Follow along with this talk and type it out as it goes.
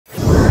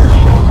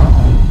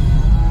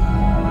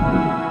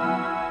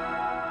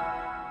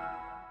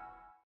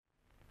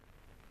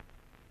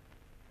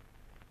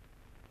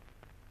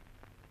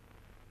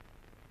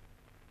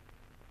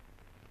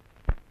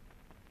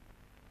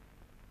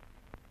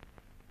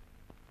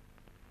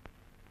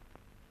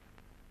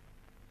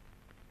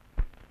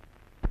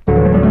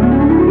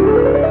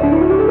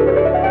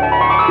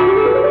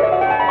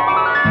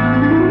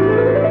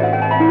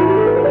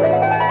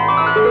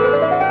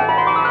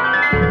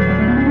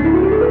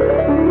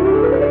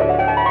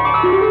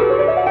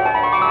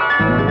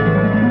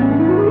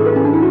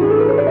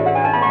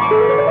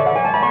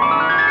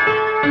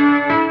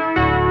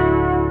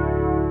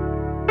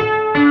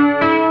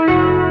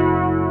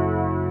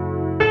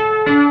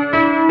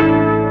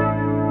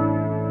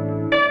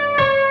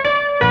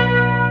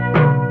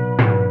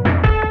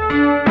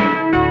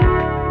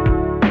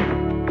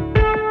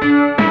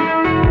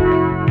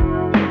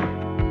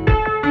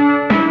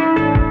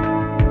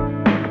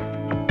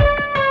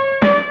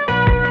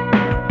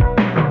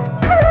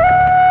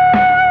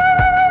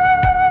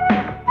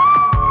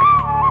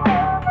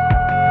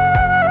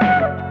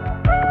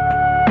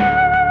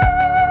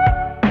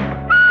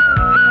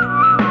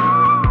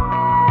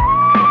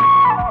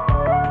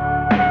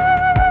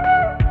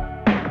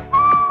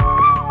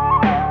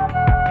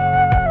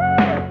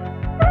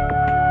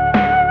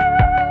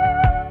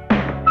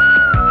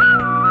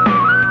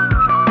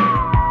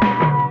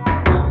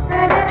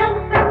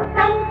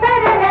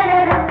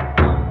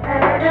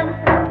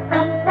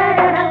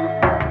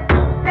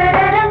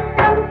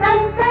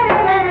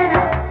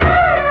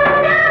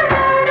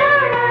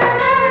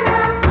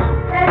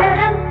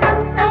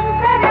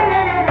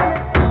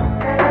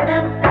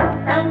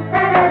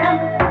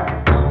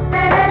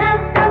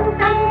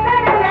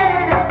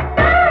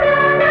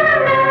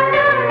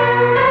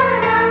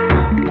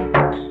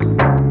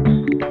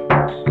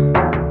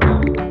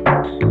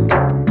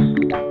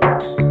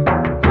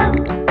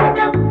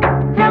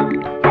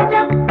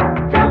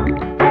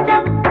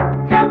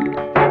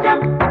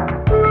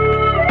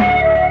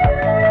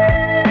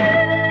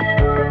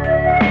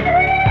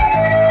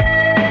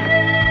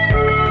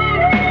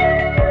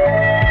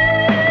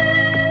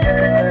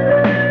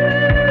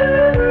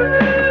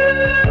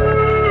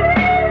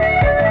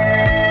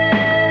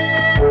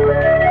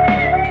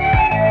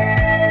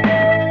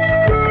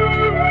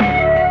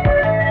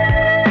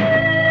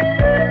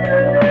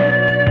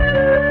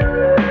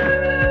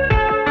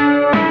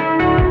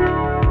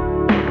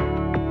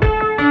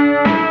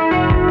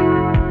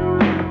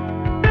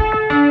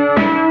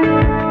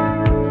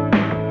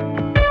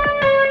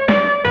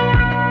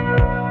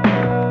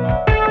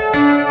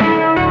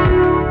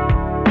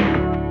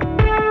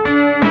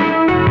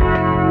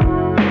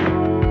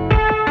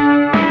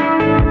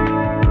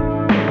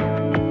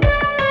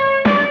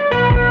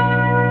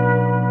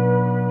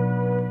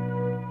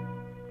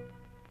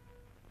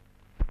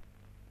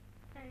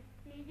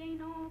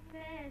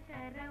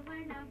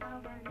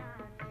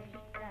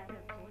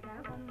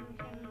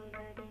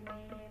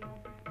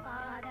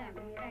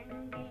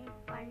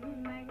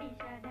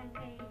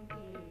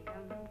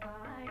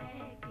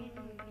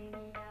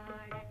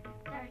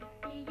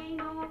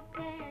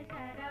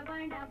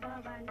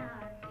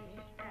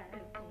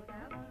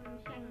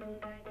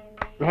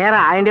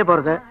நேரம் ஆயிண்டே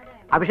போறது.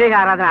 அபிஷேக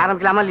ஆராதனை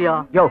ஆரம்பிக்கலாமா இல்லையோ?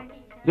 யோ,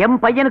 என்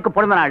பையனுக்கு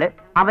பிறந்த நாள்,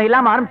 அவன்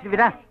இல்லாம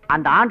ஆரம்பிச்சுட்டா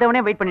அந்த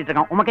ஆண்டவனே வெயிட் பண்ணிட்டு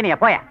இருக்கான். உமக்கு நீ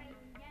போய.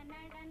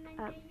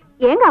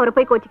 ஏங்க அவரை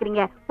போய்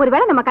கோச்சிக்கிறீங்க?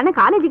 ஒருவேளை நம்ம கண்ணன்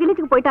காலேஜ்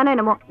கிளேஜுக்கு போயிட்டானோ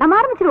என்னமோ, நம்ம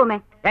ஆரம்பிச்சிருவோமே.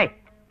 ஏய்,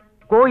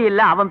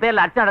 கோயில்ல அவன்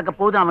பேர்ல அர்ச்சனை நடக்க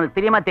போகுது, அவனுக்கு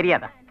தெரியுமா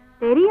தெரியாதா?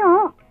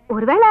 தெரியும்.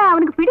 ஒருவேளை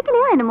அவனுக்கு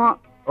பிடிக்கலையோ என்னமோ.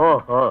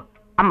 ஓஹோ,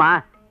 அம்மா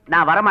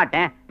நான்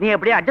வரமாட்டேன், நீ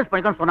எப்படியே அட்ஜஸ்ட்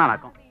பண்ணிக்கோன்னு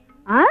சொன்னானாக்கும்.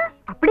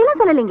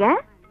 அப்படிலாம் சொல்லலைங்க.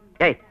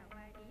 ஏய்,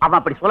 அவன்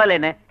அப்படி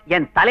சொல்லலைன்னு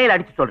என் தலையில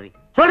அடிச்சு சொல்றி.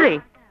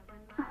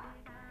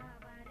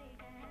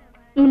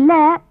 இல்ல,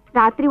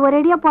 ராத்திரி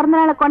ஒரேடியா பிறந்த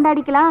நாளை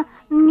கொண்டாடிக்கலாம்,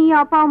 நீ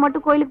அப்பாவை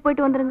மட்டும் கோயிலுக்கு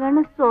போயிட்டு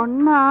வந்துருங்கன்னு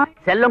சொன்னா.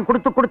 செல்லம்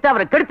கொடுத்து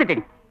அவரை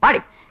கெடுத்துட்டேன். பாடி.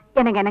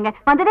 என்னங்க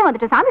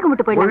வந்துட்டு சாமி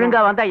கும்பிட்டு போயிடுங்க.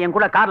 ஒழுங்கா வந்தா என்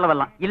கூட கார்ல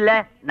வரலாம், இல்ல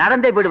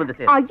நடந்தே போயிடு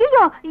வந்து.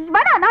 ஐயோ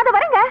வேணா, நான் அதை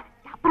வரேங்க.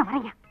 அப்புறம்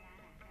வரேங்க.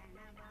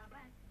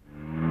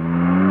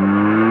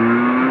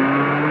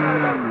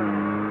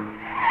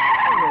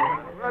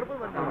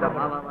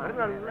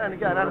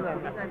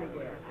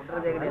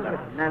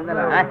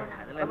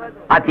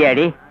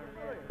 பாத்தியாடி,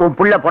 உன்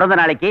புள்ள பிறந்த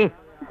நாளைக்கு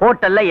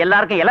ஹோட்டல்ல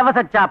எல்லாருக்கும் இலவச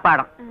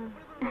சாப்பாடம்.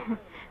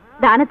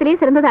 தானத்திலேயே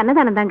சிறந்தது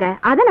அன்னதானம் தாங்க.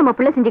 அதை நம்ம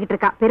புள்ள செஞ்சுக்கிட்டு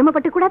இருக்கா,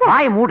 பெருமைப்பட்டு கூடாது.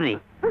 வாய் மூடுறி.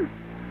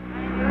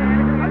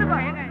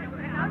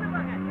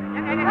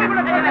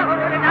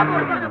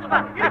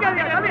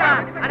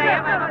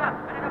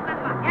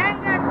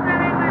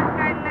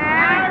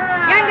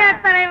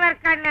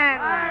 தலைவர் கண்ணன்,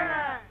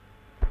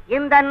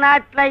 இந்த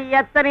நாட்டுல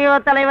எத்தனையோ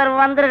தலைவர்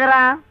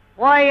வந்திருக்கிறான்,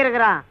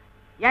 போயிருக்கிறான்.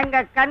 எங்க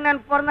கண்ணன்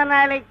பிறந்த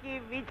நாளைக்கு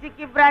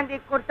விசிக்கி பிராந்தி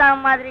கொடுத்தா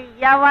மாதிரி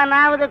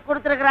எவனாவது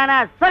கொடுத்திருக்கிறானா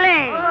சொல்லு.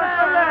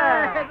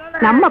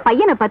 நம்ம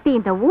பையனை பத்தி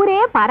இந்த ஊரே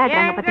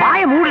பாராட்டாங்க.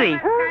 வாய மூடுறி.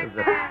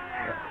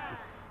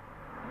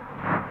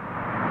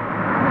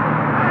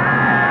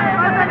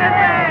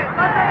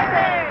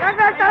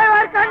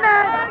 தலைவர்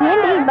கண்ணன்.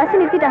 ஏண்டி பஸ்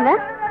நிறுத்திட்டாங்க?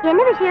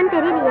 என்ன விஷயம்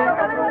தெரியலையே.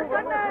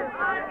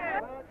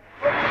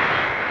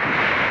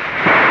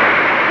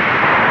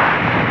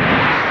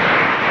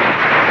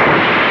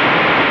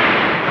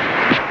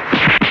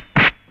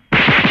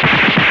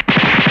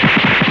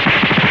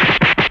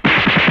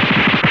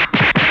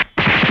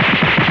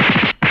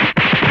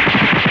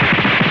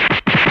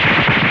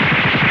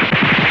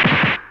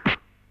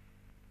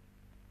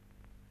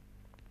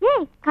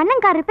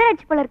 கண்ணன் கார் ரிப்பேர்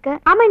ஆயிடுச்சு போல இருக்கு.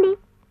 ஆமாண்டி.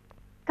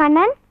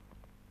 கண்ணன்,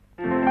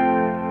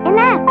 என்ன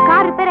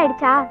கார் ரிப்பேர்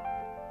ஆயிடுச்சா?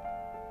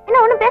 என்ன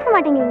ஒண்ணும் பேச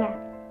மாட்டேங்கிறீங்க?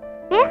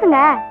 பேசுங்க.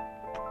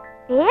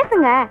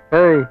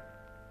 ஏய்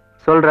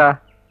சொல்றா.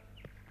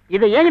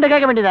 இதை என்கிட்ட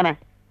கேட்க வேண்டியதானே?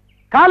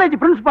 காலேஜ்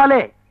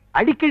பிரின்சிபாலே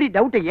அடிக்கடி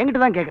டவுட்டை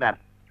என்கிட்ட தான் கேட்கிறார்.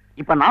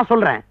 இப்ப நான்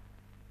சொல்றேன்.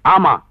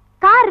 ஆமா,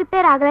 கார்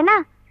ரிப்பேர் ஆகலனா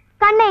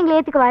கண்ணன் எங்களை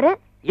ஏத்துக்குவாரு.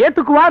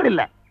 ஏத்துக்குவார்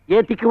இல்ல,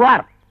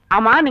 ஏத்திக்குவார்.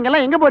 ஆமா, நீங்க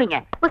எல்லாம் எங்க போறீங்க?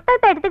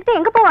 புத்தகத்தை எடுத்துக்கிட்டு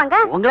எங்க போவாங்க?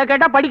 உங்களை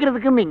கேட்டா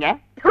படிக்கிறதுக்கு. நீங்க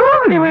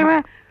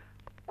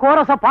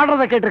கோரசா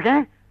பாடுறத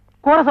கேட்டிருக்கேன்,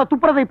 கோரசா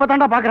துப்புறத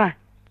இப்பதான்டா பாக்குறேன்.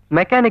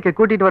 மெக்கானிக்க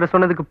கூட்டிட்டு வர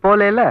சொன்னதுக்கு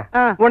போல இல்ல,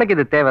 உனக்கு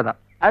இது தேவைதான்.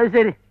 அது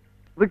சரி,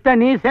 விட்டா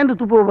நீ சேர்ந்து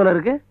துப்புவ போல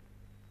இருக்கு.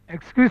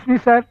 எக்ஸ்கியூஸ் மீ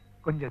சார்,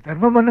 கொஞ்சம்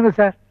தர்மம் பண்ணுங்க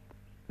சார்.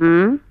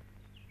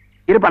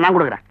 இருப்பா, நான்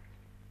கொடுக்குறேன்.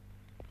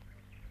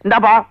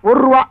 இந்தாப்பா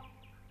 ₹1.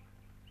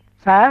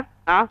 சார்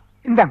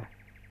இந்தாங்க.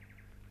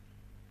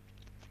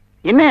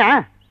 என்னையா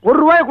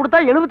 ₹1 கொடுத்தா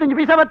 75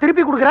 பைசாவா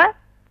திருப்பி கொடுக்குற?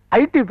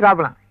 ஐடி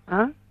ப்ராப்ளம்,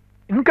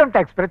 இன்கம்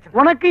டாக்ஸ் பிரச்சனை.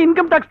 உனக்கு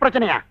இன்கம் டாக்ஸ்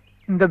பிரச்சனையா?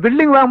 இந்த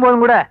பில்டிங் வாங்கும்போது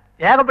கூட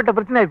ஏகப்பட்ட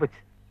பிரச்சனை ஆயிப்போச்சு.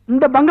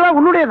 இந்த பங்களா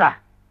உன்னுடையதா?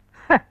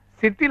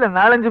 சிட்டில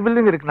 4-5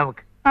 பில்டிங் இருக்கு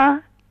நமக்கு.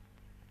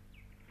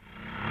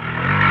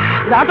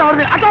 இது ஆட்டோ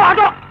வருது.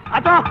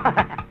 ஆட்டோ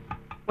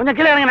கொஞ்சம்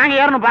கீழே இறங்க, நாங்க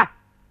ஏறணும்பா.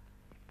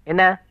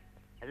 என்ன?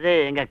 அது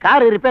எங்க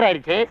கார் ரிப்பேர்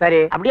ஆயிடுச்சு.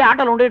 சரி, அப்படியே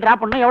ஆட்டோல கொண்டு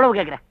டிராப் பண்ணணும். எவ்வளவு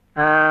கேக்குறேன்?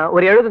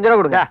 ஒரு 75 ரூபா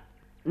கொடுங்க.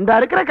 இந்த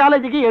இருக்கிற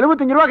காலேஜுக்கு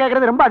 75 ரூபா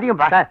கேக்குறது ரொம்ப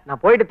அதிகம்.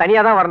 நான் போயிட்டு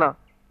தனியா தான் வரணும்.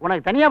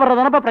 உனக்கு தனியா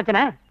வர்றதானப்பா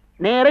பிரச்சனை.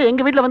 நேரா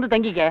எங்க வீட்டுல வந்து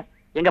தங்கிக்க.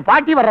 எங்க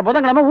பாட்டி வர்ற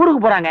புதன்கிழமை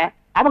ஊருக்கு போறாங்க.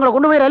 அவங்கள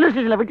கொண்டு போய் ரயில்வே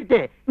ஸ்டேஷன்ல விட்டுட்டு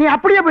நீ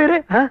அப்படியே போயிரு.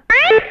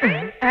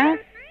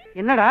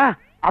 என்னடா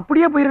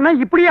அப்படியே போயிருனா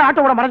இப்படியே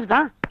ஆட்டோட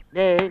மறைஞ்சிட்டான்.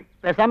 டேய்,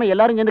 பேசாம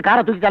எல்லாரும் சேர்ந்து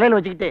காரை தூக்கி தலையில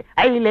வச்சுக்கிட்டு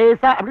ஐ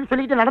லேசா அப்படின்னு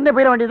சொல்லிட்டு நடந்தே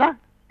போயிட வேண்டியதான்.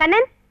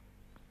 கண்ணன்,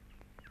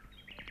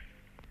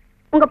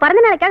 உங்க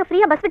பிறந்த நாளைக்காக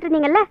ஃப்ரீயா பஸ் விட்டு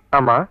இருந்தீங்கல்ல?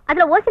 ஆமா.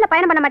 அதுல ஓசில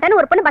பயணம் பண்ண மாட்டேன்னு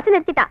ஒரு பொண்ணு பஸ்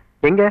நிறுத்திட்டா.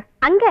 எங்க?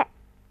 அங்க.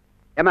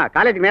 ஏமா,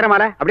 காலேஜ்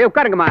நேரமால அப்படியே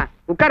உட்காருங்கம்மா,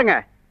 உட்காருங்க.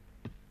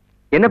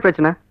 என்ன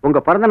பிரச்சனை? உங்க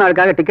பிறந்த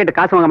நாளுக்காக டிக்கெட்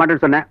காசு வாங்க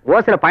மாட்டேன்னு சொன்னேன்.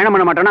 ஓசில பயணம்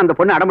பண்ண மாட்டேன்னு அந்த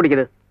பொண்ணு அடம்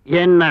பிடிக்குது.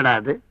 என்னடா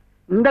அது,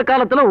 இந்த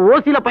காலத்துல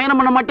ஓசில பயணம்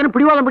பண்ண மாட்டேன்னு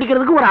பிடிவாதம்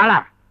பிடிக்கிறதுக்கு ஒரு ஆளா?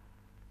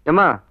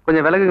 ஏமா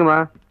கொஞ்சம் விலகுங்கம்மா,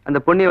 அந்த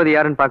பொண்ணியவதி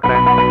யாருன்னு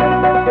பாக்குறேன்.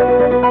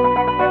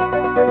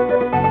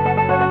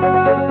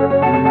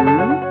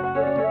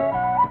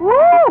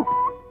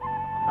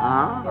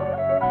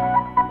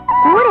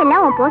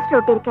 ஊரெல்லாம் உன் போஸ்டர்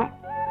ஒட்டி இருக்க,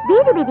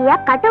 வீதி வீதியா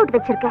கட் அவுட்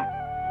வச்சிருக்க.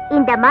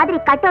 இந்த மாதிரி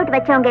கட் அவுட்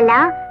வச்சவங்க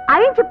எல்லாம்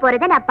அழிஞ்சு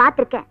போறத நான்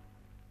பாத்திருக்கேன்.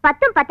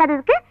 10ம்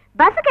பத்தாததுக்கு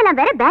பஸ்ஸுக்கெல்லாம்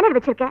வேற பேனர்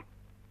வச்சிருக்க.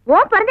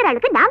 உன் பிறந்த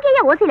நாளுக்கு நாங்க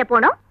ஏன் ஓசில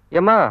போனோம்?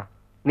 ஏமா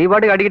நீ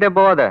பாட்டுக்கு அடிக்கிட்டே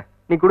போவாத,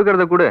 நீ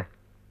குடுக்கறத குடு.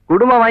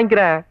 குடுமா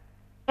வாங்கிக்கிறேன்.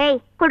 ஏய்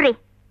குடுறி.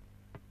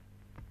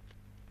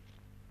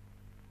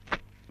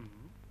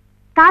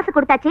 காசு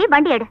கொடுத்தாச்சு,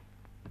 வண்டி எடு.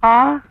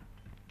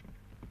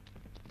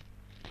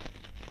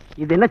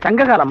 இது என்ன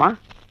சங்க காலமா?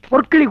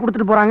 பொற்களி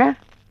கொடுத்துட்டு போறாங்க.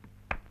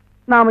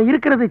 நாம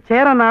இருக்கிறது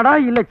சேரன் நாடா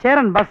இல்ல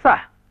சேரன் பஸ்ஸா?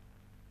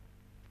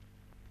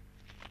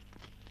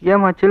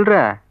 ஏமா சில்ற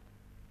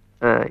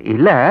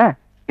இல்ல,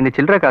 இந்த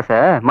சில்ற காசை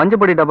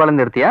மஞ்சப்பொடி டப்பால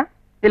இருந்து எடுத்தியா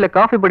இல்ல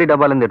காஃபி பொடி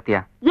டப்பால இருந்து எடுத்தியா?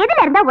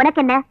 எதுல இருந்தா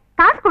உனக்கு என்ன?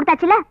 காசு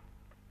கொடுத்தாச்சுல.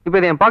 இப்ப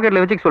இதை என்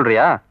பாக்கெட்ல வச்சுக்க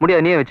சொல்றியா?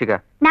 முடியாது, நீயே வச்சுக்க.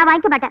 நான்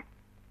வாங்கிக்க மாட்டேன்.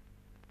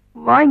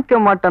 வாங்கிக்க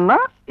மாட்டேன்னா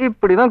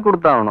இப்படிதான்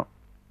கொடுத்தாகணும்.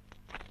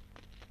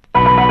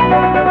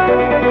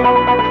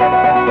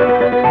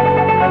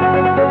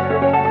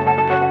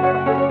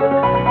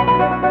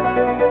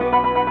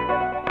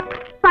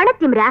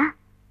 பணத்திம்ரா,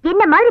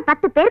 என்ன மாதிரி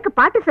 10 பேருக்கு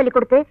பாட்டு சொல்லி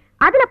கொடுத்து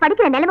அதுல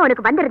படிக்கிற நிலைமை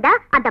உனக்கு வந்திருந்தா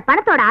அந்த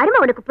பணத்தோட அருமை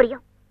உனக்கு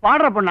புரியும்.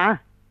 பாடுற பொண்ணா,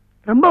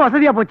 ரொம்ப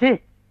வசதியா போச்சு.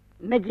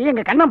 இன்னைக்கு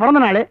எங்க கண்ணன்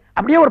பிறந்த நாள்,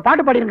 அப்படியே ஒரு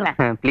பாட்டு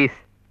பாடிருங்களேன் ப்ளீஸ்.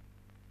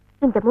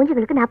 இந்த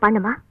மூஞ்சிகளுக்கு நான்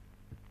பண்ணுமா?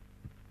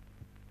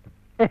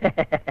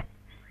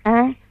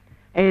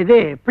 இது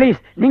ப்ளீஸ்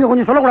நீங்க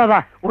கொஞ்சம் சொல்லக்கூடாதா?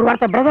 ஒரு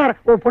வார்த்தை பிரதர்.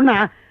 ஓ பொண்ணா,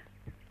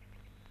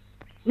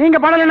 நீங்க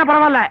பாடல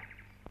பரவாயில்ல,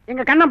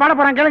 எங்க கண்ணன் பாட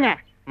போறான், கேளுங்க.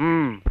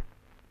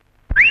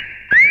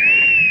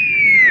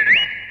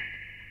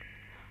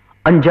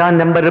 5ஆம்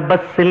நம்பர்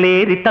பஸ்ஸில்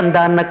ஏறி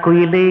தந்தான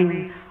குயிலே,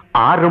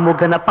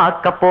 ஆறுமுகனை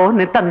பார்க்க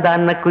போன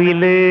தந்தான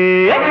குயிலே.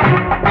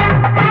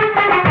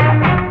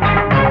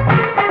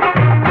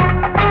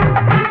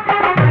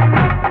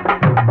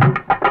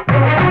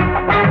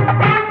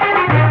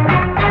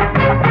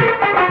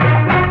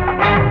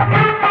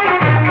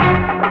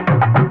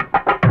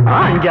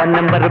 5ஆம்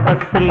நம்பர்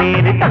பஸ்ஸில்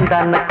ஏறி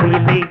தந்தான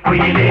குயிலே,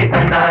 குயிலே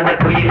தந்தான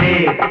குயிலே.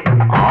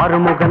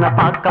 ஆறுமுகனை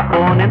பார்க்க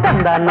போன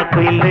தந்தான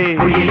குயிலே,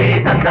 குயிலே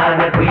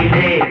தந்தான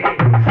குயிலே.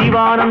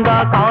 சிவானந்தா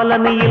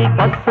காலனியில்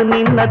பஸ்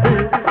நின்னது,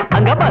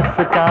 அங்க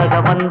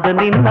பஸ்ஸுக்காக வந்து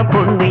நின்ன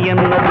பொண்ணு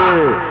என்னது.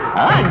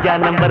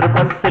 5ஆம் நம்பர்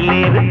பஸ்ஸில்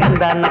ஏறி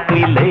தந்தான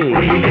குயிலே,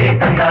 குயிலே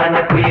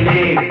தந்தான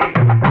குயிலே.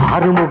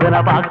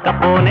 ஆறுமுகனை பார்க்க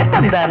போன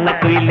தந்தான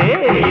குயிலே,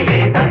 குயிலே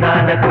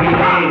தந்தான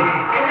குயிலே.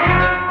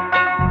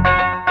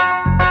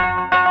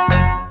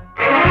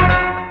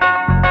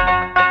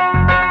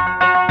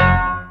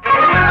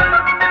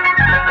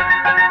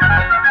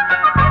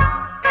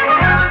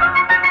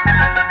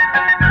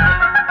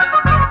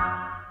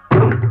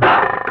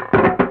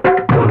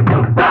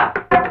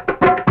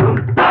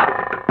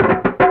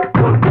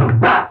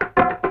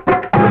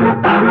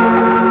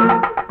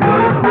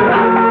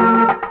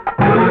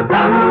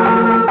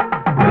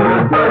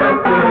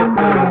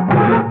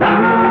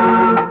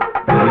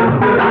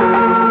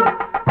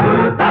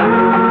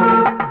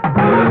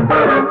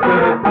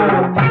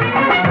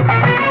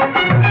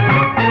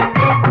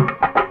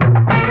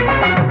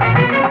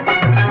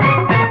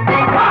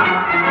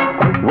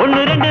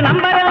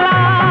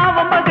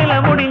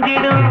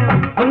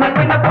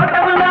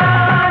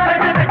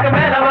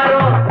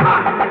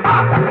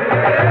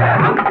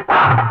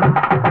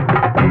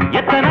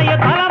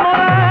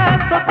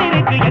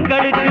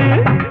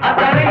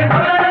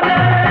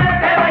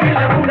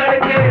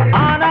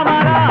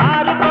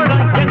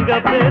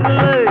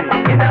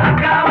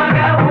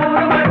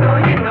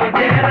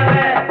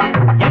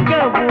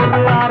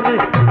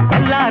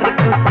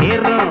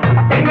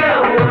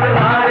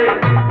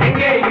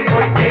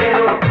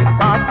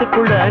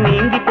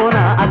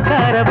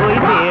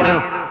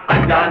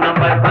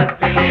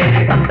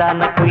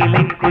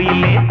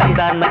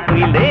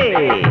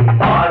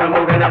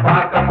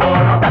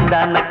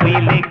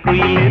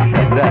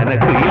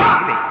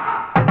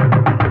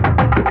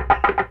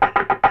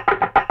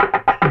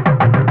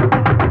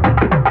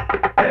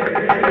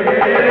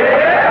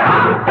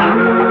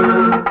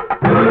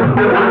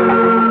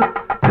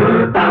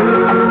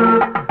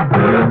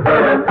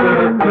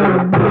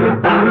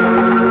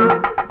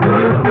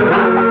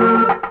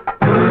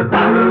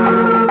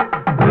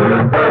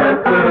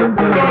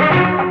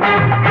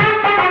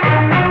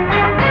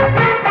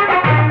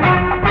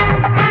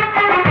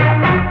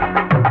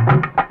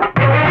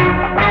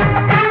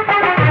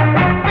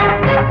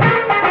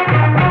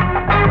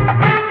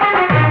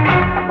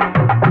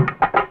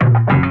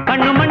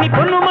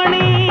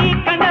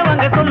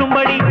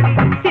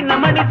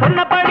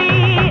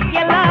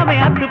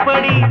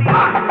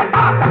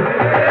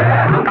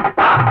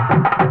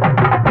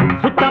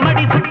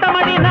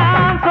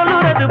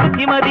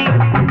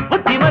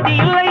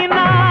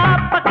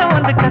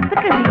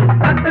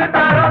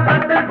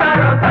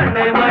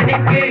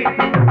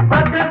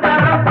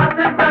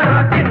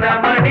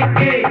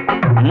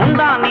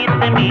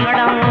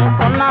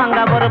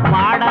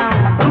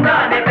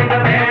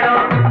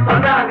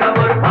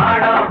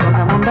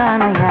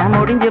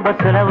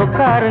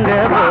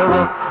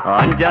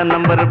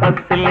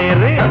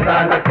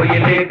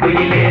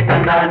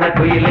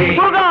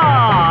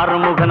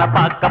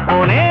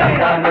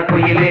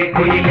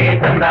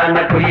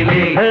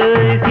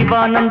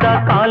 சிவானந்தா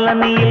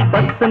காலனியில்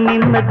பஸ்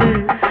நின்னது,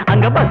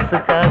 அங்க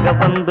பஸ்ஸுக்காக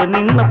வந்து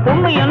நின்ன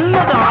பொண்ணு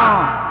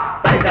என்னதான்.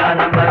 5ஆம்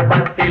நம்பர்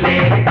பஸ்ஸிலே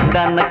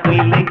தந்தான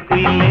குயிலே,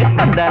 குயிலே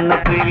தந்தான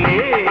குயிலே.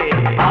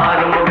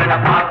 ஆறுமுகனை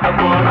பார்க்க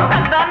போனோம்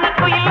தந்தான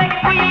குயிலே,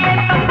 குயிலே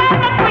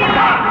தந்தான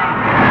குயிலே.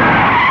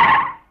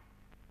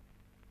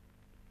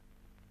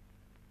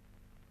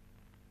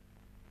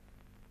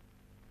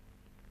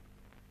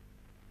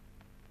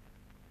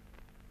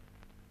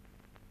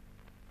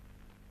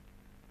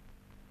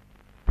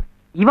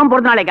 இவன்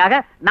பிறந்த நாளைக்காக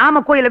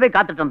நாம கோயில போய்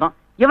காத்துட்டு இருந்தோம்.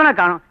 இவனை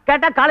காணும்.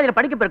 கேட்டா காலேஜ்ல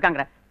படிக்க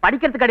போயிருக்காங்க.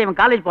 படிக்கிறதுக்காக இவன்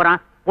காலேஜ் போறான்.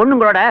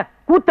 பொண்ணுங்களோட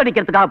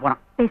கூத்தடிக்கிறதுக்காக போறான்.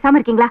 பேசாம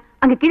இருக்கீங்களா?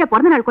 அங்க கீழே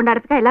பிறந்த நாள்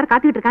கொண்டாடுறதுக்கு எல்லாரும்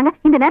காத்துக்கிட்டு இருக்காங்க.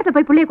 இந்த நேரத்துல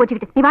போய் புள்ளைய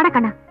கோச்சிக்கிட்டு நீ வாடா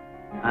கண்ணா.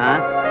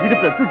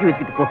 இடுப்புல தூக்கி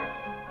வச்சுக்கிட்டு போ.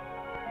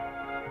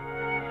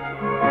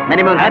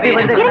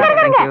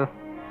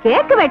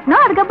 கேக்கு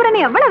வெட்டணும். அதுக்கப்புறம் நீ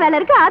எவ்வளவு வேலை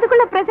இருக்கு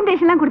அதுக்குள்ள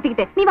பிரசன்டேஷன் எல்லாம்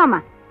கொடுத்துக்கிட்டு நீ வாமா.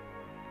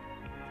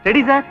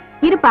 Ready sir.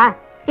 இருப்பா.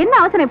 என்ன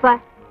அவசரம் இப்ப?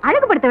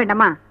 அழகுபடுத்த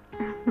வேண்டாமா?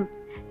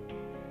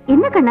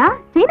 என்ன கண்ணா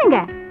செய்யுங்க.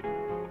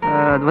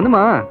 அது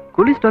வந்துமா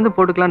குளிச்சுட்டு வந்து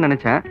போட்டுக்கலாம்னு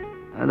நினைச்சேன்.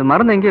 அது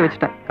மறந்து எங்கேயே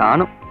வச்சுட்டேன்.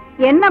 காணும்.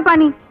 என்னப்பா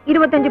நீ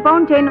 25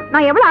 பவுன் செய்யணும்.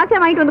 நான் எவ்வளவு ஆசையா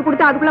வாங்கிட்டு வந்து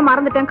கொடுத்தேன். அதுக்குள்ள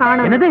மறந்துட்டேன்.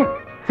 காணும். என்னது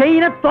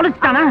செய்யற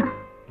தொலைச்சிட்டானா?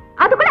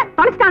 அதுக்குள்ள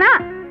தொலைச்சிட்டானா?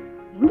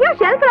 எங்கேயோ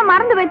ஷெல்ஃப்ல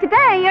மறந்து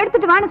வச்சுட்டேன்.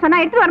 எடுத்துட்டு வான்னு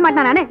சொன்னா எடுத்துட்டு வர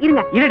மாட்டான். நானு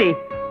இருங்க. இருடி,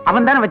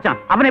 அவன் தானே வச்சான்.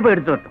 அவனே போய்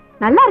எடுத்து வரட்டும்.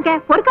 நல்லா இருக்க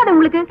பொறுக்காத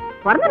உங்களுக்கு.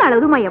 பிறந்த நாள்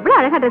அதுமா எவ்வளவு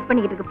அழகா ட்ரெஸ்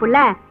பண்ணிக்கிட்டு இருக்கு புள்ள.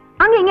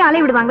 அங்க எங்க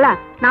அலைய விடுவாங்களா?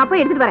 நான்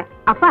போய் எடுத்துட்டு வரேன்.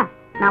 அப்பா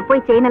நான்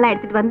போய் செயின் எல்லாம்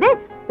எடுத்துட்டு வந்து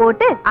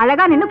போட்டு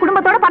அழகா நின்னு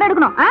குடும்பத்தோட படம்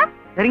எடுக்கணும்.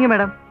 சரிங்க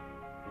மேடம்.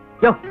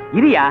 யோ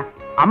இரியா,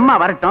 அம்மா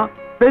வரட்டும்.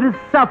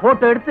 பெருசா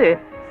போட்டோ எடுத்து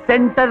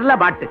சென்டர்ல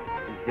மாட்டு.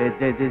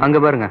 அங்க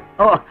பாருங்க.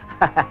 ஓ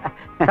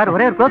சார்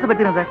ஒரே ஒரு க்ளோஸ்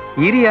பத்திரம் சார்.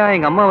 இரியா,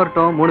 எங்க அம்மா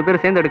வரட்டும். 3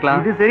 பேரும் சேர்ந்து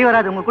எடுக்கலாம். இது சரி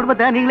வராது. உங்க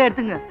குடும்பத்தை நீங்களே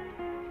எடுத்துங்க.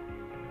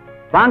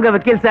 வாங்க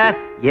வக்கீல் சார்.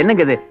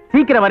 என்னங்க இது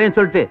சீக்கிரம் வரேன்னு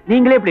சொல்லிட்டு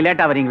நீங்களே இப்படி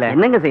லேட்டா வரீங்களே?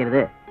 என்னங்க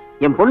செய்யறது?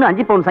 என் பொண்ணு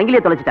 5 பவுன்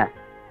சங்கிலியை தொலைச்சிட்டா.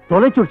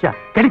 தொலைச்சுடுச்சா?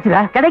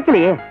 கிடைச்சதா?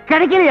 கிடைக்கலையே.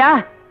 கிடைக்கலையா?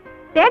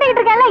 தேடிட்டு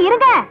இருக்கேன்ல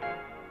இருங்க.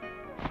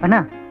 அண்ணா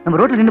நம்ம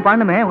ரோட்ல நின்னு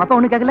பாடணுமே. உங்க அப்பா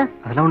ஒண்ணு கேட்கல.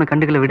 அதெல்லாம் ஒண்ணு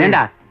கண்டுக்கல.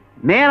 விடேண்டா.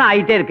 நேரம்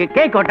ஆயிட்டே இருக்கு.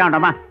 கேக் வெட்ட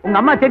வேண்டாமா? உங்க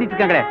அம்மா தேடிட்டு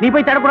இருக்காங்களே, நீ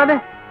போய் தேடக்கூடாது?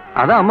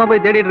 அதான் அம்மா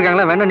போய் தேடிட்டு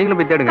இருக்காங்களா? வேண்டாம் நீங்களும்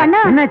போய் தேடுங்க.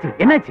 கண்ணா என்னாச்சு?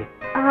 என்னாச்சு?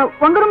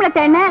 உங்க ரூம்ல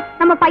தேன,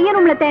 நம்ம பையன்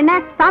ரூம்ல தேன,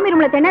 சாமி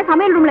ரூம்ல தேன,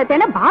 சமையல் ரூம்ல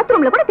தேன,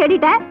 பாத்ரூம்ல கூட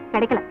தேடிட்டேன்.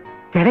 கிடைக்கல.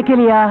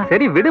 கிடைக்கலையா?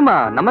 சரி விடுமா,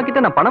 நம்ம கிட்ட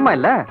நான் பணமா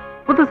இல்ல.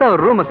 புதுசா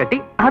ஒரு ரூம் கட்டி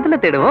அதுல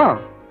தேடுவோம்.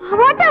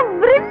 What a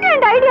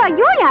brilliant idea.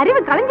 ஐயோ அறிவு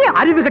கலஞ்சியா.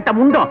 அறிவு கட்ட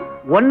முண்டம்.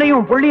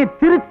 உன்னையும் புள்ளையும்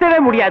திருத்தவே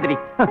முடியாதுடி.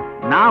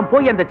 நான்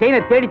போய் அந்த செயினை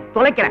தேடி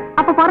தொலைக்கிறேன்.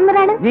 அப்ப பிறந்த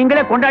நாள்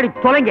நீங்களே கொண்டாடி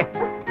தொலைங்க.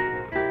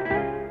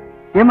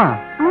 ஏமா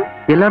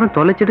எல்லாரும்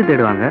தொலைச்சிட்டு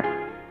தேடுவாங்க,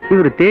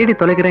 இவரு தேடி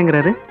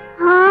தொலைக்கிறேங்கிறாரு.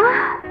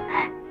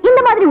 இந்த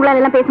மாதிரி உங்களால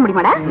எல்லாம் பேச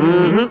முடியுமாடா?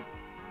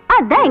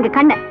 அதான் எங்க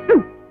கண்ணன்.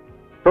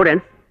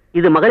 ஸ்டூடெண்ட்ஸ்,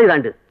 இது மகளிர்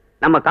ஆண்டு.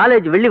 நம்ம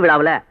காலேஜ் வெள்ளி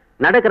விழாவில்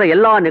நடக்கிற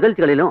எல்லா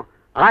நிகழ்ச்சிகளிலும்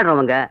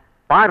ஆடுறவங்க,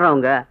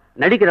 பாடுறவங்க,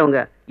 நடிக்கிறவங்க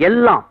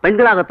எல்லாம்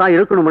பெண்களாகத்தான்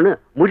இருக்கணும்னு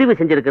முடிவு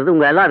செஞ்சிருக்கிறது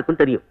உங்க எல்லாருக்கும்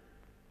தெரியும்.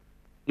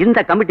 இந்த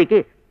கமிட்டிக்கு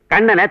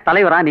கண்ணனை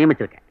தலைவரா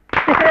நியமிச்சிருக்கேன்.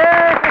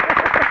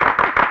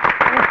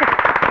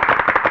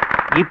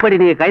 இப்படி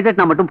நீங்க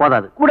கைதட்டினா மட்டும்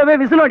போதாது, கூடவே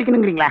விசில்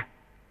அடிக்கணுங்கிறீங்களா?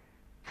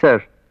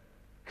 சார்,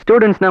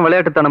 ஸ்டூடெண்ட்ஸ்னா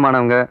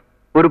விளையாட்டுத்தனமானவங்க,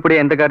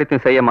 உருப்படியா எந்த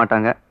காரியத்தையும் செய்ய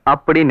மாட்டாங்க.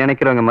 அப்படி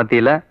நினைக்கிறவங்க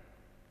மத்தியில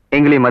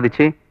எங்களையும்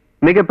மதிச்சு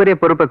மிகப்பெரிய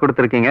பொறுப்பை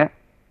கொடுத்திருக்கீங்க.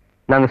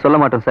 நாங்க சொல்ல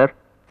மாட்டோம் சார்,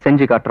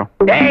 செஞ்சு காட்டுறோம்.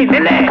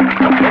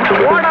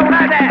 ஓட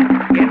விடாத.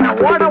 என்ன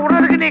ஓட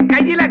விடுறதுக்கு நீ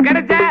கையில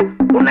கிடைச்ச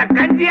உன்னை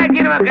கஞ்சி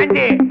ஆக்கிடுவ.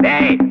 கஞ்சி.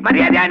 டேய்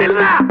மரியாதையா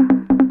நில்றா.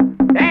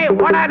 டேய்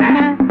ஓடாத.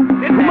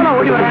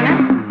 ஓடி வரானே.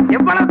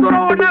 எவ்வளவு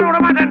தூரம் ஓடினாலும் விட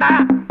மாட்டேன்டா.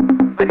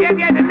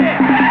 மரியாதையா நில்லு.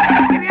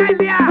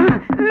 இல்லையா?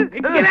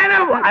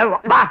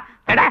 வா.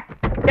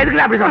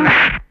 எதுக்குடா அப்படி சொன்ன?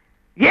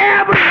 ஏன்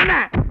அப்படி சொன்ன?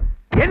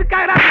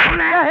 எதுக்காக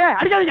சொன்ன?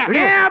 அடிக்காதீங்க.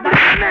 ஏன் அப்படி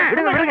சொன்ன?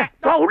 விடுங்க விடுங்க.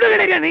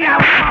 விடுங்க. நீங்க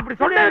அப்படி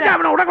சொன்னதுக்கு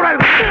அவனை விடக்கூடாது.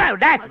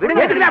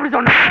 விடுங்க. எதுக்குடா அப்படி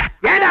சொன்ன?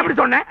 ஏன் அப்படி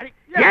சொன்ன?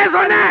 ஏன்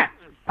சொன்ன?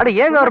 அட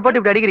ஏங்க அவரை போட்டு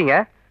இப்படி அடிக்கிறீங்க?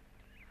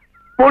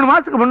 3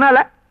 மாசத்துக்கு முன்னால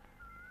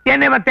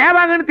என்னை இவன்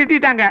தேவாங்கன்னு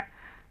திட்டாங்க.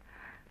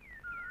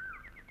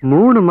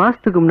 3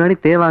 மாசத்துக்கு முன்னாடி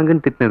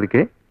தேவாங்கன்னு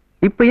திட்டினதுக்கு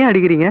இப்ப ஏன்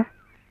அடிக்கிறீங்க?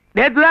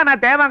 நேத்துதான்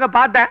நான் தேவாங்க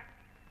பார்த்தேன்.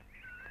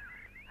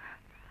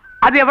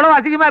 அது எவ்வளவு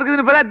அசிங்கமா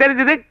இருக்குதுன்னு இப்பதான்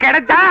தெரிஞ்சது.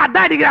 கிடைச்சா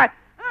அதான் அடிக்கிறான்.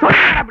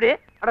 சொன்ன அப்படி.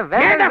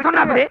 ஏன்டா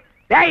சொன்ன அப்படி?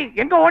 டேய்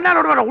எங்க ஒண்ணால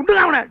விடுவாங்க.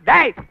 விட்டுங்க அவனை.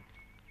 டேய்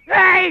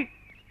டேய்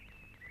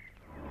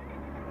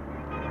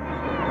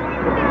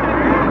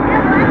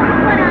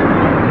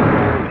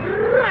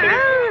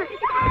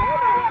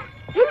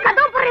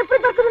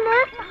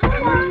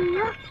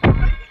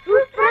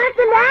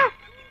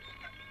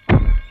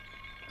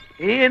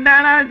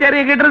என்னன்னா சரி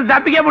கிட்ட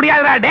தப்பிக்க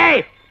முடியாதுடா. டேய்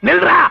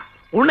நில்றா.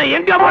 உன்னை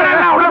எங்க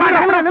போறாங்க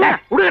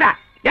விடுங்கடா.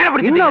 ஏன்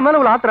அப்படி இன்னும் மேல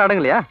உள்ள ஆத்திர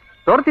அடங்கலையா?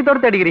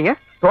 துரத்தி அடிக்கிறீங்க.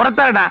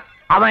 துரத்தடா.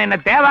 அவன் என்ன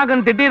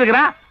தேவாங்கன்னு திட்டி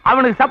இருக்கிறான்.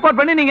 அவனுக்கு சப்போர்ட்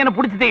பண்ணி நீங்க என்ன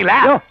புடிச்சிட்டீங்களா?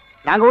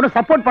 நாங்க ஒன்னும்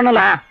சப்போர்ட்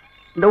பண்ணல.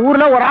 இந்த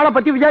ஊர்ல ஒரு ஆளை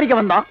பத்தி விசாரிக்க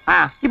வந்தோம்.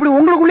 இப்படி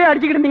உங்களுக்குள்ளே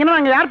அடிச்சுக்கிட்டு இருந்தீங்கன்னா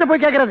நாங்க யார்கிட்ட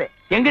போய் கேக்குறது?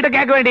 எங்கிட்ட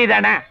கேட்க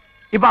வேண்டியதானே.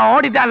 இப்ப அவன்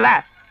ஓடிட்டான்ல,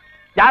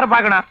 யார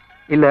பாக்கணும்?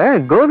 இல்ல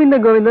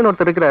கோவிந்தன்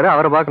ஒருத்தர் இருக்கிறாரு,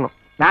 அவரை பாக்கணும்.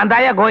 நான்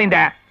தாயா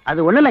கோவிந்தன். அது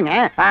ஒண்ணு இல்லைங்க,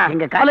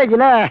 எங்க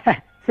காலேஜ்ல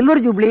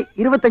சில்வர் ஜூப்ளி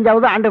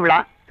 25வது ஆண்டு விழா.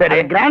 சரி,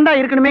 கிராண்டா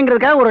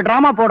இருக்கணுமேங்கிறதுக்காக ஒரு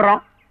டிராமா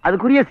போடுறோம்.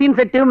 அதுக்குரிய scene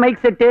set,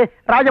 mic set,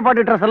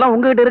 ராஜபாட்டு dress எல்லாம்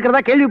உங்ககிட்ட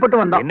இருக்கிறதா கேள்விப்பட்டு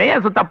வந்தோம். என்னையா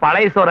சுத்த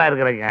பழைய சோறா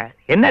இருக்கிறீங்க?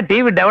 என்ன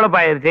டிவி டெவலப்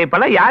ஆயிருச்சு.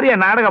 இப்பெல்லாம் யார்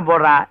நாடகம்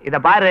போடுறா? இத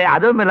பாரு.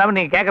 அதுவும் இல்லாம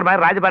நீங்க கேக்குற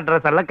மாதிரி ராஜபாட்டு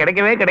ட்ரெஸ் எல்லாம்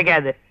கிடைக்கவே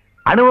கிடைக்காது.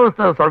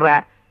 அனுபவத்தை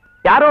சொல்றேன்.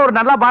 யாரோ ஒரு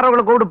நல்லா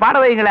பாடுறவங்களை கூப்பிட்டு பாட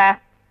வைங்களே.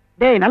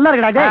 டேய் நல்லா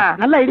இருக்கடா.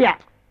 டேய் நல்ல ஐடியா.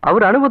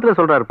 அவர் அனுபவத்துல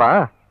சொல்றாருப்பா.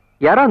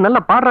 யாராவது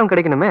நல்லா பாடுறவங்க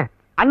கிடைக்கணுமே.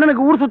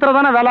 அண்ணனுக்கு ஊர்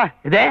சுத்துறதானே வேலை.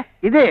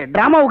 இது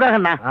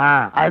டிராமாவுக்காக.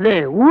 அது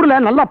ஊர்ல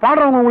நல்லா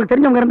பாடுறவங்க உங்களுக்கு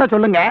தெரிஞ்சவங்க இருந்தா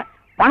சொல்லுங்க.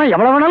 பணம்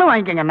எவ்வளவு வேணாலும்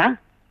வாங்கிக்கங்கண்ணா.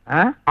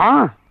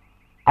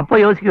 அப்ப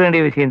யோசிக்க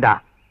வேண்டிய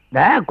விஷயம்தான்.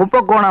 இந்த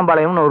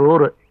குப்பக்கோணாம்பாளையம்னு ஒரு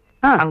ஊரு,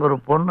 அங்க ஒரு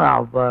பொண்ணு,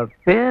 அவ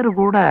பேரு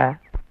கூட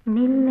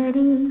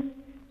நில்லடி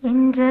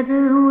என்றது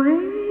உள்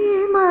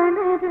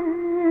மனது.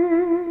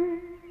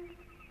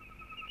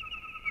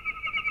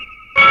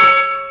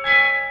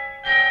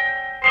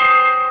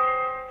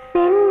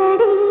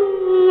 செல்லடி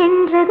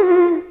என்றது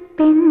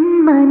பெண்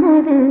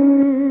மனது.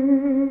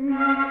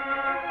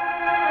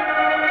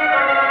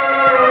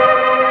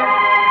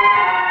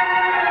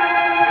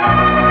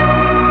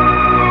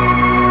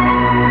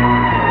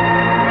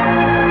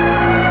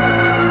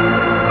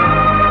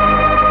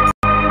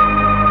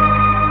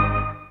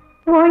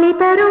 ஒளி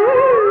தரும்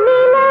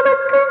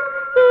நிலவுக்கு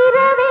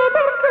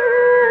இரவெதற்கு,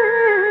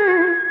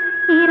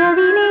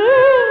 இரவிலே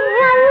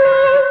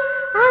அள்ளி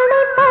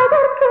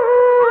அணைப்பதற்கு,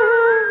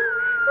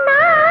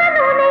 நான்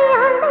உன்னை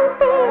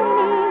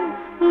அணைத்தேனே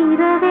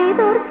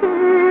இரவெதற்கு.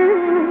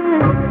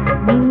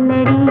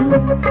 நில்லடி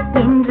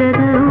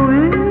என்றது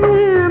உள்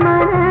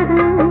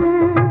மனது,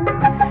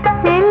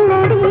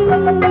 செல்லடி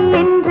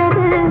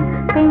என்றது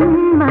பெண்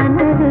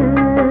மனது.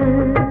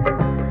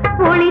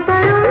 ஒளி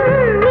தரும்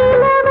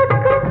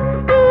நிலவுக்கு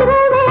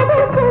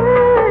இரவெதற்கு,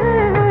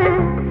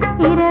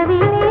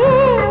 இரவிலே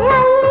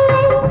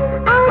அள்ளியை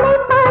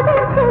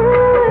அணைப்பதற்கு,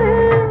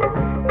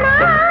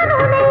 நான்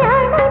உன்னை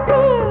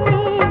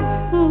அணைத்தேனே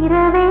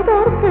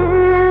இரவெதற்கு.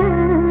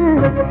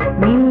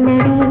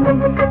 நில்லடி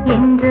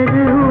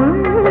என்றது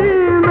உள்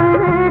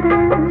மனது.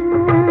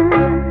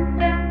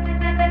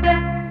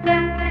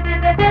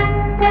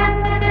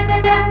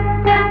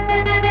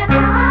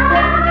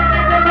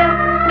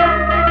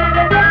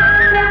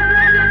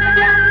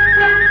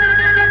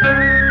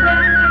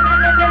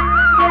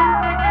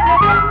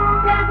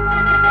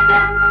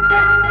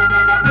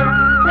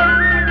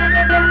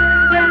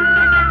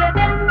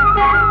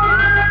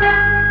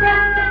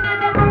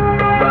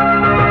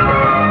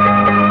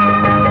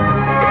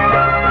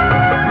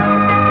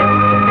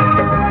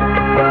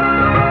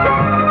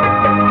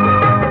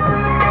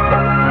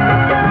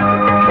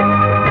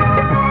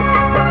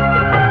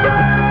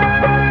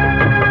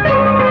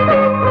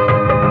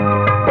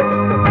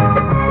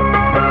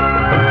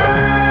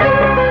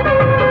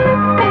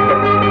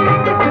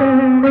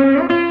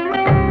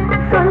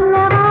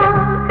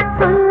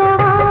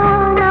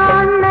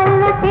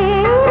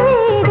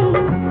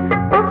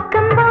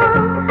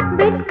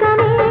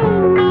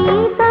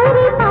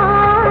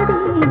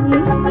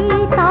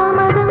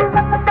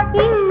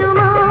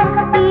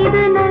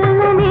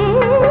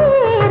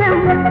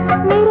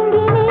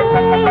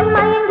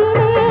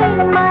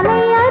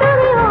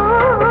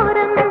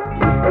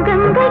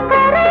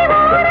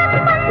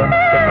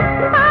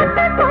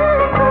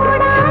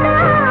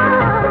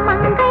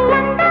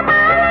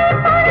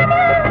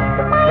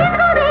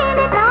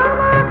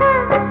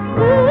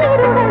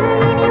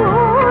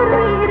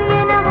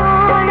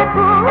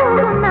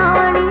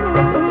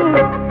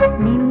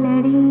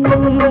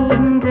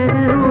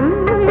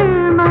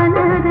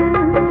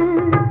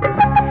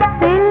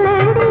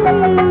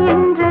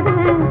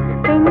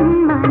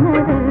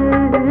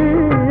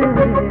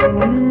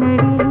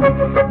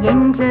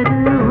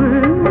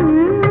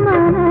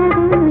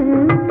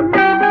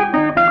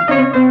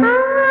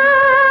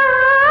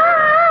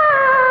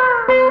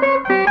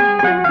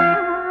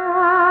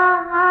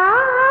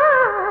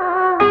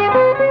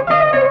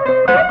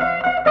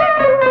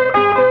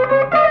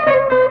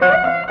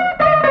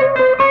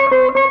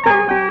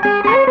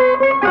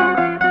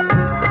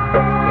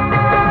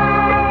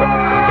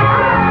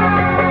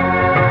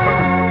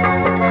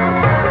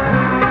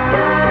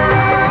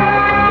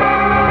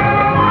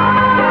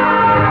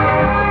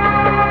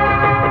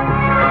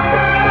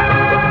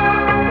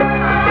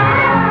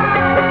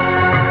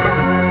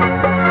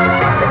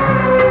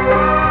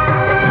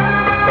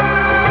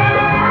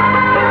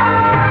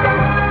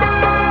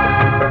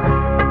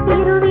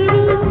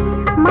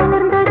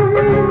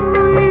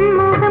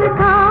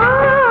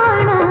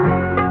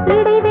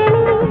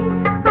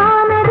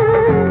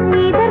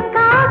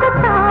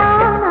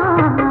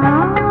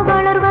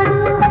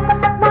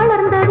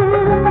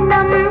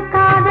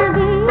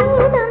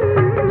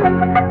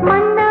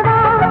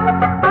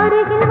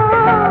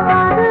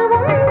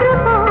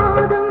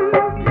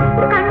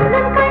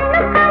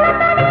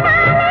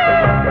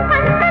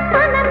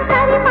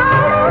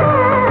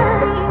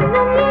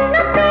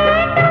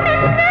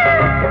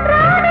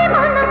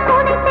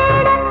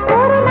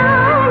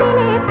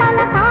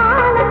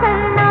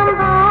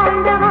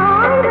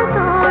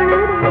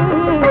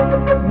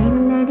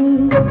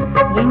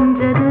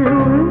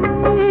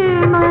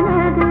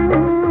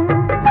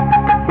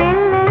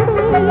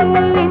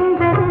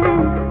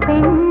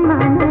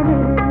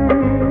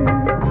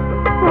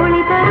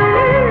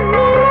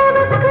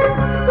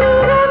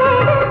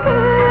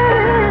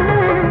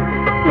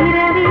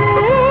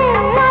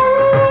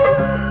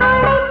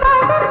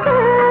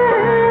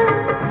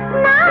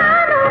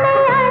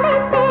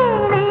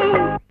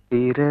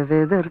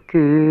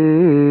 இரவெதற்கு.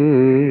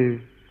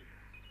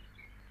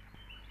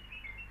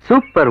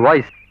 Super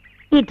voice.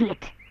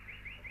 இடியட்.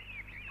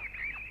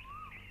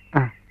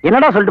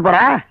 என்னடா சொல்லிட்டு போற?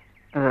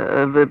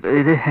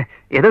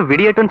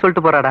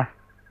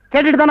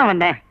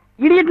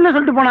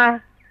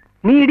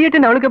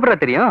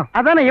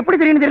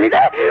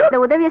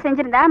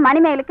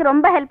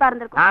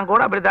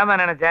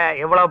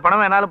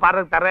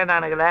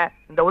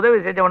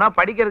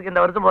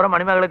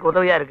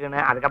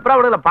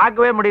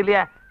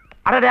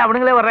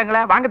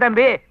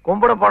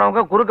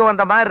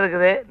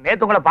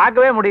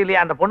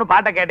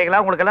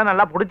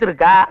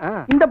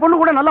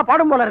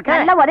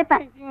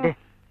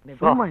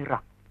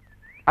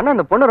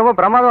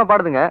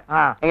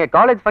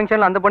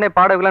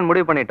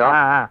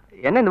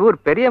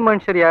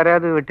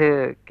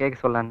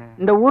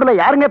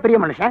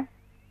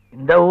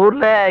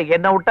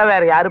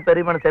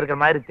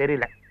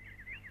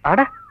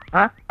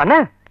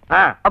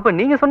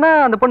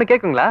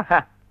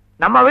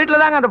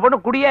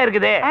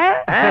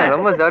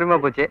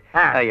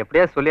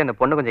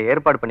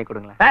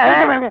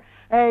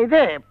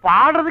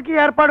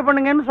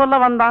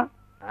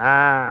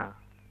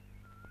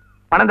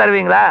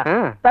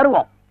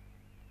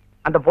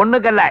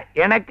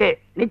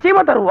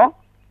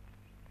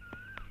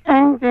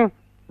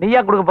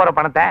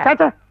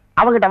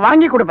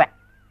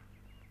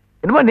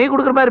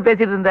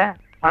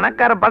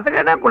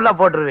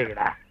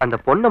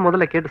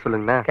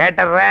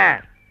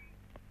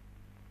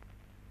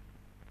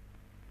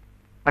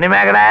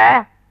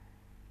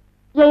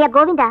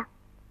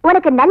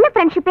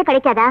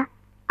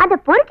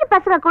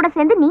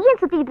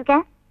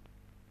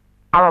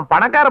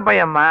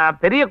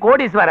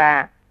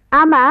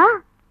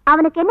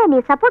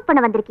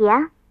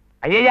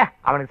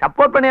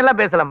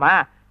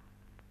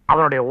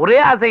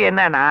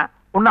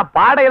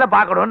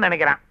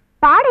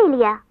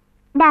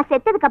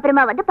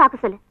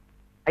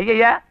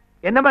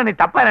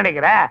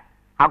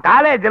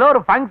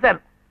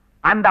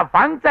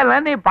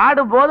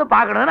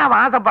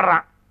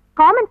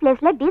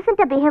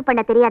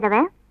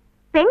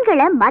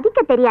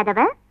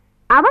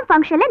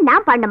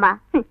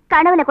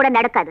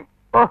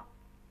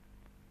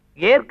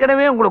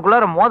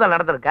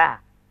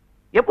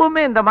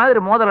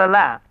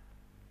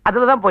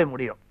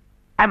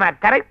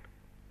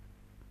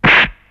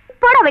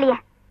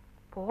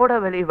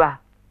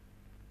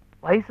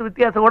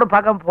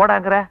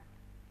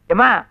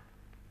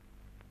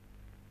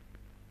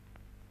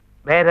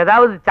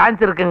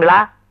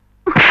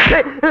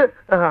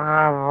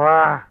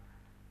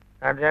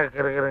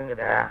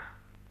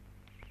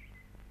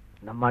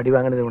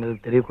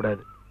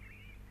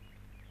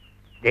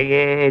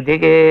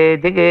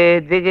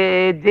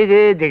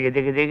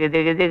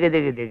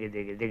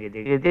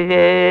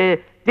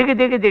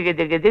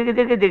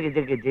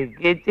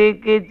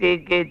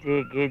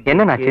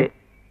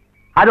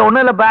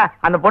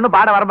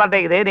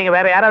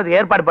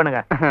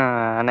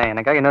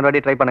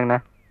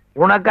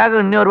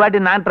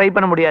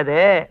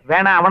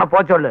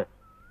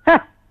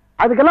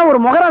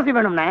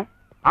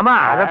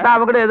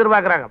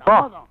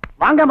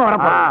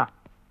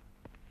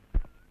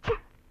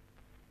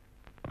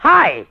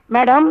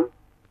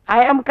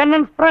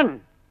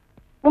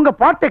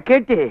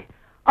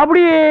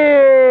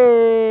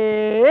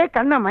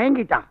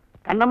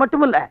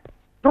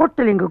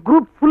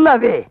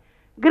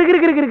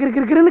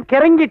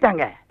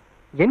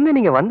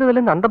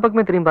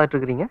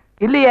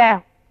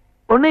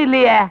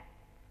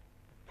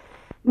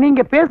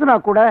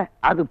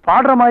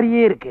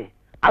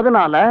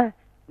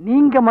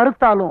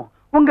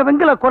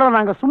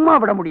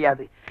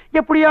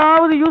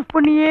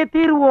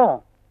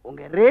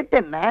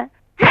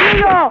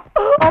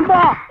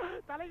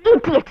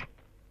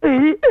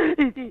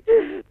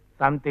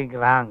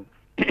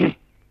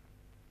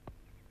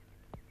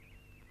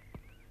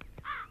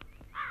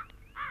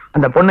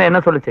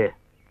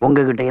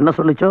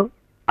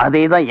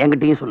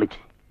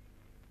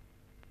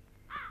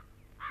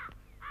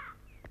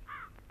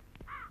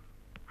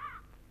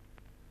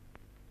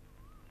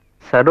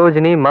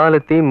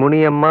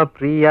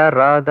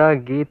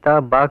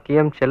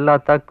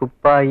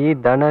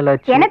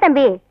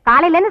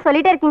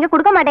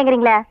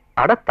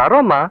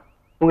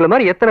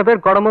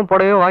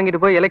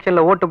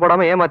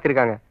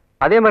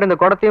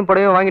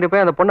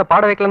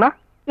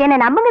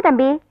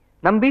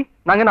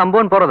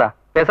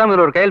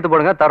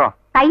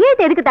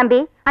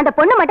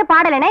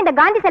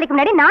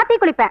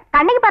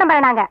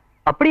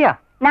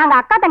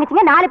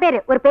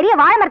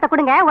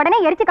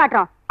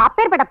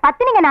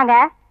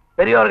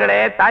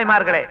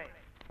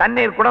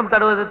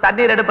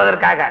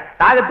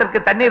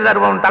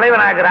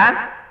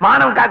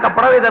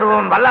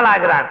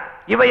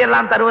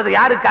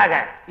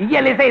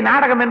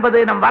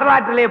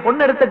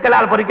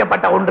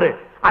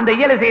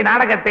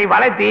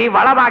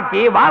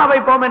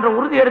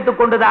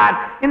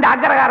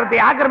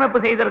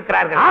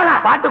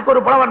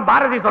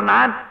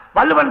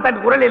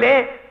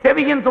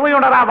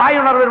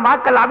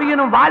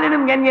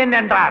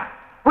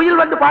 குயில்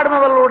வந்து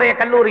பாடுபவர்களுடைய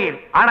கல்லூரியில்.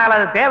 ஆனால்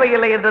அது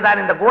தேவையில்லை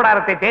என்றுதான் இந்த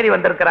கூடாரத்தை தேடி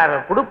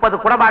வந்திருக்கிறார்கள். கொடுப்பது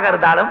குடமாக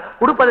இருந்தாலும்,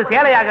 கொடுப்பது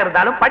சேலையாக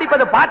இருந்தாலும்,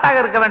 படிப்பது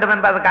பாட்டாக இருக்க வேண்டும்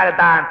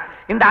என்பதற்காகத்தான்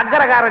இந்த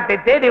அக்ரகாரத்தை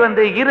தேடி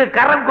வந்து இரு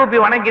கரம் கூப்பி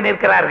வணங்கி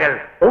நிற்கிறார்கள்.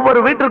 ஒவ்வொரு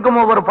வீட்டிற்கும்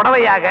ஒவ்வொரு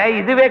புடவையாக,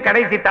 இதுவே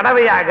கடைசி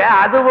தடவையாக,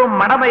 அதுவும்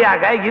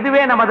மடமையாக,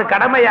 இதுவே நமது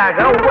கடமையாக,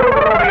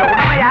 ஒவ்வொருவருடைய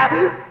உண்மையாக.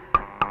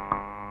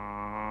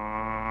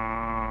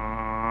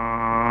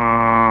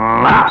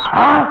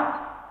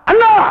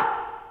 அண்ணா,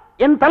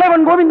 என்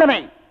தலைவன் கோவிந்தனை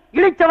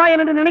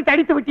இளைச்சவாயன் என்று நினைத்து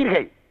அடித்து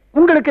விட்டீர்கள்.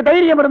 உங்களுக்கு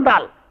தைரியம்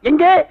இருந்தால்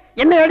எங்கே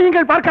என்னை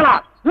அடியுங்கள்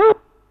பார்க்கலாம்.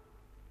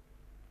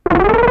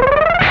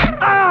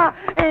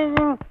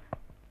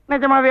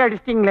 நிஜமாவே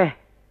அடிச்சிட்டீங்களே.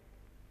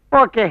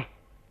 ஓகே.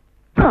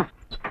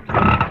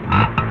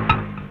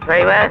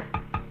 டிரைவர்,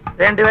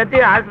 2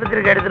 பேர்த்தையும்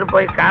ஆஸ்பத்திரிக்கு எடுத்துட்டு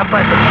போய்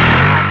காப்பாத்து.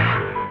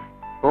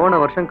 போன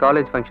வருஷம்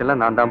காலேஜ் ஃபங்க்ஷன்ல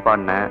நான் தான்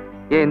பாடினேன்.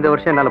 ஏன் இந்த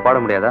வருஷம் என்னால பாட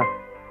முடியாதா?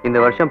 இந்த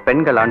வருஷம்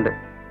பெண்கள் ஆண்டு.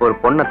 ஒரு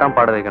பொண்ணை தான்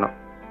பாட வைக்கணும்.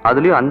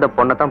 அதுலயும் அந்த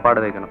பொண்ணை தான் பாட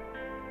வைக்கணும்.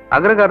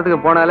 அக்ரகாரத்துக்கு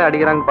போனாலே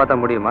அடிக்கிறாங்க பார்த்தா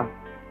முடியுமா?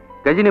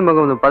 கஜினி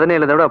முகம்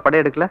 17 தடவை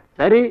படையெடுக்கல.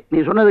 சரி, நீ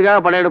சொன்னதுக்காக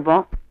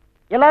படையெடுப்போம்.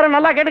 எல்லாரும்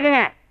நல்லா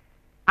கேட்டுக்கங்க.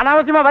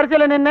 அனாவசியமா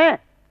வரிசையில நின்று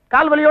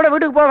கால் வலியோட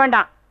வீட்டுக்கு போக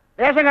வேண்டாம்.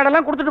 ரேஷன்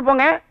கார்டெல்லாம் கொடுத்துட்டு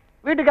போங்க.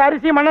 வீட்டுக்கு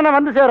அரிசி மண்ணெண்ணெய்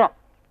வந்து சேரும்.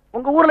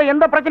 உங்க ஊர்ல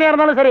எந்த பிரச்சனையா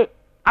இருந்தாலும் சரி,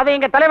 அதை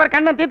எங்க தலைவர்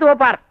கண்ணன் தீர்த்து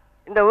வைப்பார்.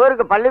 இந்த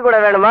ஊருக்கு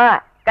பள்ளிக்கூடம் வேணுமா?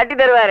 கட்டி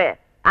தருவாரு.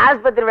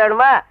 ஆஸ்பத்திரி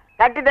வேணுமா?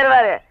 கட்டி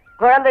தருவாரு.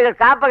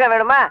 குழந்தைகள் காப்பகம்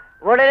வேணுமா?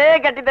 உடனே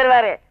கட்டி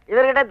தருவாரு.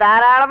 இவர்கிட்ட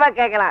தாராளமா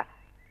கேட்கலாம்.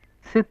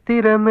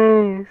 சித்திரமே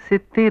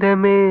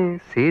சித்திரமே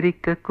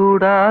சிரிக்க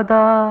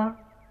கூடாதா?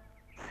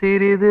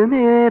 சிறிது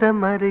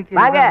நேரம் அருகில்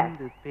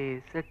வந்து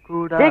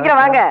பேசக்கூடாதா? சீக்கிரம்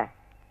வாங்க.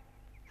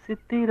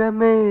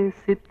 சித்திரமே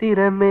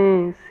சித்திரமே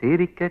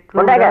சிரிக்க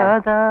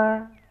கூடாதா?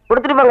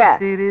 கொடுத்துட்டு போங்க.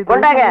 சிறிது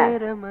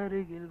நேரம்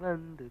அருகில்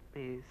வந்து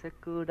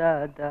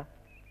பேசக்கூடாதா?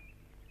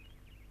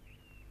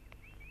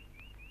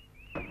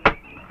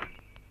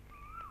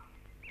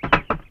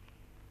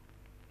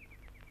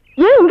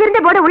 ஏன் இங்க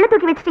இருந்த போர்டை உள்ள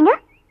தூக்கி வச்சிட்டீங்க?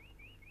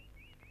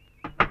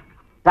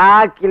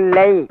 ஸ்டாக்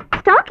இல்லை.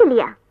 ஸ்டாக்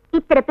இல்லையா?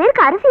 இத்தனை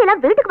பேருக்கு அரிசி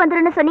எல்லாம் வீட்டுக்கு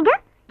வந்துருன்னு சொன்னீங்க.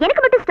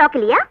 எனக்கு மட்டும் ஸ்டாக்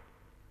இல்லையா?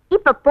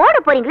 இப்ப போட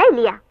போறீங்களா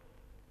இல்லையா?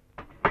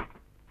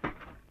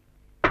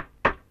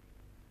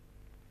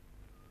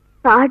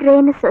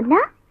 பாடுறேன்னு சொன்னா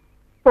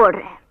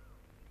போடுறேன்.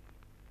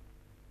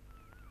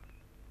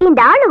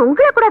 இந்த ஆளு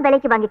உங்களை கூட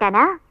விலைக்கு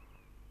வாங்கிட்டானா?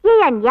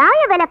 ஏன் நியாய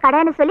விலை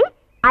கடைன்னு சொல்லி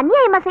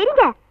அநியாயமா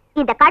செய்றீங்க?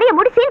 இந்த கடையை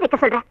மூடி சீல் வைக்க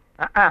சொல்றேன்.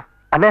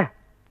 அண்ணே,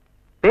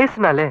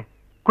 பேசினாலே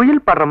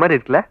குயில் பாடுற மாதிரி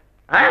இருக்குல்ல?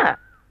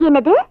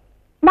 என்னது?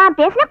 நான்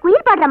பேசின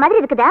குயில் பாடுற மாதிரி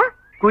இருக்குதா?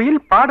 குயில்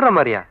பாடுற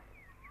மாதிரியா?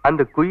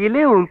 அந்த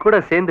குயிலே உன் கூட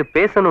சேர்ந்து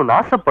பேசணும்னு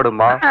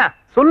ஆசைப்படுமா?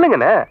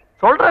 சொல்லுங்கண்ணே.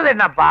 சொல்றது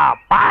என்னப்பா?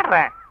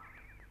 பாடுறேன்.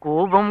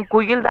 கூவும்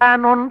குயில்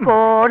தான் உன்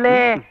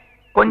போலே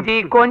கொஞ்சி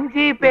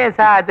கொஞ்சி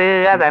பேசாது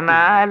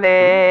அதனாலே.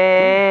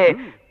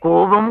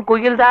 கூவும்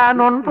குயில்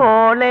தான் உன்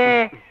போலே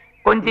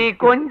கொஞ்சி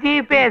கொஞ்சி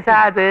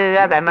பேசாது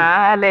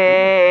அதனாலே.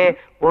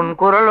 உன்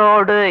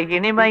குரலோடு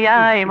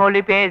இனிமையாய்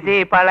மொழி பேசி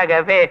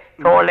பழகவே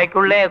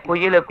சோலைக்குள்ளே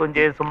குயிலு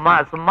குஞ்சு சும்மா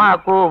சும்மா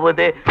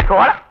கூவுது.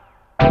 சோழ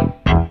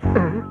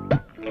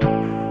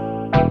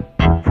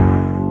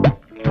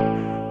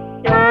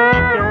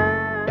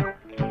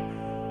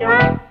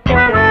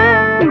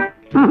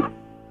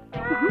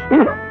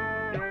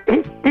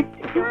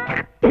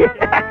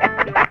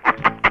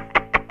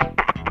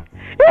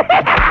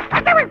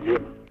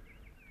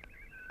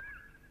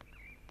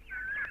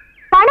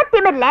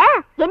பணத்திமிர்ல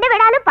என்ன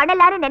வேணாலும்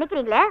பண்ணலாம்னு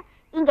நினைக்கிறீங்களே?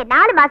 இங்க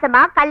 4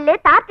 மாசமா கல்லு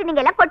தாத்து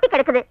நீங்க எல்லாம் கொட்டி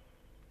கிடக்குது.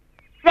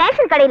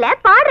 ரேஷன் கடையில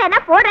பாடுறேன்னா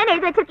போடுறேன்னு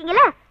எழுதி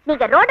வச்சிருக்கீங்களா?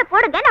 நீங்க ரோட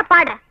போடுங்க, நான்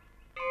பாடுறேன்.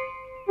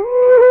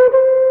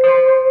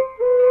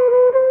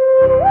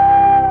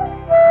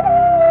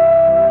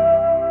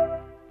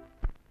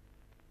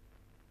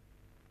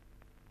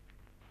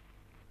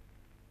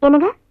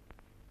 என்னங்க,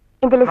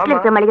 இந்த லிஸ்ட்ல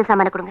இருக்கிற மளிகை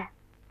சாமான கொடுங்க.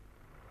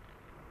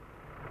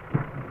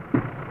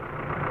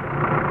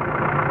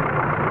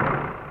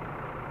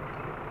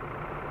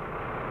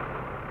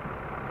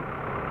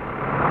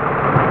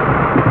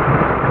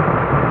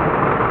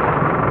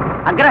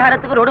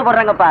 அக்ரஹாரத்துக்கு ரோடு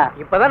போடுறாங்கப்பா.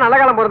 இப்பதான் நல்ல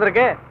காலம்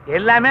பிறந்திருக்கு.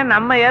 எல்லாமே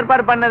நம்ம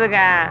ஏற்பாடு பண்ணதுங்க.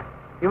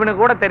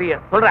 இவனுக்கு கூட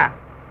தெரியும். சொல்ற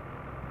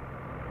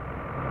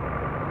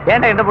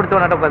ஏன்டா என்ன பிடிச்ச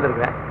உன்னாட்ட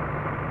உட்காந்துருக்க?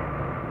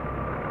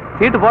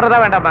 சீட்டு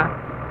போடுறதா வேண்டாமா?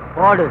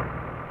 போடு.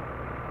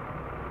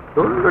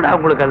 சொல்லுடா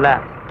உங்களுக்கு அல்ல.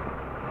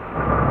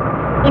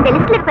 இந்த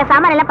லிஸ்ட்ல இருக்கிற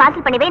சாமான எல்லாம்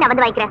பார்சல் பண்ணி வை, நான்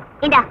வந்து வாங்கிக்கிறேன்.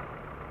 இந்தா.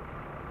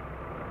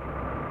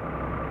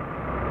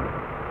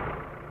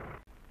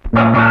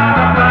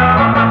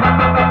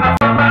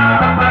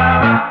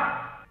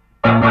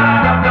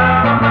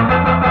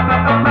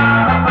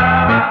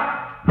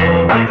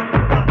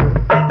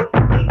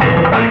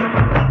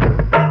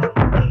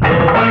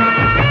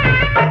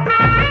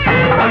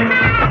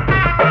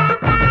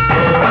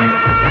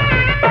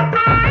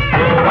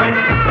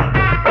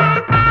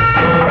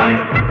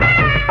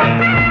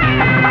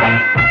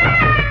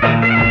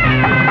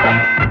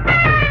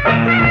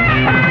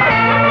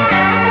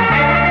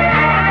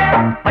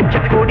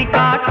 கொடி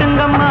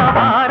காட்டுங்கம்மா,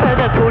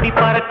 பாரத கொடி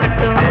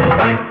பறக்கட்டும்.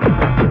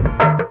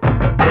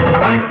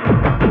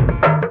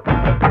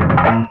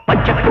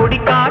 பச்சை கொடி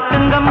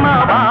காட்டுங்கம்மா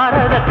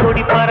பாரத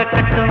கொடி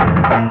பறக்கட்டும்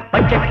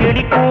பச்சை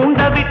கிளி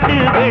கூண்ட விட்டு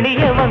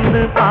வெளியே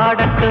வந்து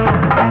பாடட்டும்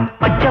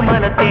பச்சை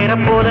மலை தேர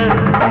போல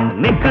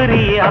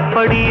நிக்கிறியே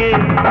அப்படியே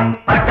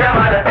பச்சை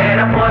மலை தேர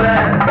போல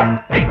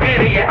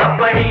நிக்கிறியே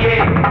அப்படியே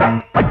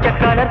பச்சை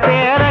கலர்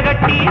தேர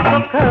கட்டி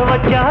சொக்க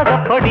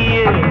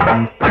வச்சாதப்படியே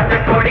பச்சை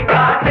கொடி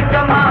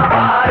காட்டுங்கம்மா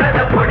பாரத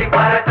கொடி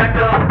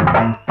பறக்கட்டும்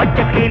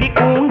பச்சை கிளி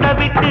கூண்ட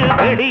விட்டு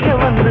வெளியே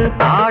வந்து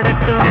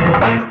பாடட்டும்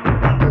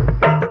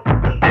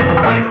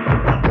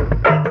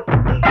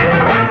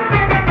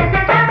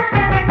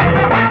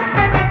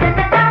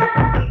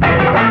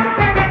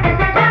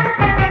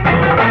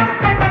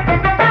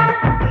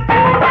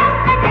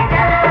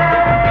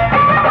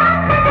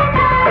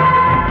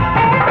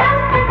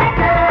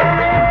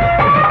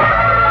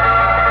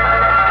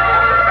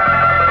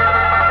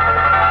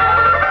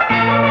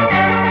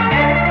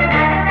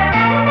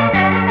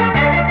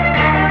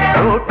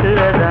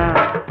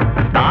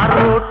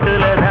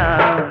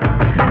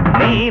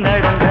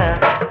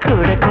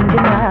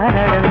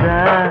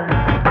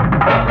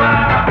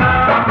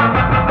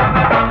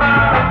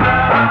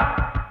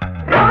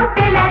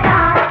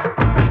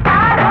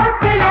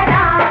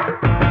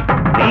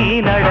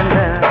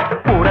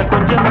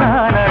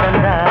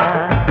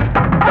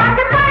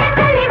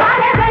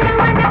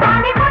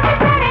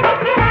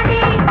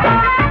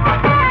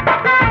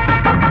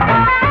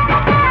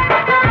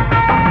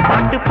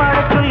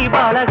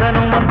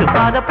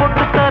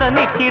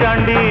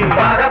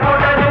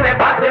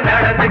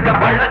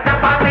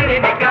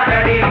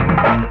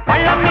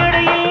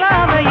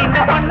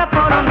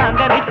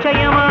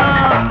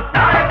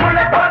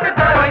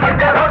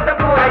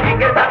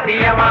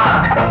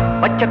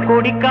பச்சை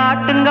கொடி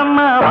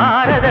காட்டுங்கம்மா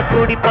பாரத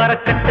கொடி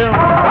பறக்கட்டும்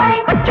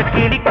பச்சை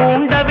கிளி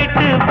கூண்ட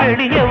விட்டு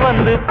வெளியே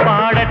வந்து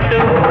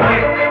பாடட்டும்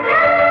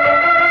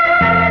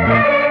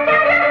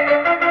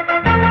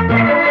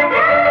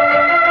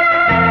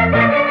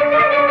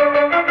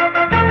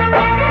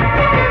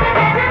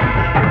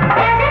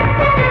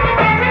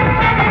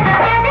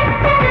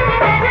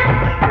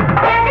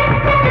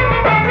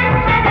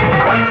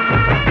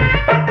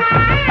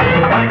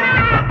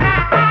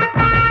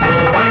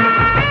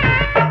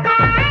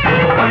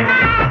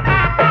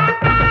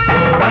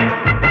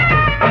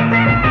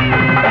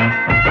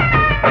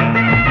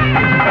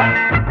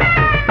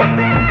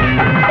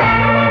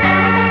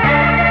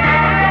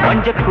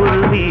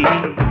குருவி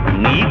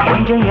நீ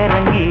கொஞ்சம்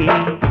இறங்கி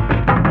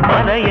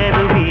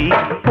மலையருவி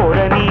பொற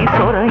நீ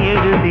சொர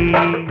எழுதி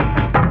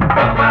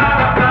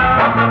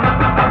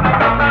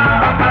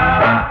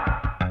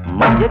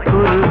மஞ்ச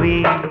குருவி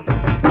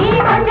நீ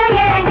கொஞ்சம்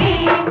இறங்கி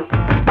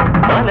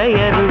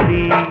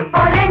மலையருவி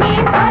பொற நீ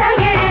சொர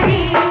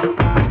எழுதி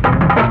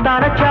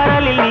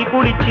தாரச்சாரலில் நீ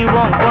குளிச்சு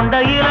உன் கொண்ட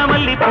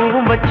இளமல்லி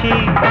பூவும் வச்சு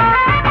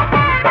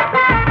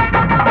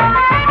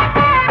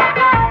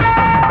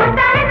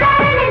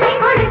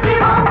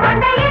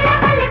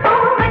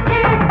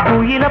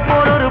குயில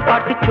போல ஒரு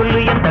பாட்டு சொல்லு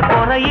எந்த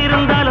குறை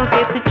இருந்தாலும்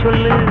சேர்த்து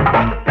சொல்லு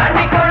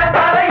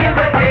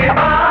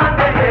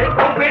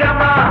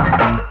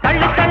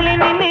தள்ளி தள்ளி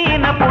நின்று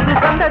என்ன புது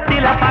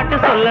சந்தத்தில பாட்டு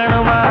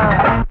சொல்லணுமா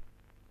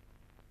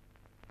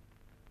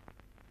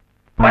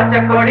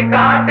பச்சை கொடி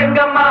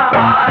காட்டுங்கம்மா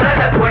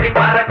பாரத கொடி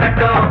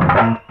பறக்கட்டும்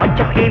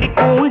பச்சை கிளி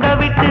கூண்ட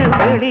விட்டு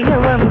வெளியே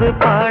வந்து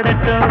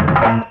பாடட்டும்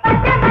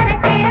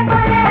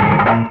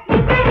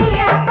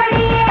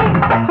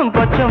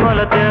பச்சை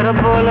மலை தேர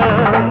போல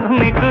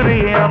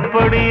நிக்குறியே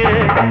அப்படியே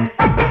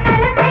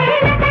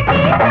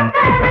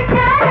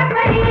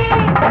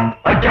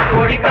பச்சை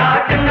கொடி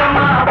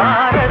காட்டுங்கம்மா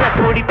பாரத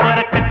கொடி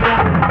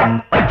பறக்கட்டும்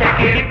பச்சை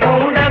கிளி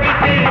கூண்ட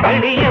விட்டு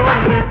வெளியே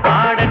வந்து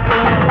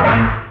பாடட்டும்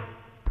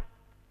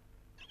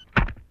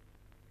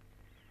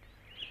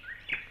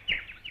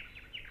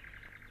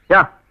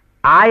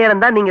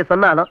ஆயிரம் தான் நீங்க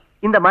சொன்னாலும்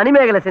இந்த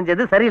மணிமேகலை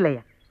செஞ்சது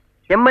சரியில்லையா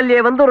எம்எல்ஏ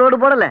வந்து ரோடு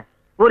போடல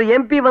ஒரு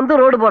எம்பி வந்து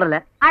ரோடு போடல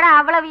அட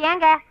அவ்வளவு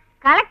ஏங்க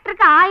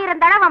கலெக்டருக்கு 1000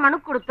 தடவை மனு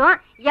கொடுத்தோம்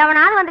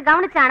எவனாவது வந்து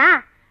கவனிச்சானா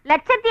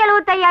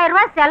 1,75,000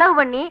 ரூபாய் செலவு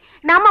பண்ணி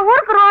நம்ம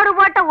ஊருக்கு ரோடு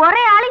போட்ட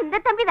ஒரே ஆளு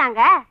இந்த தம்பி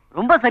தாங்க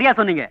ரொம்ப சரியா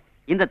சொன்னீங்க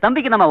இந்த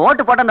தம்பிக்கு நம்ம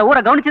ஓட்டு போட்ட அந்த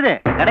ஊரை கவனிச்சது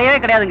கிடையவே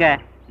கிடையாதுங்க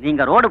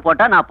நீங்க ரோடு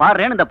போட்டா நான்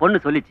பாடுறேன்னு இந்த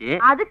பொண்ணு சொல்லிச்சு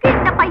அதுக்கு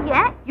இந்த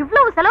பையன்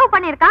இவ்வளவு செலவு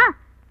பண்ணிருக்கான்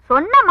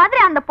சொன்ன மாதிரி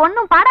அந்த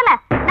பொண்ணும் பாடல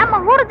நம்ம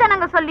ஊரு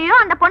ஜனங்க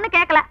சொல்லியும் அந்த பொண்ணு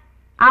கேட்கல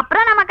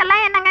அப்புறம்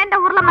நமக்கெல்லாம் என்னங்க இந்த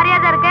ஊர்ல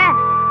மரியாதை இருக்கு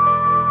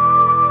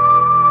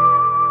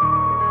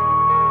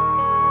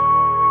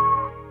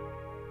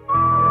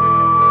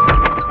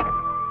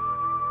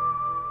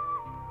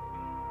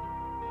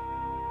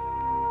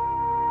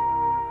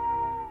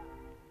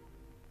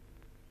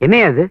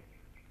என்னையா அது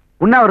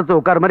உண்ணாவிரத்து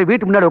உட்கார மாதிரி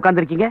வீட்டு முன்னாடி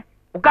உட்கார்ந்துருக்கீங்க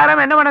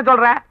உட்காராம என்ன பண்ண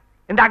சொல்ற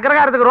இந்த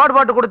அக்ரகாரத்துக்கு ரோடு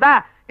போட்டு கொடுத்தா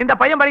இந்த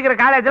பையன் படிக்கிற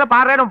காலேஜ்ல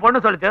பாடுறேன்னு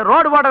பொண்ணு சொல்லிச்சு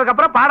ரோடு போட்டதுக்கு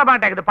அப்புறம் பாட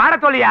மாட்டேங்குது பாட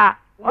சொல்லியா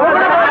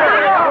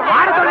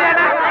பாட சொல்லியா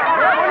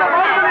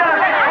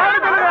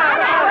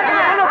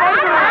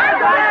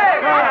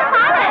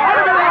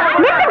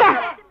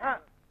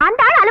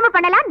அந்த ஆள் அலும்பு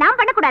பண்ணலாம் நான்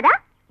பண்ணக்கூடாதா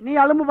நீ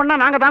அலும்பு பண்ணா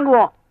நாங்க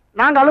தாங்குவோம்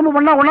நாங்க அலும்பு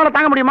பண்ணா உன்னால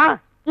தாங்க முடியுமா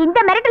இந்த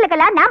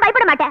மிரட்டலுக்கெல்லாம் நான்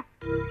பயப்பட மாட்டேன்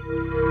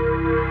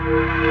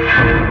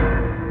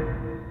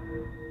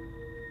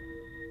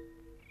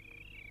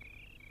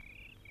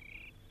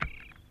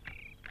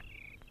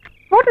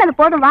பூட்டினது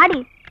போதும், வாடி.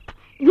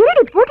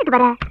 இருடி, பூட்டிட்டு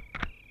வர.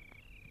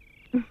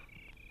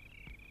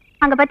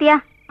 அங்க பாத்தியா,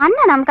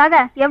 அண்ணா நமக்காக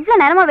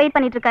எவ்வளவு நேரமா வெயிட்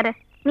பண்ணிட்டு இருக்காரு.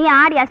 நீ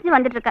ஆடி அசைஞ்சு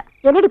வந்துட்டு இருக்க.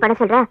 என்னடி பண்ண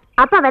சொல்ற?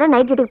 அப்பா வேற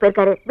நைட் டியூட்டிக்கு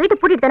போயிருக்காரு. வீட்டு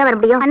பூட்டிட்டு தானே வர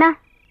முடியும். அண்ணா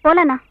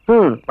போலண்ணா.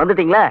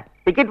 வந்துட்டீங்களா?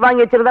 டிக்கெட்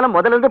வாங்கி வச்சிருந்தாலும்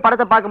முதல்ல இருந்து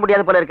படத்தை பார்க்க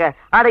முடியாது போல இருக்க.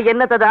 ஆனா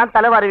என்னத்தை தான்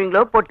தலை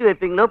வாருவீங்களோ, பொட்டு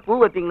வைப்பீங்களோ,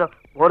 பூ வைப்பீங்களோ,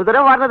 ஒரு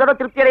தடவை வாரினதோட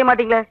திருப்தி அடைய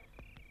மாட்டீங்களே.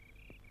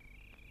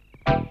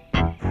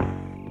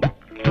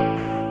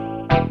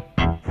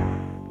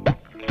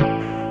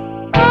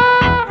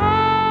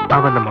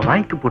 அவன் நம்ம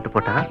வாய்க்கு போட்டு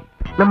போட்டா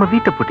நம்ம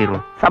வீட்டை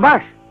பூட்டிடுவோம்.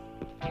 சபாஷ்.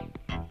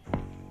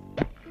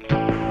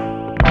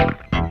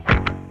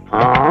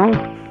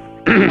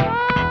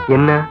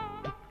 என்ன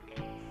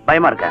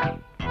பயமா இருக்க?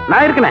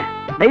 நான் இருக்கனே,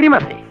 தைரியமா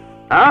செய்.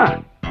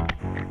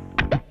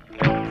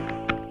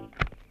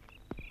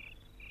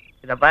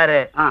 இத பாரு,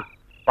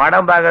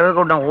 படம்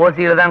பாக்குறதுக்கு உன்னை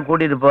ஓசியில தான்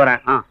கூட்டிட்டு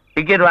போறேன்.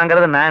 டிக்கெட்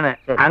வாங்குறது நானு.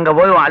 அங்க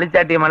போய்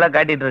அழிச்சாட்டியம் எல்லாம்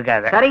காட்டிட்டு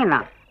இருக்காது. சரிங்கண்ணா.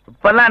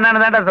 இப்பெல்லாம்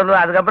என்னன்னு தான்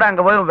சொல்லுவேன். அதுக்கப்புறம்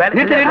அங்க போய்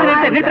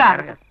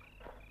வேலை.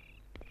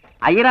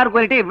 ஐயனார்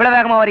கோயில்ட்டு இவ்வளவு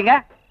வேகமா வரீங்க?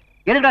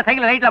 எதுக்குடா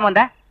சைக்கிள் லைட்லாம்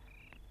வந்த?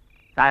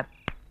 சார்,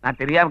 நான்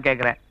தெரியாம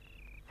கேக்குறேன்.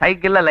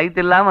 சைக்கிள்ல லைட்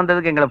இல்லாம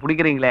வந்ததுக்கு எங்களை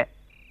பிடிக்கிறீங்களே.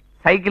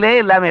 சைக்கிளே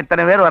இல்லாம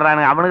எத்தனை பேர்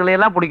வர்றானுங்க, அவனுங்களே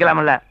எல்லாம்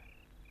பிடிக்கலாம்ல.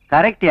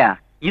 கரெக்டியா?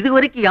 இது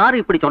வரைக்கும்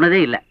யாரும் இப்படி சொன்னதே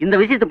இல்ல. இந்த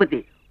விஷயத்தை பத்தி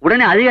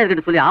உடனே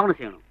அதிகாரிகிட்ட சொல்லி ஆவணம்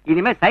செய்யணும்.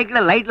 இனிமே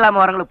சைக்கிள்ல லைட் இல்லாம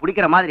வரவங்களுக்கு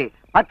பிடிக்கிற மாதிரி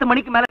 10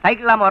 மணிக்கு மேல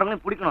சைக்கிள் இல்லாம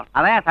வரவங்களும் பிடிக்கணும்.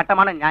 அதான்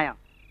சட்டமான நியாயம்.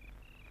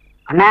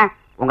 அண்ணா,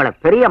 உங்களை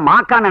பெரிய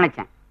மாக்கா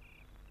நினைச்சேன்.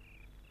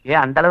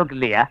 ஏன் அந்த அளவுக்கு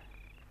இல்லையா?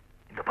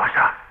 இந்த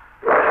பாஷா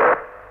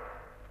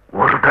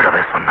ஒரு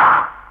தடவை சொன்னா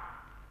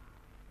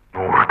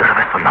 100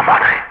 தடவை சொன்ன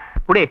மாதிரி.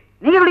 குடி.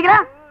 நீங்க குடிக்கிறா?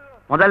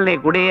 முதல்ல நீ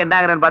குடி,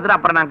 என்னங்கிறன்னு பார்த்துட்டு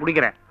அப்புறம் நான்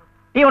குடிக்கிறேன்.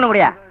 டீ ஒண்ணு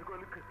குடியா?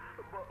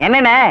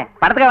 என்னண்ணே,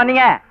 படத்துக்கு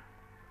வந்தீங்க?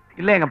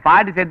 இல்ல, எங்க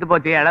பாட்டி செத்து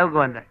போச்சு, அளவுக்கு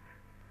வந்தேன்.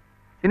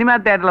 சினிமா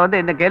தியேட்டர்ல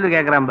வந்து என்ன கேள்வி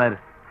கேட்கறான் பாரு.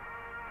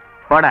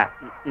 போட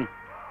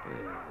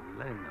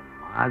இந்த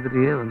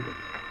மாதிரியே வந்து.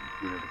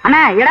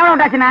 அண்ணா, இடம்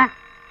உண்டாச்சுண்ணா.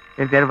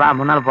 சரி சரி, வா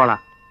முன்னால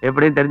போலாம்.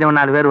 எப்படியும் தெரிஞ்சவன்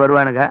 4 பேர்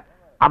வருவானுங்க.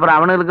 அப்புறம்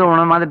அவனுக்கு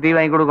உணவு மாதிரி டீ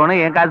வாங்கி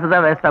கொடுக்கணும். என் காசு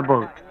தான் வேஸ்டா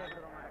போகுது.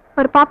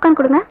 ஒரு பாப்கார்ன்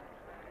கொடுங்க.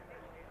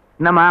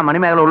 என்னம்மா,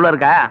 மணிமேகலை உள்ள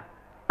இருக்கா?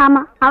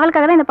 ஆமா,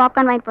 அவளுக்காக தான் இந்த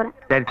பாப்கார்ன் வாங்கிட்டு போறேன்.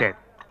 சரி சரி.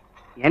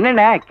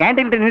 என்னண்ணே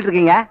கேண்டீன் நின்றுட்டு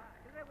இருக்கீங்க?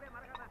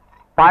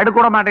 படு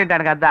கூட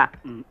மாட்டேன்ட்டானுங்க. அதான்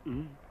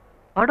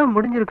படம்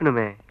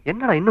முடிஞ்சிருக்கணுமே,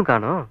 என்னடா இன்னும்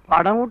காணோம்?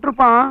 படம்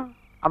விட்டுருப்பான்.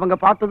 அவங்க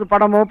பார்த்தது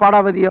படமோ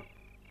பாடாவதியோ.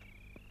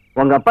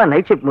 உங்க அப்பா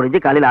நைட் ஷிஃப்ட் முடிஞ்சு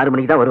காலையில 6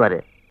 மணிக்கு தான் வருவாரு.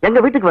 எங்க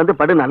வீட்டுக்கு வந்து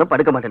படுனாலும்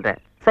படுக்க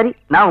மாட்டேன். சரி,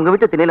 நான் உங்க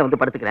வீட்டு திணையில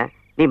வந்து படுத்துக்கிறேன்.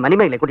 நீ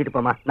மணிமேகலை கூட்டிட்டு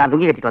போமா, நான்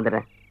லுங்கி கட்டிட்டு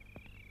வந்துடுறேன்.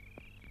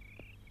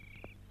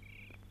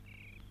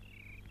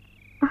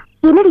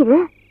 என்னடி இது?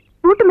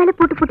 பூட்டு மேல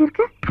பூட்டு பூட்டி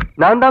இருக்கு.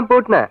 நான் தான்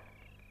போட்டினேன்.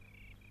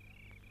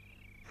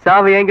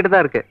 சாவி என்கிட்ட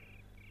தான் இருக்கு.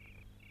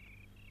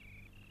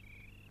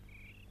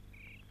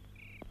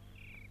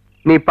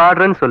 நீ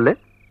பாடுறன்னு சொல்லு,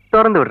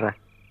 திறந்து விடுறேன்.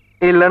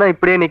 இல்லன்னா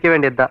இப்படியே நிக்க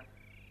வேண்டியதுதான்.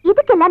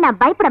 இதுக்கெல்லாம் நான்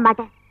பயப்பட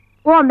மாட்டேன்.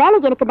 உன் மேல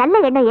எனக்கு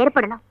நல்ல எண்ணம்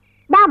ஏற்படணும்.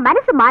 நான்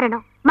மனசு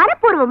மாறணும்.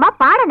 மனப்பூர்வமா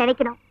பாட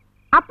நினைக்கணும்.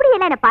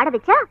 அப்படியெல்லாம் என்ன பாட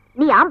வச்சா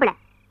நீ ஆம்பளை.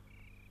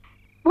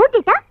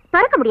 பூட்டிட்டா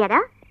திறக்க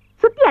முடியாதா?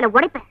 சுத்தியால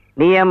உடைப்பேன்.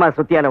 நீ ஏமா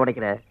சுத்தியால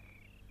உடைக்கிற?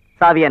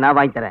 சாவியை நான்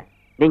வாங்கி தரேன்.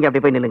 நீங்க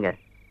அப்படி போய் நில்லுங்க.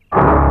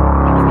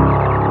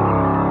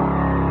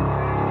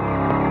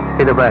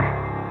 இது பார்,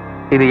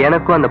 இது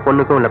எனக்கும் அந்த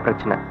பொண்ணுக்கும் உள்ள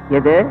பிரச்சனை.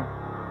 எது?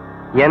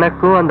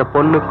 எனக்கும் அந்த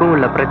பொண்ணுக்கும்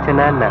உள்ள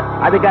பிரச்சனை என்ன?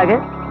 அதுக்காக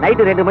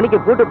நைட்டு 2 மணிக்கு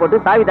பூட்டு போட்டு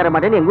சாவி தர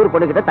மாட்டேன்னு எங்க ஊர்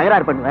பொண்ணு கிட்ட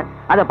தகராறு பண்ணுவேன்.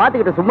 அதை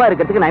பார்த்துக்கிட்டு சும்மா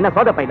இருக்கிறதுக்கு நான் என்ன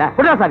சோத பையனா?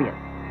 குடா சாவிய.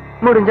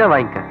 முடிஞ்சா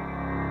வாங்கிக்க.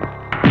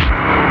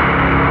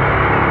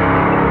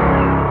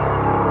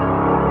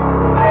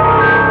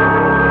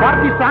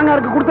 பார்ட்டி ஸ்ட்ராங்கா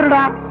இருக்கு,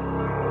 கொடுத்துருடா.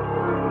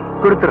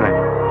 கொடுத்துறேன்.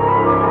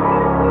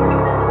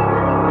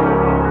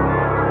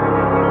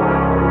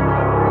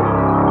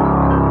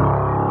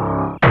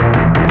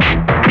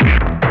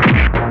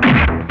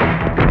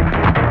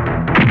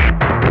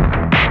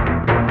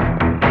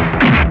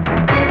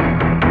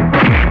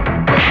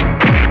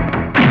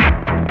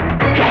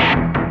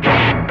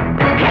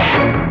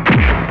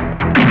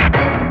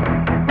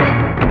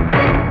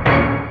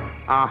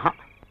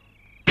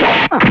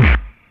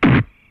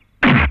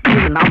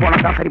 நான் போனா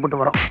தான் சரிப்பட்டு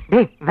வரும்.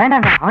 டேய்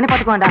வேண்டாங்க, அவனே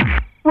பாத்துக்க வேண்டாம்.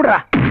 விடுறா,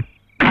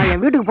 நான்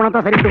என் வீட்டுக்கு போனா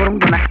தான் சரிப்பட்டு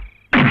வரும்னு சொன்னேன்.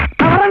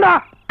 நான் வரேன்டா.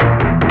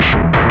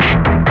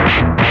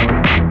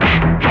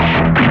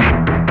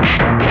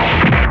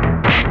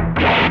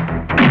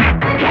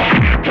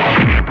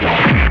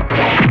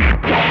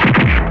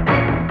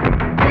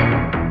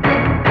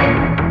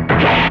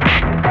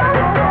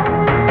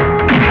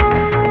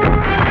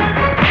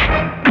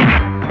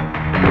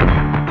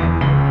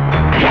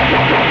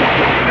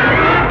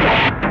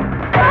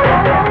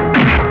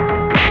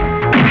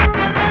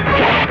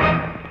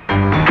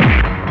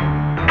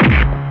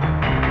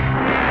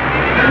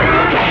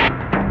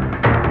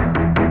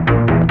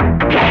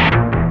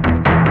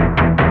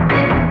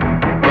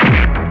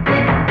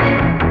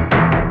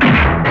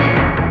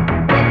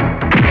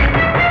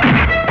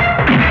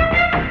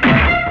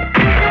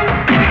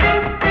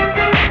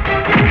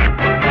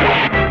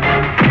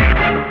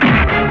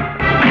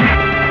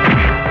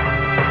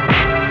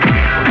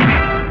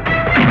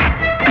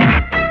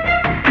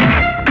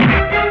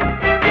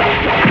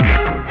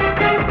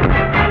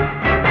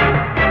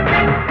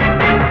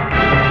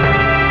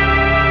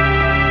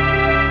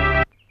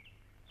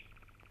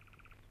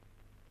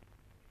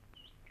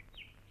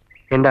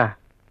 ஏண்டா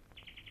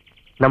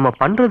நம்ம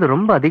பண்றது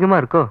ரொம்ப அதிகமா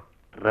இருக்கோ?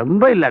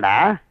 ரொம்ப இல்லடா,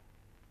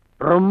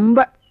 ரொம்ப.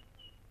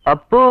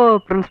 அப்போ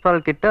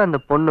பிரின்சிபால் கிட்ட அந்த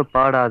பொண்ணு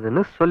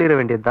பாடாதுன்னு சொல்லிட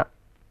வேண்டியதுதான்.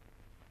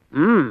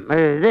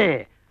 இது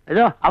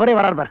ஏதோ அவரே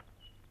வராரு பாரு.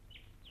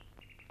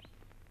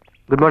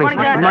 Good morning.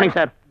 Good morning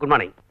sir. Good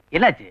morning.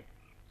 என்னாச்சு?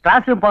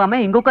 கிளாஸ் ரூம்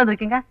போகாம இங்க உட்கார்ந்து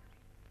இருக்கீங்க?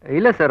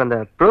 இல்ல சார், அந்த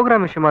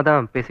ப்ரோக்ராம் விஷயமா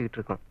தான் பேசிக்கிட்டு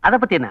இருக்கோம். அத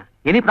பத்தி என்ன?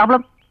 Any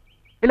problem?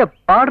 இல்ல,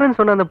 பாடுறேன்னு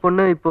சொன்ன அந்த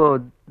பொண்ணு இப்போ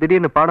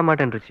திடீர்னு பாட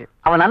மாட்டேன்ருச்சு.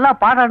 அவன் நல்லா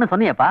பாடுறான்னு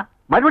சொன்னியப்பா,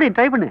 மறுபடியும்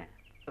ட்ரை பண்ணு.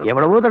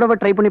 எவ்வளவோ தடவை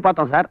ட்ரை பண்ணி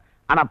பார்த்தோம் சார்.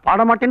 ஆனா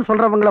பாட மாட்டேன்னு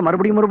சொல்றவங்கள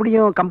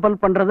மறுபடியும்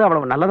கம்பல் பண்றது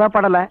அவ்வளவு நல்லதா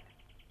பாடல.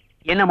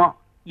 என்னமோ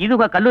இது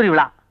உங்க கல்லூரி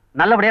விழா,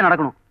 நல்லபடியா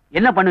நடக்கணும்.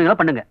 என்ன பண்ணுவீங்களோ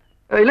பண்ணுங்க.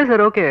 இல்ல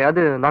சார், ஓகே,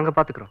 அது நாங்க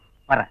பாத்துக்கிறோம்.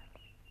 வரேன்.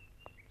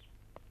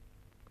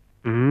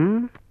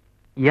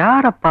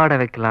 யார பாட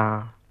வைக்கலாம்?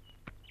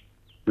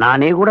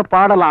 நானே கூட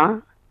பாடலாம்.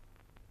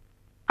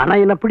 ஆனா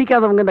என்ன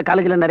பிடிக்காதவங்க இந்த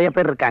காலேஜ்ல நிறைய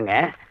பேர் இருக்காங்க.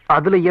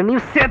 அதுல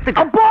என்னையும் சேர்த்து.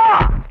 அப்போ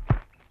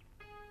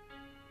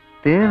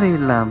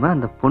தேவையில்லாம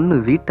அந்த பொண்ணு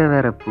வீட்டை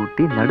வேற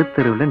பூட்டி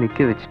நடுத்தருவுல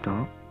நிக்க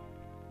வச்சிட்டோம்.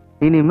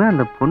 இனிமே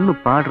அந்த பொண்ணு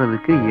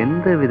பாடுறதுக்கு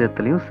எந்த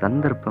விதத்திலையும்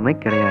சந்தர்ப்பமே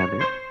கிடையாது.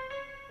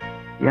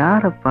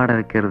 யார பாட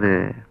வைக்கிறது?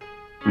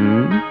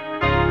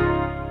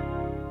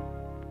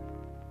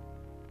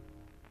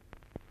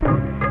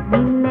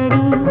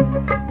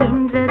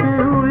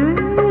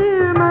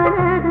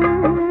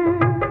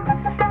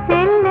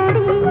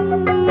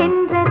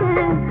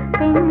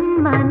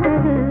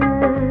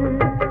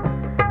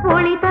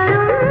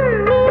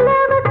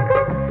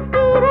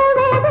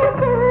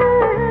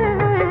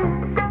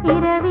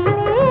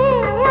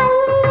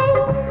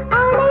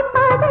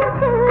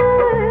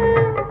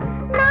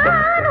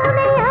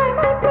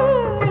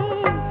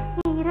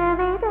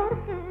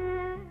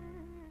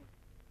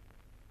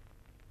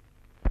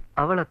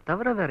 அவளை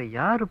தவிர வேற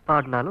யாரு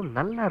பாடினாலும்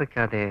நல்லா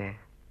இருக்காதே.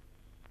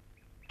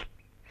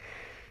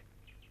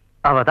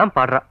 அவதான்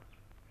பாடுறா.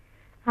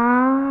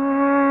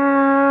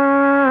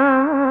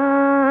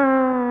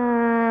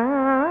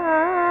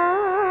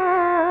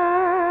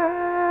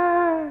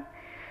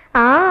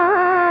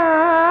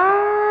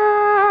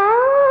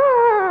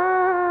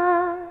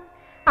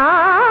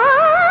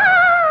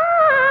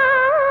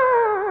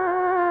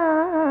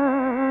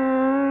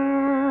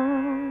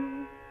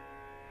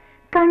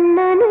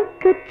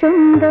 கண்ணனுக்கு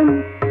சொந்தம்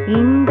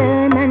இந்த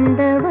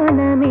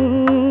நந்தவனமே,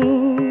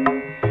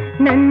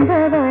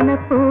 நந்தவன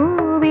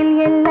பூவில்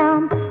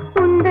எல்லாம்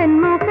உந்தன்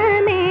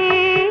முகமே.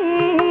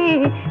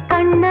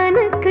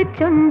 கண்ணனுக்கு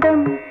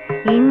சொந்தம்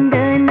இந்த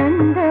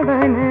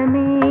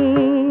நந்தவனமே.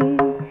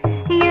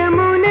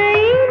 யமுனை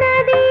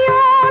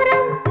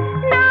நதியோரம்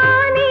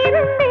நான்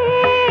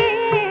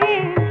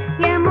இருந்தேன்,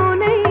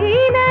 யமுனை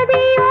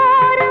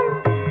நதியோரம்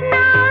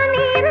நான்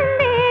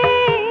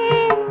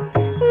இருந்தேன்.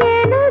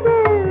 எனது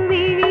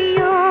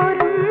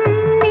விழியோரம்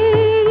நீ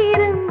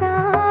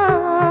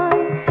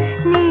இருந்தாய்,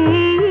 நீ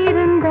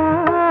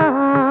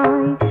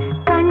இருந்தாய்.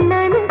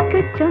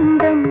 கண்ணனுக்கு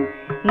சொந்தம்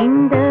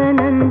இந்த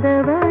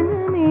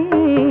நந்தவனமே,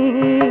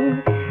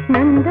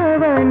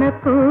 நந்தவன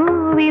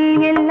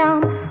பூவில்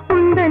எல்லாம்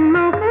உந்தன்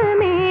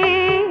முகமே.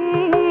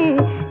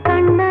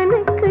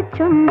 கண்ணனுக்கு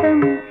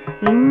சொந்தம்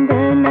இந்த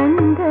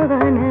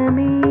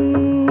நந்தவனமே.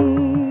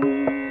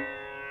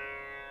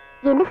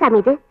 என்ன சாமி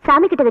இது?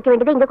 சாமி கிட்ட வைக்க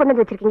வேண்டியதை இங்க கொண்டு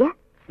வந்து வச்சிருக்கீங்க.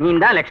 நீ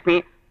தான் லட்சுமி,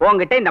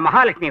 உங்ககிட்ட இந்த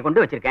மகாலட்சுமியை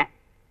கொண்டு வச்சிருக்கேன்.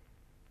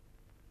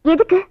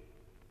 எதுக்கு?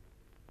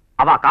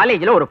 அவ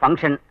காலேஜ்ல ஒரு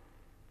ஃபங்க்ஷன்,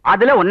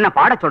 அதுல உன்னை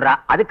பாட சொல்றா.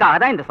 அதுக்காக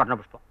தான் இந்த சொர்ண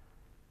புஷ்பம்.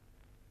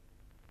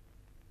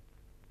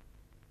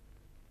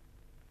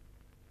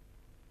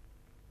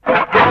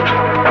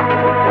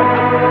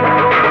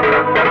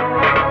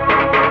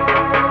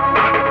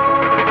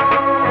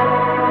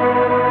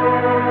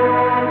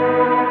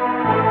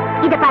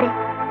 இத பாரு,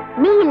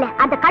 நீ இல்ல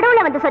அந்த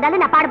கடவுளை வந்து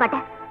சொன்னாலும் நான் பாட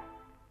மாட்டேன்.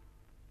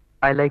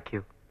 I like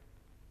you.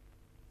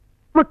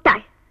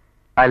 முட்டாள்.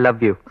 I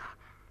love you.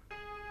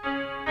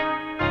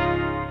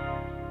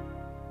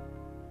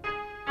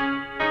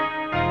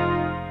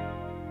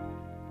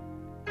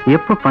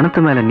 எப்ப பணத்து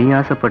மேல நீ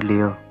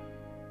ஆசைப்படலையோ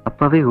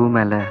அப்பவே ஊ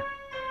மேல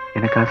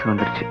எனக்கு ஆசை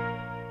வந்துருச்சு.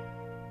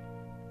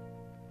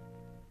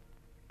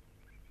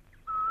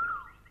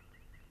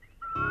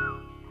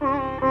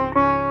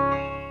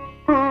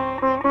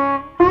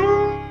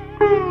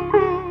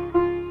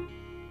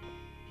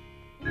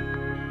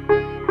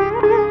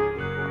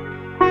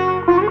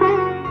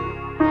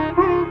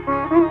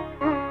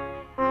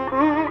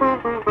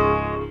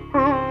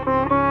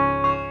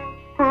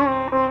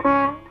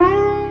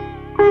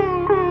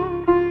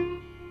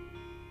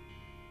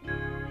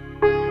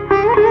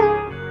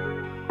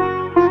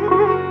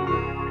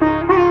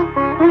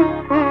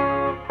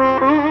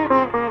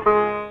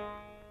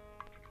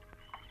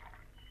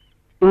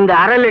 இந்த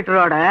அரை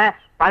லிட்டரோட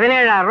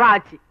 17,000 ரூபாய்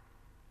ஆச்சு.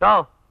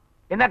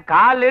 என்ன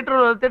 1/4 லிட்டர்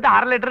எடுத்துட்டு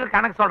 1/2 லிட்டர்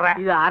கணக்கு சொல்றேன்.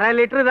 இது அரை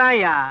லிட்டர் தான்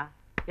ஐயா.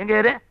 எங்க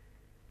இரு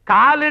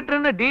 1/4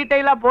 லிட்டர்னு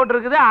டீடைலா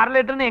போட்டிருக்குது, 1/2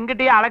 லிட்டர்னு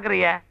எங்கிட்டயே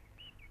அளக்குறிய.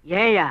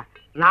 ஏயா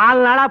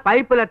 4 நாளா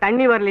பைப்புல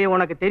தண்ணி வரலையே,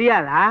 உனக்கு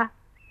தெரியாதா?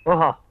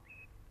 ஓஹோ,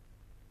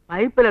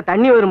 பைப்புல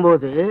தண்ணி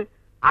வரும்போது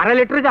அரை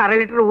லிட்டருக்கு அரை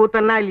லிட்டர்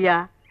ஊத்தனா இல்லையா?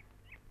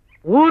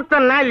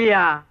 ஊத்தனா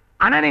இல்லையா?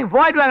 ஆனா நீங்க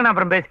போயிட்டு வாங்க, நான்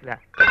அப்புறம்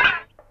பேசிக்கலாம்.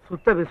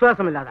 சுத்த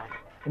விசுவாசம் இல்லாத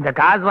இந்த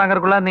காசு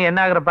வாங்குறதுக்குள்ள நீ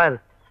என்ன ஆகுற பாரு.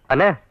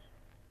 அண்ணே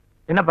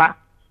என்னப்பா?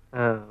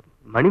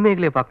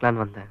 மணிமேகலையை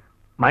பார்க்கலான்னு வந்தேன்.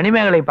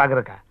 மணிமேகலை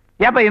பாக்குறக்கா?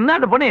 ஏப்பா என்ன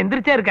அந்த பொண்ணு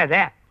எந்திரிச்சே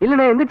இருக்காதே?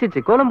 இல்லண்ணே,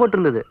 எந்திரிச்சிச்சு, கோலம் போட்டு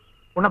இருந்தது.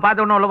 உன்னை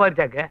பார்த்த உடனே உள்ள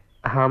போயிருச்சாக்கு?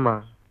 ஆமா.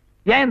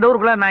 ஏன் இந்த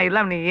ஊருக்குள்ள நான்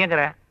இல்லாம நீ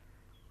இயங்குற?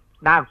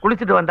 நான்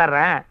குளிச்சுட்டு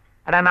வந்துடுறேன்.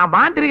 அடா நான்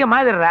மாந்திரிக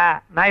மாதிரிடா,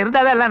 நான்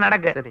இருந்தாதான் எல்லாம்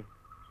நடக்கு. சரி.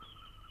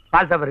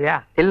 பால் சாப்பிடுறியா?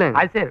 இல்ல.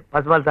 அது சரி,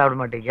 பசுபால் சாப்பிட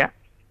மாட்டீங்க.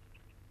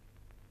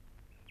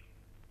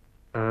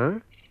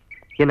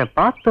 என்ன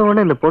பார்த்த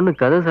உடனே இந்த பொண்ணு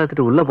கதை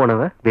சாத்திட்டு உள்ள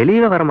போனவ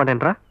வெளியே வர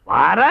மாட்டேன்றா.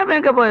 வராம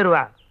எங்க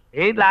போயிருவா?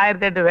 வீட்டுல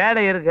 1008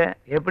 வேலை இருக்கு.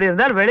 எப்படி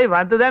இருந்தாலும் வெளியே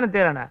வந்துதானே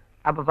தீரணும்.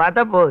 அப்ப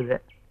பார்த்தா போகுது.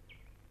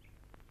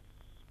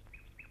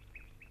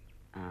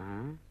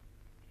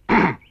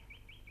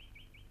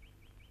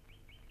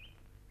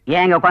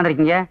 ஏன் இங்க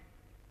உட்காந்துருக்கீங்க?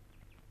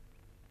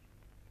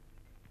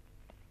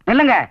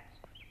 இல்லங்க,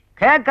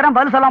 கேட்கிறேன்,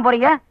 பதில் சொல்லாம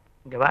போறீங்க.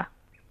 இங்க வா.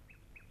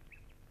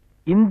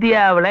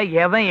 இந்தியாவுல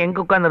எவன் எங்க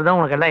உட்கார்ந்துருந்தா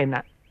உனக்கு எல்லாம் என்ன?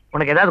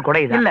 உனக்கு ஏதாவது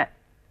குறையுதா? இல்ல.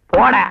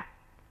 போட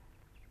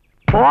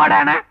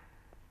போடான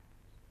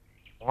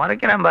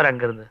உரைக்கிறேன் பாரு.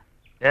 அங்க இருந்து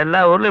எல்லா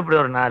ஊர்லயும் இப்படி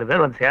ஒரு 4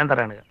 பேர் வந்து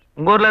சேர்ந்துறானுங்க.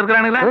 உங்க ஊர்ல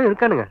இருக்கிறானுங்களா?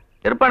 இருக்கானுங்க.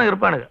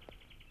 இருப்பானுங்க.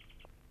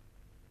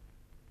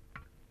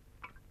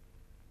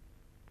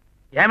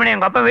 ஏமனி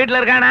உங்க அப்பா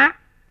வீட்டுல இருக்கானா?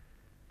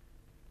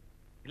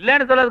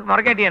 இல்லன்னு சொல்லதுக்கு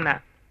முறைக்காட்டி என்ன?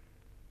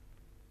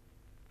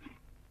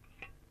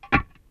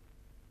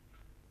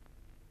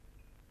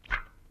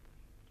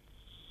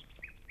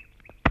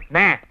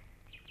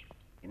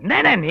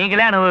 என்ன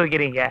நீங்களே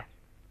அனுபவிக்கிறீங்க?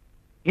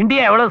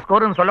 இந்தியா எவ்வளவு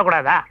ஸ்கோர்னு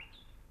சொல்லக்கூடாதா?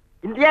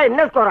 இந்தியா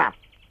என்ன ஸ்கோரா?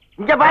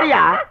 இங்க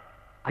பாரியா.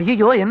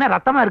 ஐயோ, என்ன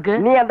ரத்தமா இருக்கு?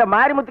 நீ அந்த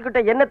மாரிமுத்து கிட்ட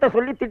என்னத்தை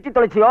சொல்லி திட்டி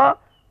தொலைச்சியோ,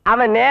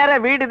 அவன் நேர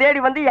வீடு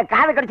தேடி வந்து என்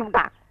காதை கடிச்சு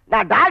விட்டான்.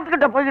 நான் டாக்டர்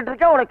கிட்ட போய்கிட்டு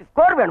இருக்கேன். உனக்கு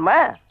ஸ்கோர் வேணுமா?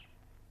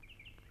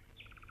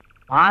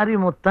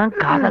 மாரிமுத்தன்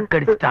காதை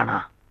கடிச்சிட்டானா?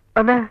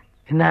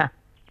 என்ன?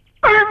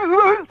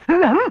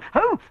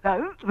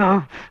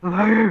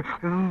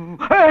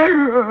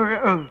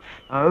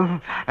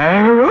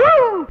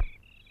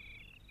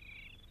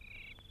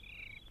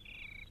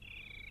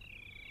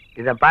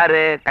 இத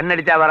பாரு,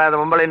 கண்ணடிச்சா வராத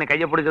பொம்பளை நீ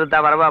கையை பிடிச்சிருந்தா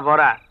வரவா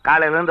போறா?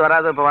 காலையில இருந்து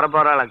வராது, இப்ப வர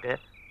போறாளுக்கு.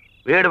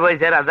 வீடு போய்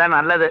சேர, அதான்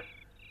நல்லது.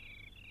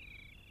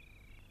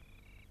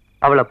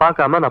 அவளை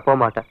பார்க்காம நான் போக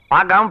மாட்டேன்.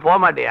 பார்க்காம போக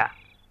மாட்டியா?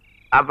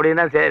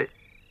 அப்படின்னா சரி.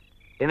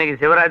 இன்னைக்கு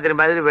சிவராத்திரி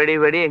மாதிரி வெடி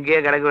வெடி எங்கேயே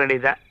கிடக்க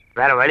வேண்டியதுதான்,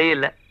 வேற வழி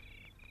இல்ல.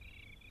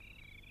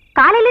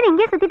 காலையில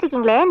இங்கே சுத்திட்டு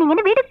இருக்கீங்களே, நீங்க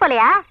என்ன வீட்டுக்கு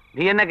போலையா?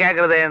 நீ என்ன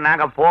கேக்குறது?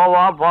 நாங்க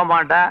போவோம், போக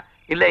மாட்டா,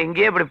 இல்ல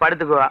இங்கேயே இப்படி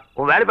படுத்துக்குவா.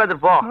 உன் வேலை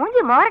பார்த்துட்டு போ.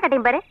 மூஞ்சி மோர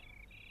கட்டையும் பாரு.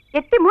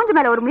 எட்டி மூஞ்சி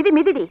மேல ஒரு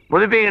மிதிடி.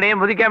 முதிப்பீங்கடே,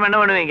 முதிக்காம என்ன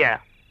பண்ணுவீங்க?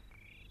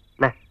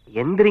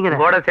 எந்திரிங்க.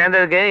 கூட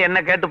சேர்ந்ததுக்கு என்ன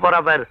கேட்டு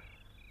போறா பாரு.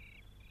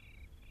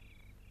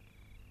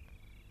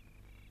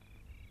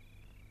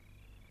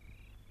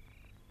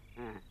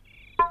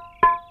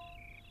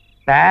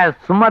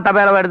 சும்மா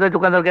தபையில எடுத்து வச்சு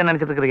உட்காந்துருக்கேன்னு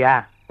நினைச்சிட்டு இருக்கிறியா?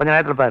 கொஞ்ச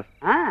நேரத்துல பாரு.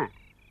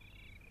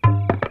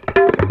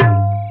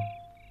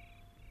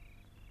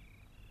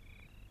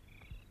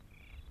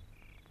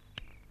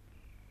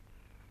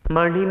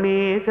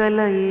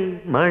 மணிமேகலையே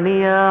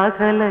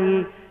மணியாகலையே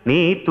நீ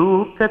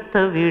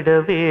தூக்கத்தை விட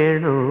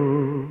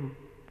வேணும்.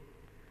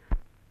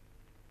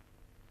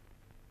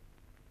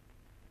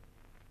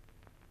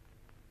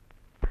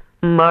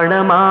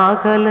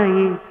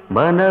 மணமாகலையே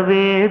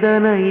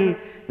மனவேதனையே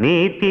நீ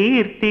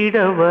தீர்த்திட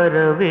வர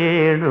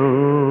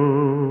வேணும்.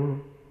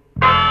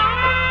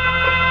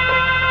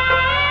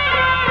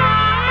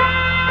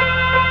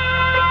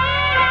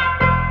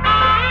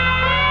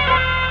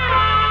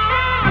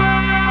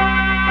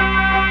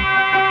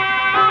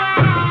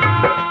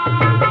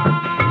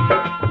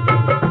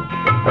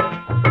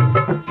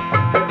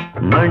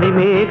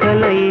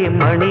 மணிமேகலையே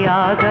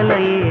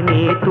மணியாகலையே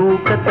நீ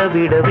தூக்கத்தை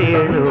விட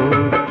வேணும்.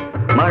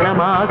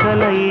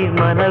 மணமாகலையே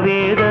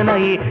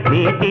மனவேதனையே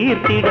நீ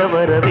தீர்த்திட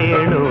வர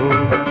வேணும்.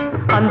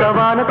 அந்த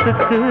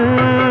வானத்துக்கு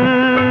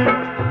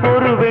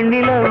ஒரு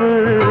வெண்ணிலவு,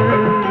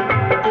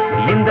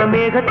 இந்த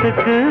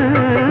மேகத்துக்கு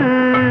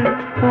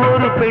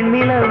ஒரு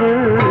பெண்ணிலவு.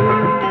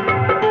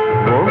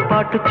 ஓ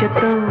பாட்டு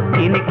சத்தம்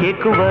இனி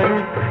கேட்கும் வர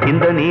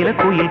இந்த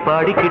நீலக்குயில்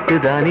பாடிக்கிட்டு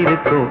தான்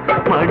இருக்கும்.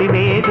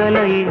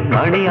 மணிமேகலை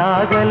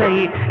மணியாகலை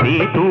நீ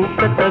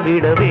தூக்கத்தை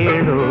விட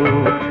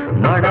வேணும்.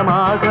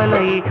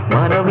 மனமாகலை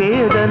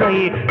மனவேதனை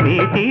நீ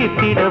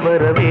தீர்த்திட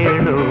வர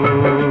வேணும்.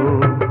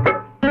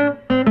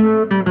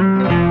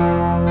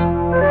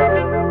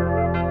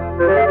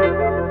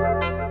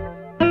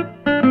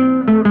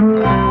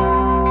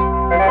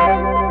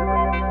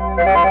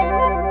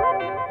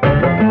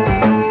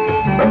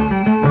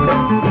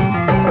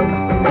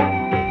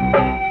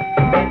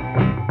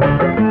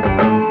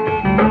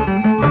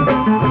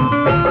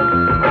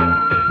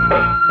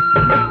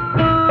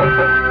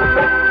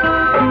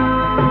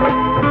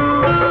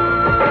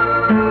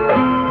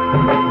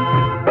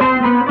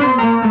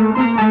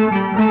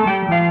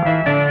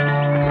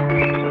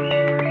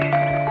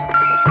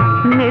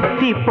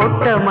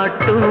 பொட்ட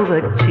மட்டும்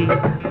வச்சு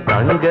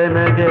தங்க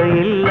நகை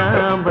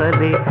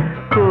இல்லாமலே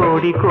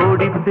கோடி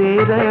கோடி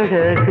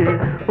பேரழகு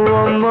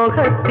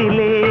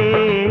முகத்திலே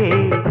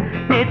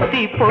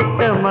நெத்தி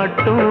பொட்ட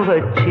மட்டும்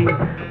வச்சு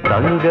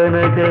தங்க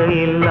நகை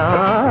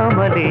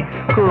இல்லாமலே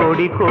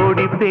கோடி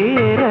கோடி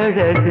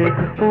பேரழகு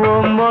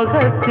உன்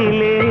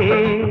முகத்திலே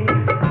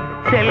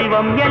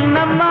செல்வம்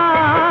என்னம்மா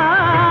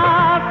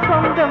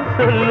சொந்தம்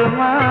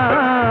சொல்லுமா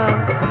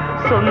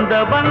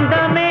சொந்த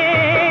பந்தமே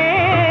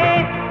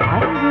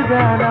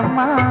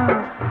அன்புதானம்மா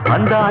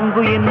அந்த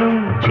அன்பு என்னும்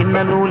சின்ன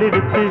நூல்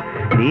எடுத்து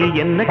நீ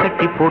என்ன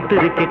கட்டி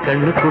போட்டிருக்க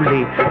கண்ணுக்குள்ளே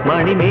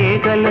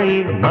மணிமேகலை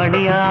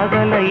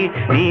மணியாகலை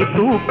நீ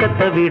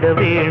தூக்கத்தை விட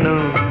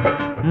வேணும்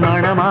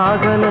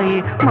மனமாகலை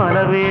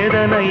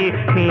மனவேதனை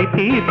நீ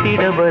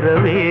தீர்த்திட வர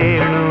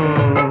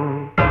வேணும்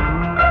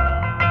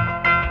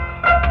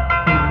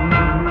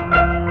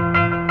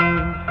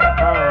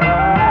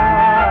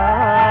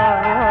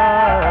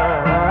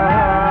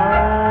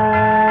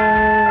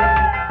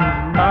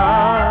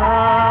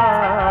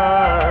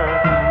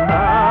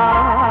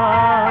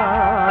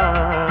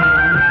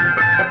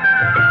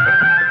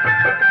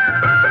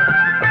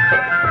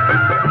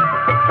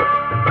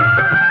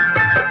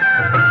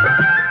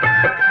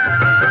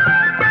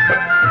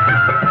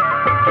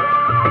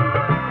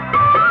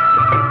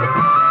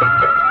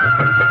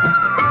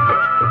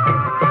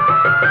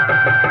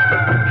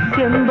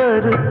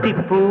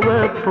பூவ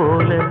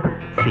போல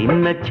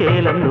சின்ன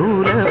சேலம்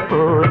நூல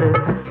போல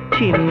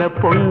சின்ன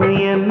பொண்ணு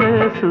என்ன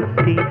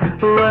சுத்தி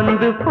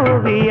வந்து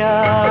போவியா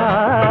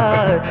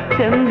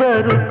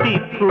செம்பருத்தி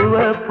பூவ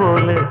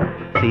போல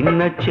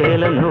சின்ன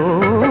சேலம்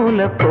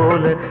நூல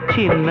போல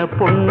சின்ன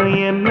பொண்ணு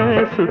என்ன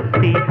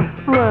சுத்தி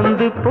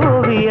வந்து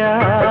போவியா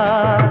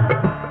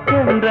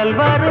என்றல்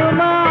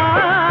வருமா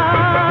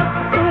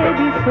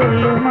செய்தி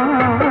சொல்லுமா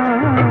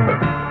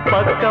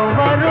பக்கம்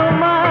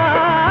வருமா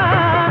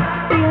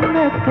என்ன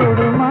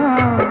தொடுமா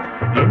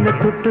என்ன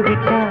தொட்டு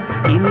விட்டா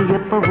இனி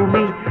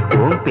எப்பவுமே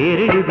உன்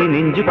பேரெழுதி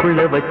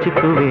நெஞ்சுக்குள்ள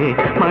வச்சுக்குவே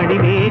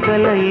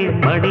மணிமேகலையே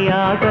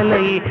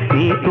மணியாகலையே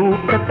நீ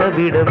தூக்கத்தை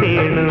விட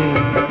வேணும்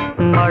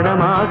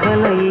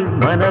மனமாகலை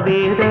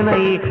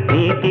மனவேதனை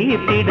நீ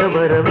தீர்த்திட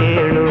வர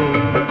வேணும்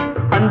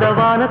அந்த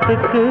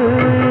வானத்துக்கு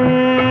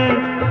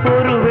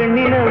ஒரு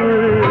வெண்ணிலவு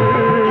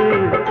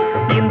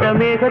இந்த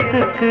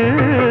மேகத்துக்கு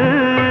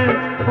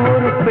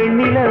ஒரு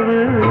பெண்ணிலவு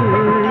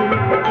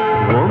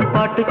ஓம்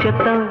பாட்டு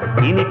சத்தம்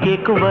இனி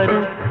கேட்கும் வர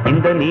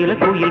இந்த நீல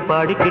கோயில்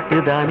பாடிக்கிட்டு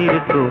தான்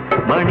இருக்கும்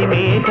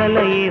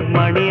மணிமேகலையே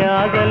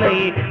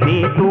மணியாகலையே நீ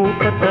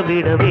தூக்கத்தை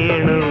விட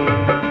வேணும்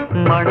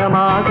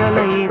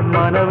மனமாகலை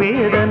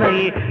மனவேதனை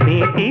நீ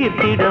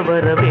தீர்த்திட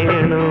வர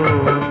வேணும்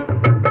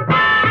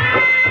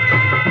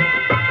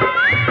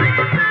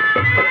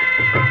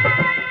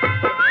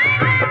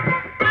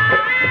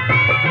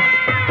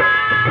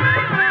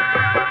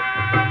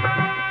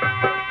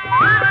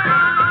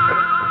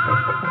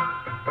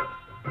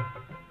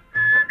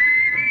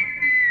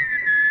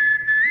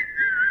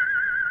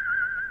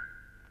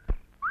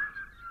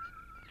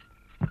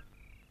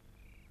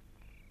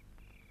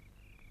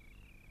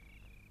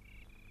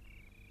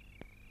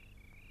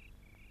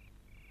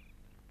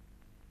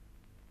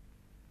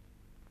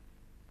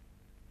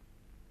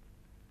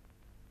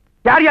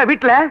யார் யா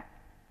வீட்டுல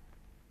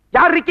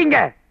யார் இருக்கீங்க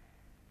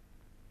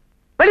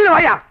வெளியில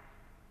வாயா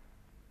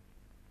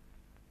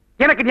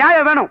எனக்கு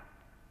நியாயம் வேணும்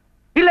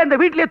இல்ல இந்த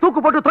வீட்டிலே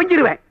தூக்கு போட்டு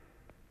தொங்கிடுவேன்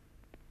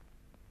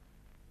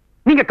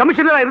நீங்க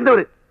கமிஷனரா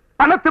இருந்தவர்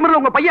பணத்திமிர்ல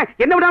உங்க பையன்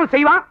என்ன விடாலும்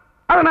செய்வான்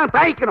அதை நான்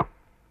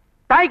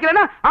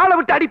தாய்க்கலன்னா ஆளை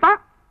விட்டு அடிப்பான்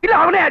இல்ல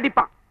அவனே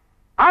அடிப்பான்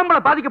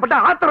ஆம்பளை பாதிக்கப்பட்ட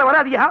ஆத்திரம்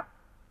வராதியா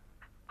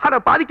ஆனா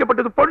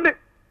பாதிக்கப்பட்டது பொண்ணு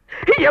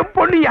என்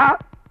பொண்ணுயா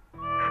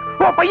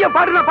உன் பையன்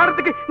பாடுற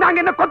பாடத்துக்கு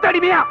நாங்க என்ன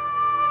கொத்தடிமையா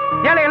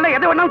ஏழை எல்லாம்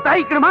எதை வேணாலும்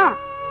தாய்க்கணுமா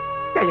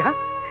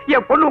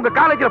என் பொண்ணு உங்க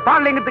காலேஜ்ல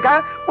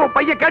பாடலைங்கிறதுக்காக உன்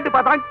பையன் கேட்டு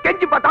பார்த்தான்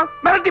கெஞ்சி பார்த்தான்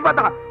மிரட்டி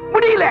பார்த்தான்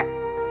முடியல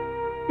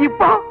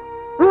இப்போ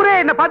ஊரே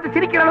என்ன பார்த்து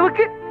சிரிக்கிற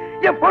அளவுக்கு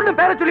என் பொண்ணு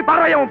பேரை சொல்லி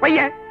பாடுறான் உன்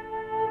பையன்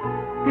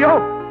ஐயோ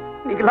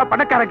நீங்களா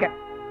பணக்காரங்க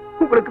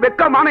உங்களுக்கு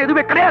வெக்கமான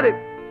எதுவுமே கிடையாது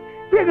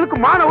எங்களுக்கு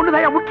மான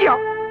ஒண்ணுதான்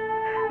முக்கியம்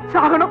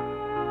சாகணும்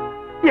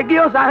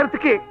எங்கேயோ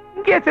சாகிறதுக்கு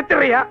இங்கேயே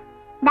செத்துறையா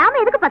நாம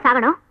எதுக்குப்பா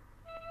சாகணும்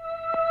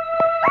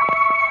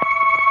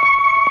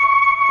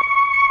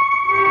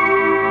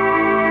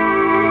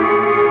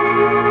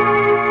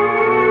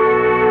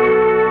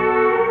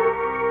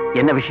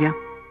என்ன விஷயம்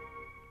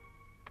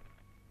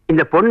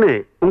இந்த பொண்ணு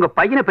உங்க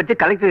பையனை பற்றி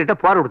கலெக்டர் கிட்ட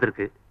போற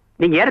கொடுத்திருக்கு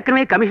நீங்க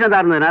ஏற்கனவே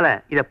கமிஷனரா இருந்ததுனால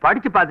இதை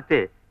படிச்சு பார்த்துட்டு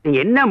நீங்க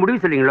என்ன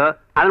முடிவு சொல்றீங்களோ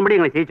அதன்படி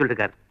எங்களை செய்ய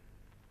சொல்லிருக்காரு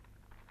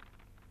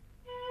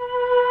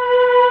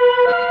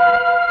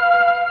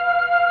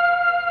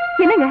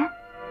என்னங்க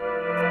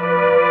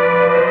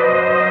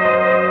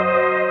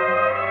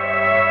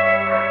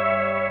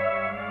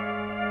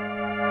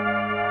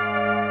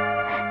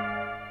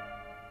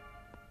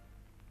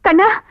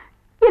கண்ணா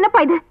என்னப்பா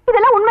இது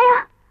இதெல்லாம் உண்மையா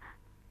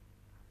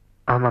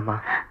ஆமாமா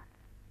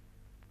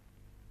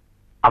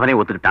அவனே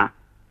ஒத்துக்கிட்டான்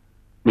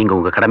நீங்க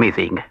உங்க கடமையை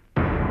செய்யுங்க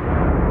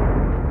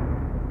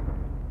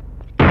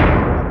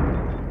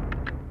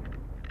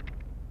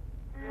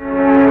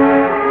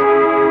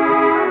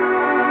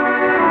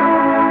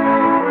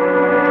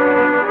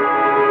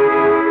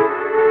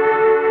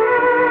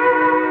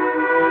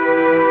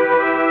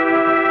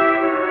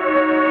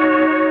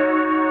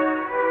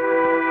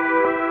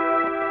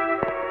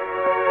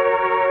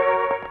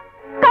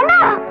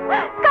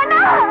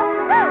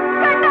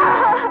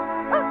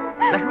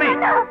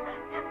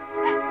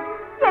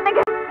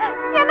என்னங்க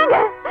என்னங்க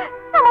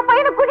நம்ம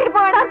பையனை கூட்டிட்டு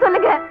போவேடா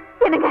சொல்லுங்க.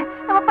 என்னங்க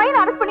நம்ம பையனை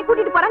அரெஸ்ட் பண்ணி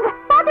கூட்டிட்டு போறாங்க,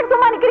 பாத்துட்டு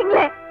சும்மா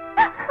நிக்கிறீங்களே.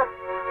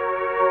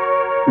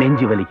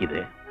 நெஞ்சு வலிக்குது,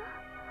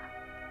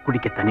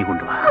 குடிக்க தண்ணி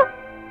கொண்டு வா.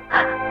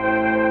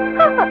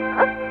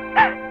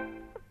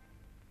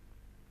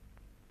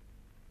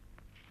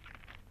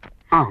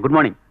 Good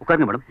morning.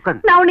 உட்காருங்க மேடம்,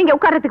 உட்காருங்க. நான் நீங்க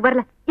உட்கார்றதுக்கு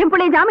வரல, என்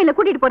பிள்ளைய ஜாமீன்ல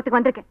கூட்டிட்டு போறதுக்கு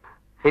வந்திருக்கேன்.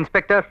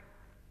 இன்ஸ்பெக்டர்,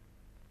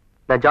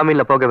 நான்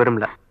ஜாமீன்ல போக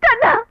விரும்பல.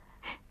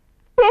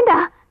 ஏண்டா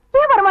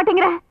ஏன் வர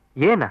மாட்டேங்கிற?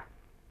 ஏனா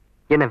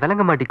என்ன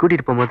விளங்க மாட்டி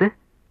கூட்டிட்டு போகும்போது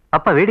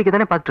அப்பா வேடிக்கை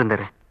தானே பார்த்துட்டு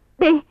இருந்தாரு.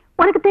 டேய்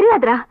உனக்கு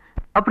தெரியாதுடா.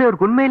 அப்படி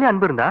அவருக்கு உண்மையிலேயே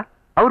அன்பு இருந்தா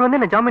அவர் வந்து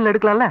என்ன ஜாமீன்ல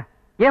எடுக்கலாம்ல.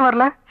 ஏன்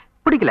வரல?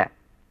 பிடிக்கல.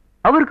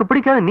 அவருக்கு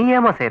பிடிக்காத நீ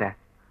ஏமா செய்யற?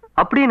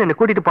 அப்படியே என்ன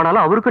கூட்டிட்டு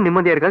போனாலும் அவருக்கும்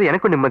நிம்மதியா இருக்காது,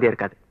 எனக்கும் நிம்மதியா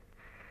இருக்காது.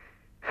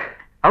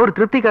 அவர்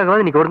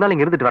திருப்திக்காகவாது இன்னைக்கு ஒரு நாள்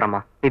இங்க இருந்துட்டு வரமா.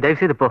 நீ தயவு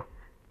செய்து போ.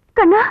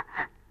 கண்ணா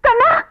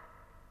கண்ணா,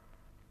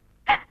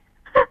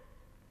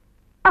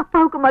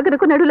 அப்பாவுக்கு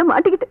மகனுக்கும் நடுவுல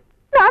மாட்டிக்கிட்டு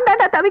நான்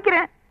தாண்டா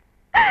தவிக்கிறேன்.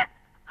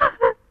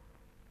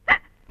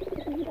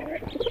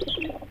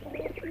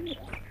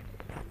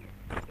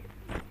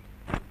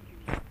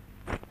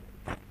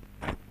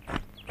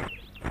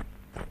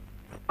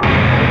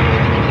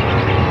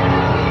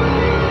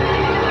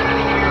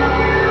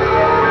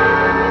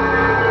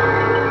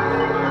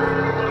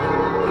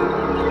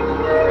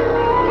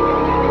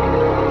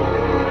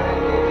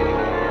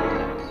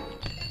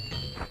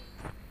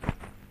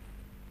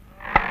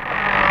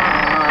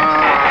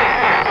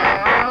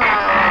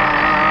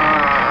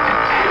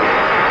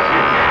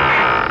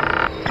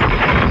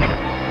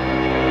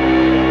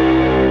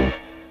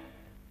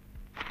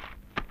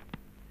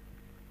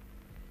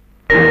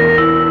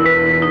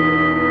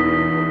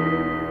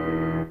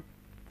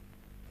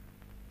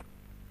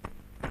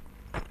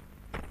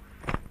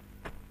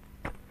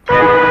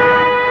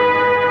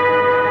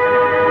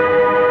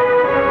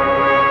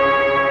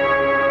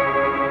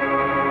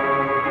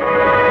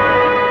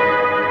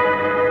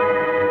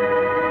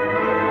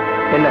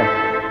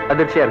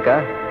 அதிர்ச்சியா இருக்கா?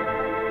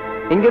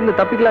 இங்க இருந்து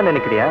தப்பிக்கலாம்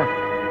நினைக்கிறியா?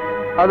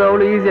 அது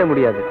அவ்வளவு ஈஸியா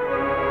முடியாது.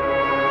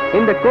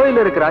 இந்த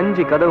கோயில இருக்கிற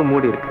 5 கதவு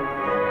மூடி இருக்கு.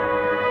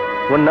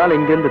 உன்னால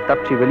இங்க இருந்து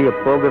தப்பிச்சு வெளியே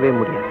போகவே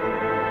முடியாது.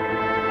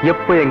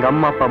 எப்போ எங்க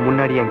அம்மா அப்பா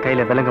முன்னாடி என்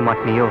கையில விளங்க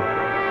மாட்டினியோ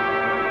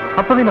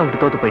அப்பவே நான்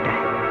உனக்கு தோத்து போயிட்டேன்.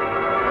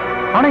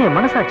 ஆனா என்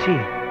மனசாட்சி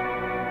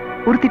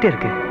உறுத்திட்டே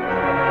இருக்கு.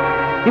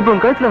 இப்போ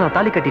உன் கழுத்துல நான்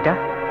தாலி கட்டிட்டா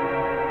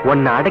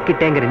உன்னை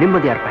அடக்கிட்டேங்கிற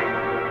நிம்மதியா இருப்பேன்.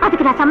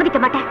 அதுக்கு நான் சம்மதிக்க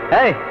மாட்டேன்.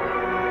 ஏய்,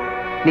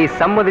 நீ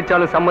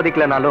சம்மதிச்சாலும்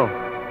சம்மதிக்கலனாலும்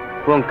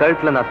உன்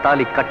கழுத்துல நான்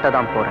தாலி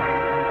கட்டதான் போறேன்.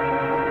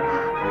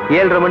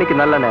 7:30 மணிக்கு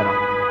நல்ல நேரம்.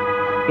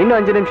 இன்னும்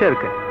 5 நிமிஷம்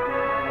இருக்கு.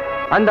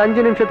 அந்த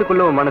 5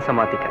 நிமிஷத்துக்குள்ள உன் மனசை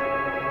மாத்திக்க.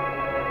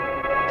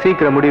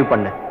 சீக்கிரம் முடிவு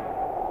பண்ணு.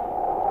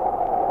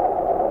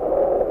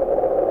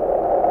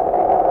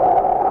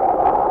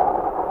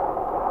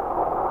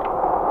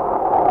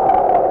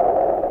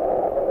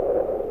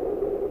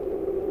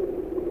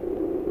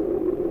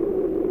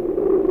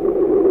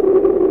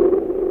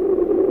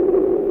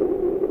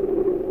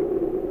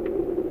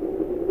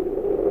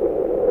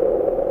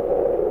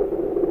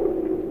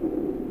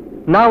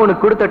 நான்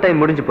உனக்கு கொடுத்த டைம்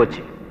முடிஞ்சு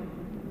போச்சு.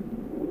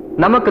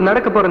 நமக்கு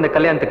நடக்க போற இந்த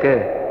கல்யாணத்துக்கு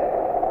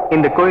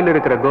இந்த கோயில்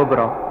இருக்கிற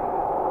கோபுரம்,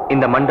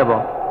 இந்த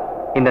மண்டபம்,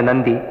 இந்த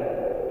நந்தி,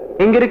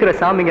 இங்க இருக்கிற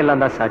சாமிங்க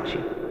எல்லாம் தான் சாட்சி.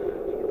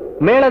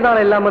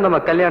 மேலதாளம் இல்லாம நம்ம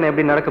கல்யாணம்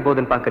எப்படி நடக்க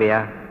போகுதுன்னு பாக்குறியா?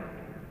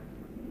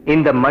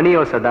 இந்த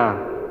மணியோசை தான்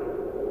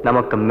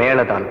நமக்கு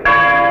மேலதாளம்.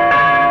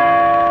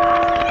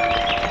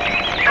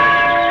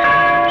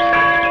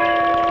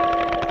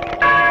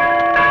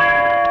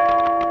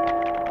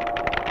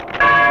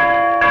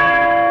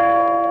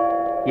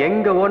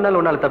 எங்க ஓடினாலும்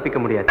உன்னால தப்பிக்க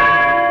முடியாது.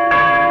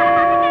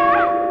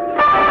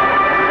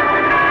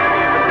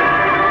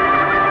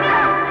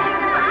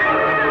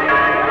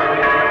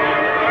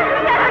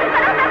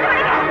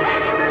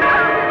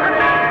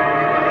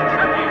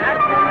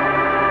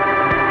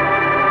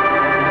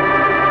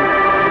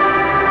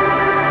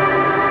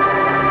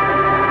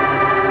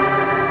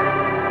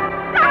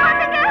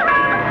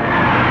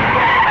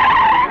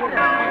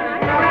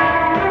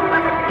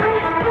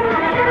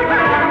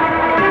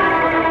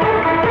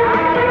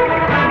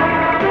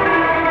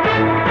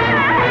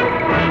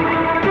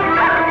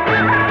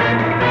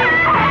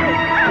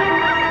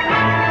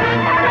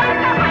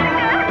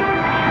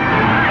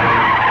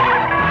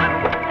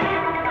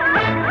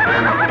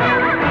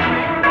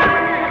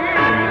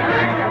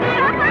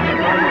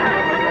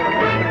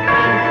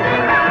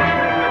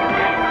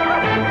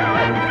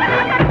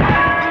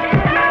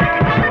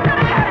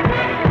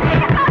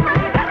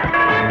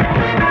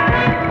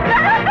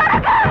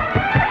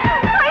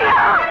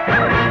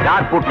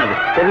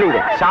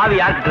 சாவி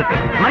யாருக்கு இருக்கு?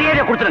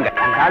 மரியாதையை கொடுத்துருங்க.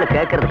 அந்த ஆளு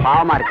கேட்கறது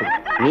பாவமா இருக்கு.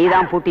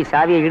 நீதான் பூட்டி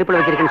சாவியை இடுப்புல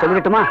வச்சிருக்கேன்னு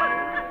சொல்லிட்டுமா?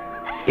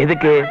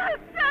 எதுக்கு?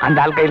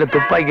 அந்த ஆள் கையில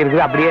துப்பாக்கி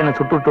இருக்குது, அப்படியே என்ன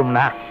சுட்டு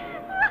விட்டோம்னா?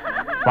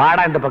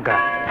 வாடா இந்த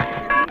பக்கம்.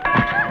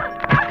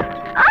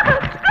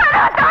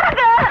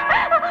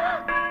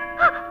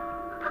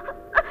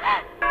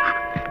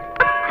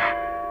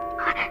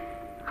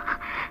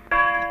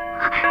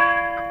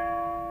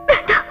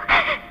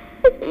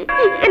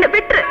 என்ன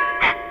விட்டுரு.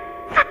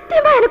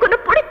 சத்தியமா எனக்கு ஒண்ணு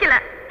பிடிக்கல.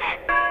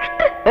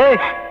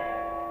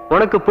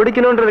 உனக்கு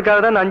பிடிக்கணுன்றதுக்காக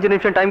தான் நான் 5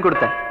 நிமிஷம் டைம்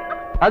கொடுத்தேன்.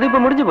 அது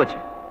இப்ப முடிஞ்சு போச்சு.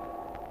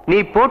 நீ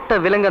போட்ட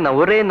விலங்க நான்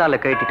ஒரே நாள்ல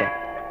கட்டிட்டேன்.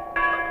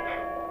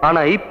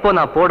 ஆனா இப்போ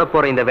நான் போட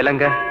போற இந்த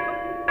விலங்க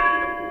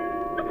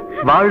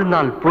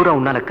வாழ்நாள் பூரா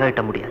உன்னால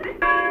கட்ட முடியாது.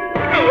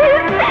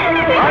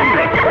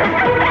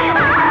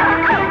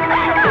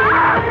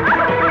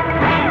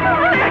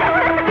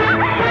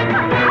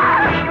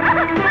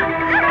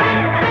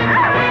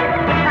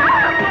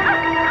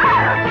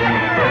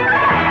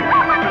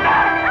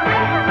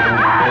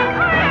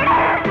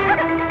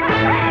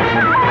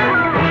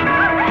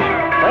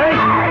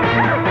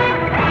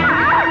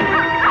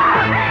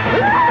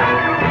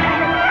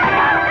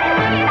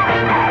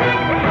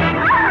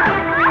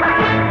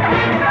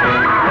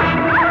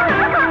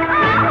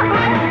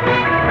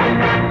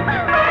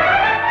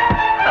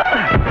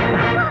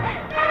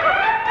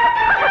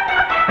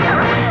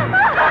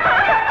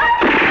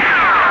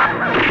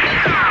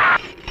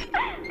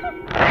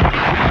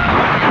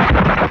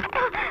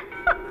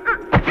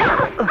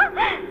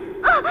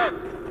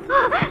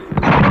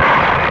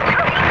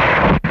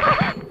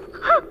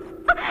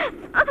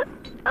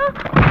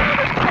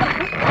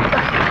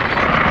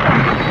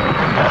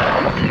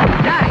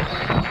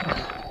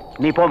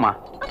 நீ போமா,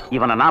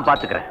 இவனை நான்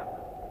பாத்துக்கிறேன்.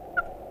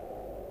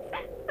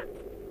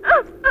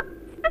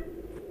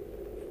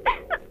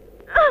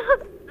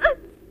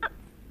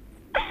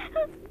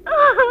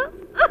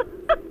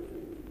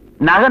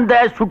 நகந்த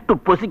சுட்டு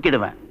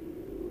பொசிக்கிடுவேன்.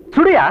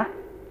 சுடியா?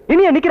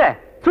 இனிய நிக்கிற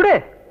சுடு.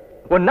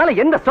 உன்னால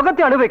எந்த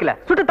சுகத்தையும் அனுபவிக்கல.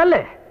 சுட்டு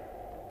தள்ளு.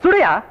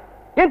 சுடியா?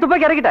 ஏன்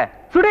துப்பாக்கி இறக்கிட்ட?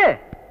 சுடு.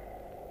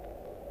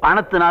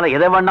 பணத்தினால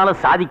எதை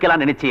வேணாலும்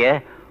சாதிக்கலாம் நினைச்சியே,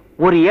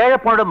 ஒரு ஏழை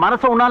பொண்ணோட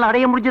மனசை உன்னால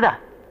அடைய முடிஞ்சுதா?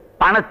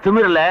 பண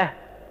திமிரல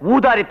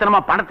ஊதாரித்தனமா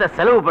பணத்தை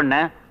செலவு பண்ண,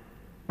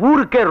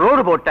 ஊருக்கே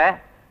ரோடு போட்ட,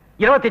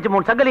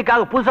 25-3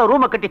 சங்கலிக்காக புதுசா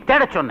ரூம கட்டி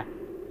தேட சொன்ன.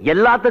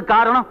 எல்லாத்துக்கும்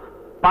காரணம்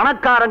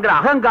பணக்காரங்கிற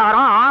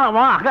அகங்காரம்,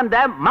 ஆணவம், அகந்த,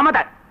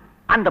 மமதை.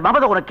 அந்த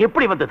மமதை உனக்கு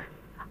எப்படி வந்தது?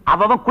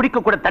 அவன் குடிக்க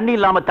கூட தண்ணி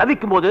இல்லாம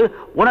தவிக்கும் போது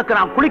உனக்கு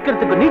நான்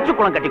குளிக்கிறதுக்கு நீச்சு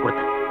குளம் கட்டி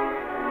கொடுத்தேன்.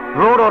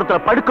 ரோடு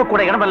ஒருத்தர் படுக்க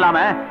கூட இடம் இல்லாம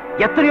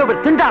எத்தனையோ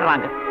பேர்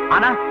திண்டாடுறாங்க.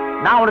 ஆனா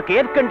நான் உனக்கு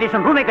ஏர்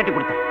கண்டிஷன் ரூமை கட்டி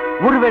கொடுத்தேன்.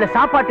 ஒருவேளை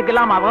சாப்பாட்டுக்கு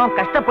இல்லாம அவன்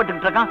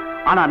கஷ்டப்பட்டு இருக்கான்.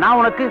 ஆனா நான்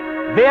உனக்கு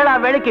வேளா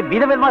வேலைக்கு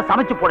விதவிதமா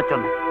சமைச்சு போட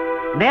சொன்னேன்.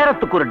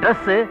 நேரத்துக்கு ஒரு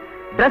டிரெஸ்,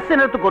 டிரெஸ்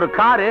நேரத்துக்கு ஒரு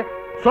காரு,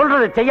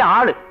 சொல்றதை செய்ய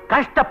ஆளு.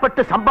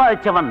 கஷ்டப்பட்டு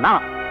சம்பாதிச்சவன்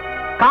நான்.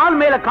 கால்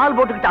மேல கால்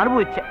போட்டுக்கிட்டு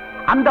அனுபவிச்சேன்.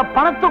 அந்த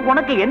பணத்துக்கு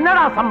உனக்கு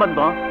என்னடா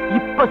சம்பந்தம்?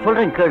 இப்ப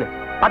சொல்றேன் கேளு.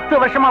 10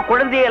 வருஷமா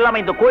குழந்தையே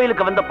இல்லாம இந்த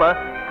கோயிலுக்கு வந்தப்ப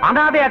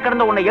அனாதையா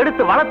கிடந்த உன்னை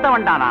எடுத்து வளர்த்த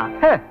வேண்டானா?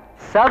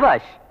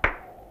 சபாஷ்.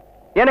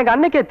 எனக்கு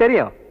அன்னைக்கே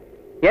தெரியும்,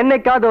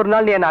 என்னைக்காவது ஒரு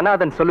நாள் நீ என்ன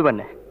அனாதன்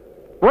சொல்லுவேன்னு.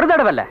 ஒரு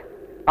தடவை இல்ல,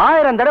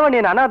 1000 தடவை நீ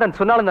என்ன அனாதன்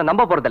சொன்னாலும் நான்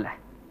நம்ப போறதில்ல.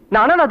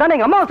 நான் அனாதை தான்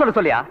எங்க அம்மாவை சொல்ல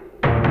சொல்லியா?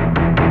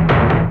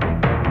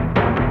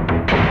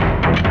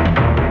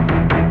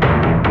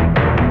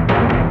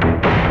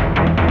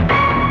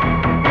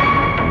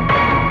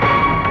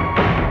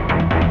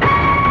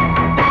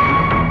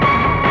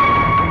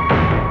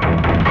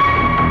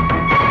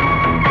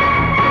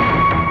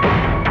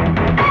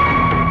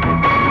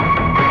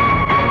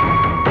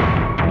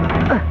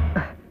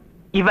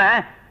 இவன்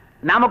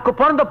நமக்கு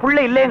பிறந்த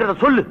புள்ளை இல்லைங்கிறத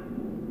சொல்லு.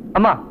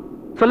 அம்மா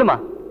சொல்லுமா,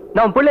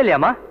 நான் உன் புள்ள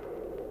இல்லையாமா?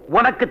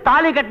 உனக்கு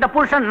தாலி கட்ட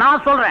புருஷன்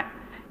நான் சொல்றேன்.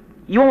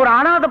 இவன் ஒரு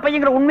அனாதை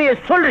பையங்கிற உண்மையை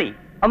சொல்றி.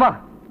 அம்மா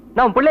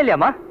நான் உன் புள்ள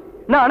இல்லையாமா?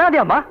 நான்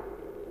அனாதையாமா?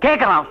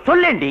 கேட்கலாம்,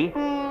 சொல்லேண்டி.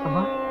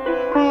 அம்மா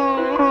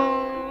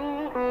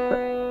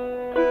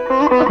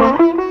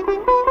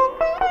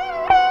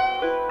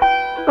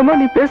அம்மா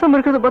நீ பேசாம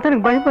இருக்கிறத பார்த்தா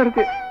எனக்கு பயமா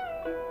இருக்கு.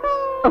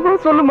 அம்மா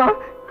சொல்லுமா,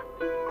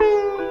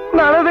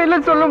 நான் அனாதை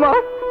இல்லைன்னு சொல்லுமா.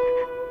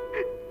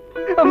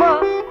 அம்மா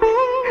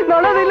நான்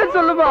அனாதை இல்லைன்னு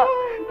சொல்லுமா.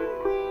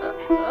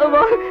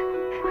 அம்மா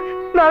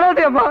நான்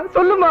அனாதை அம்மா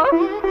சொல்லுமா.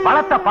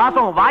 பலத்த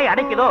பாசம் வாய்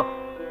அடைக்குதோ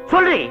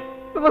சொல்றி.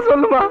 அம்மா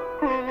சொல்லுமா,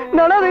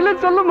 நான் அனாதை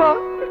இல்லைன்னு சொல்லுமா.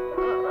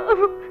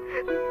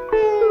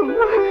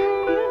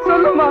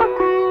 சொல்லுமா,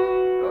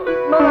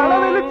 நான்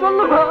அனாதை இல்லைன்னு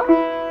சொல்லுமா.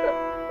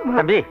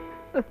 தம்பி,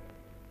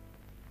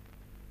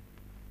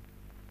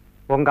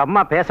 உங்க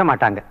அம்மா பேச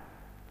மாட்டாங்க.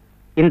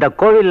 இந்த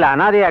கோவில்ல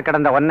அனாதையா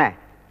கிடந்த ஒன்ன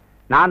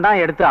நான்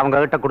தான் எடுத்து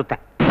அவங்க கிட்ட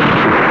கொடுத்தேன்.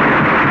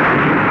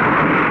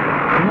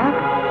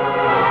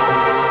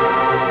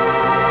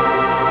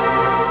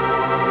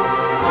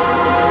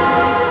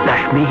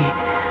 லட்சுமி,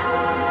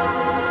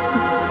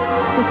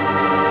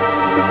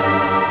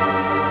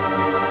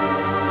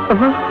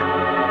 அம்மா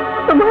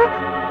அம்மா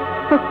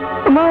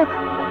அம்மா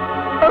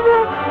அம்மா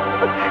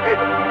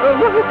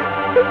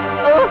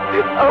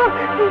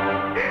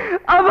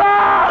அம்மா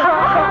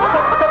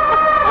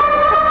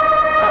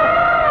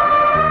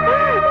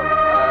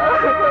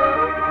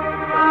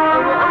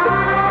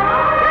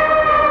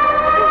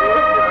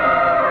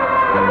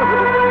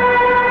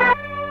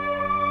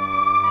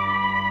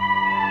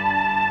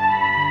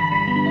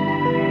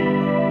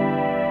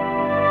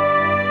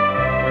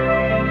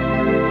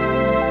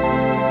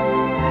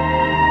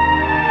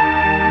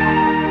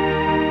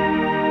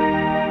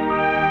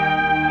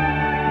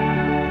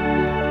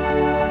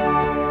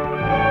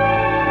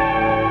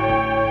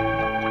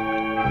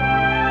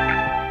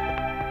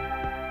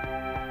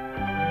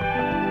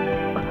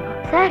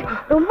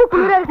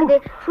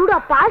இருக்குது. சூடா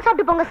பால்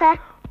சாப்பிட்டு போங்க சார்.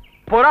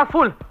 போடா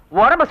ஃபுல்.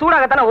 உடம்ப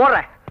சூடாகத்தானே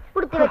ஓடுறேன்.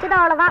 குடுத்து வச்சது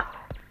அவ்வளவுதான்.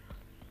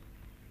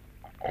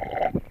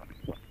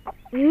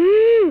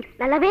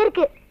 நல்லாவே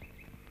இருக்கு.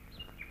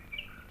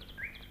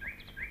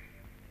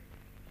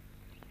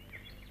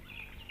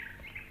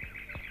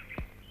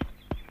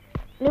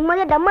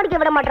 நிம்மதியா டம் அடிக்க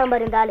விட மாட்டான்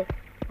பாரு இந்த ஆளு.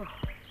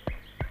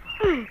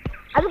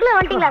 அதுக்குள்ள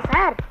வந்துட்டீங்களா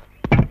சார்?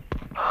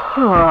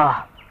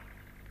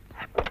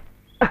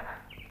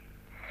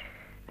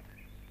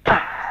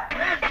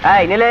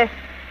 ஏய் நிலே,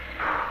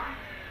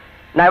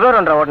 நான் எவ்வளவு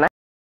ரவுண்ட் ஓடுனேன்?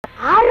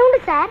 6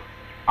 round sir.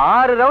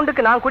 6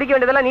 ரவுண்டுக்கு நான் குடிக்க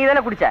வேண்டியதெல்லாம் நீ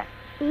தானே குடிச்ச?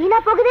 வீணா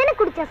போகுதேன்னு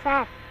குடிச்சேன்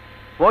சார்.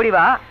 ஓடி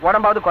வா,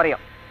 உடம்பாவது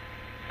குறையும்.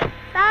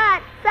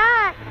 Sir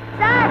sir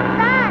sir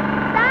sir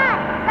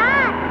sir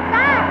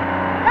sir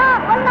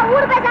sir ஒழுங்கா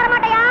ஊரு பேச வர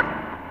மாட்டேயா?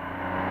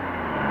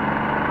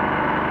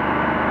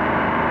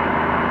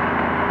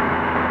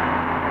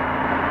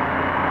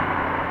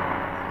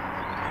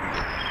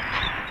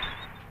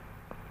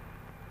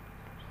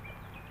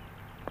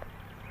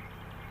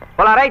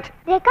 போலாம் ரைட்.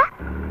 ரேகா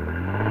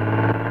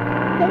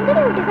எங்கடி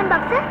உன் டிஃபன்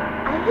பாக்ஸ்?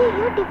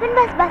 ஐயோ டிஃபன்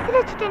பாக்ஸ் பஸ்ல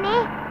வச்சிட்டேனே.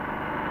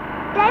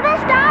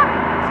 Driver stop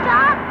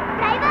stop.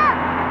 Driver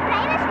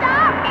driver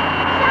stop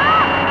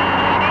stop.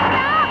 Driver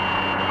stop.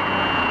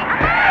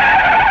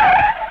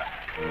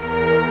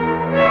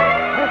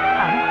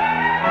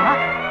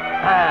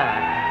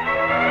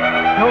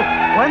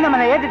 குழந்தை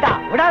மேல ஏத்திட்டா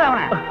விடாத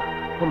அவனை.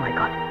 Oh my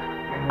God.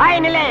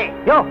 Hi நிலே.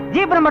 Yo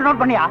jeep number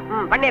note பண்ணியா?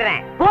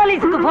 பண்ணிடுறேன்.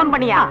 போலீஸ்க்கு ஃபோன்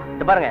பண்ணியா?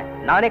 இது பாருங்க,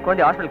 நானே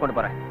குழந்தை ஹாஸ்பிடல் கொண்டு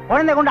போறேன்.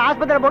 குழந்தை கொண்டு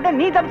ஆஸ்பத்திரியில போட்டு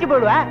நீ தப்பிச்சு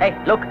போயிடுவ. ஏய்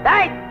லுக்,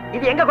 டேய்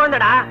இது எங்க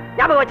குழந்தைடா,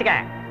 ஞாபகம் வச்சுக்க.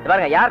 இது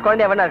பாருங்க, யார்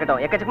குழந்தையா வேணா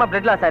இருக்கட்டும், எக்கச்சக்கமா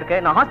பிளட் லாஸ் இருக்கு,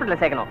 நான் ஹாஸ்பிடல்ல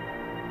சேர்க்கணும்.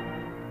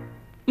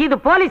 இது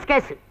போலீஸ்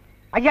கேஸ்.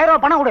 5000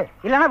 ரூபாய் பணம் கொடு,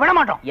 இல்லனா விட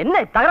மாட்டோம்.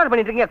 என்ன தகராறு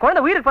பண்ணிட்டு இருக்கீங்க?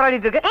 குழந்தை உயிருக்கு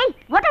போராடிட்டு இருக்கு. Hey,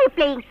 what are you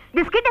playing?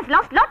 This kid has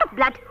lost lot of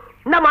blood.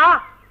 என்னம்மா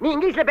நீ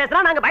இங்கிலீஷ்ல பேசுறா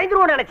நாங்க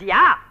பயந்துருவோம்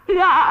நினைச்சியா?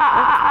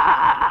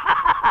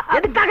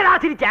 எதுக்காக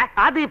சிரிச்ச?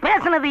 அது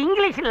பேசுனது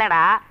இங்கிலீஷ்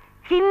இல்லடா,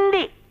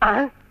 Hindi.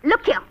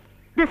 Look here.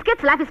 This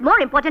kid's life is more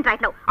important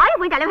right now. Are you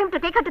going to allow him to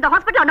take her to the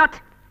hospital or not?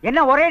 என்ன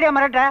ஒரேடியா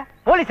மிரட்ட?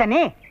 போலீஸா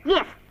நீ?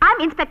 Yes, I'm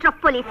inspector of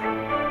police.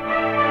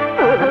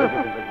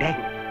 டேய்,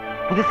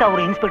 புதுசா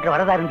ஒரு இன்ஸ்பெக்டர்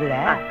வரதா இருந்தது,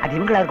 அது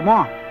இவங்களா இருக்குமோ?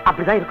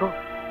 அப்படிதான் இருக்கும்.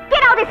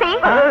 Get out, they say.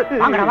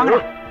 வாங்கடா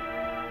வாங்கடா.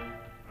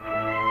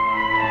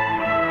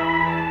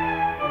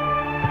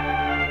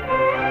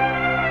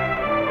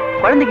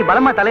 குழந்தைக்கு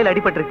பலமா தலையில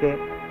அடிபட்டு இருக்கு.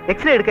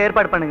 எக்ஸ்ரே எடுக்க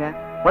ஏற்பாடு பண்ணுங்க.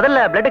 முதல்ல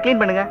பிளட் க்ளீன்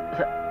பண்ணுங்க.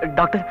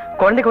 டாக்டர்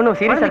குழந்தைக்கு ஒன்றும்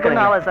சீரியஸா இருக்கு.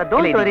 ஆகாது சார்.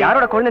 Don't worry.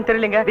 யாரோட குழந்தைன்னு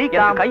தெரியலங்க.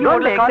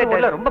 கையோட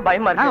எக்ஸைட்டட்ல ரொம்ப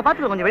பயமா இருக்கு. நாங்க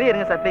பாத்துறோம், கொஞ்சம் வெளிய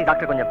இருங்க சார் ப்ளீஸ்.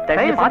 டாக்டர் கொஞ்சம்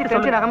பார்த்து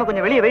டென்ஷன் ஆகாம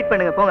கொஞ்சம் வெளிய வெயிட்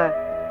பண்ணுங்க போங்க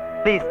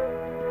ப்ளீஸ்.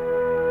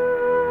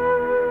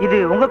 இது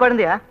உங்க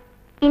குழந்தையா?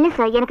 இல்ல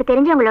சார், எனக்கு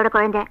தெரிஞ்சவங்களோட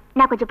குழந்தை.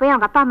 நான் கொஞ்சம் போய்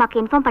அவங்க அப்பா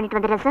அம்மாக்கு இன்ஃபார்ம் பண்ணிட்டு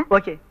வந்துடுறேன் சார்.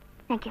 Okay,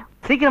 Thank you.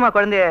 சீக்கிரமா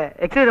குழந்தைய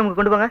எக்ஸ்ரே ரூமுக்கு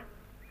கொண்டு போங்க.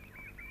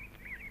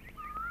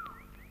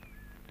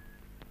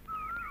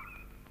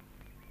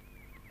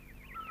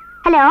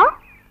 Hello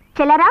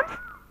செல்லாராம்ஸ்,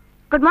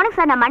 good morning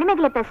sir. நான்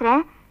மணிமேகலை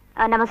பேசுறேன்.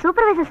 நம்ம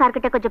சூப்பர்வைசர் சார்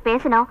கிட்ட கொஞ்சம்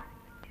பேசணும்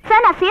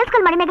சார். நான் சேல்ஸ்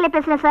கால் மணிமேகலை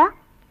பேசுறேன் சார்.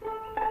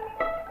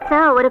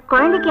 சார், ஒரு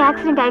குழந்தைக்கு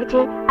ஆக்சிடென்ட்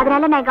ஆயிடுச்சு,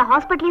 அதனால நான் இங்க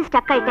ஹாஸ்பிட்டலையும்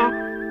ஸ்டக் ஆயிட்டேன்.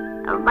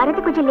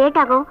 வரது கொஞ்சம்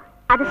லேட் ஆகும்,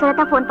 அது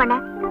சொல்லத்தான் ஃபோன்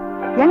பண்ணேன்.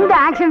 எந்த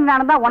ஆக்சிடென்ட்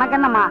ஆனதா உனக்கு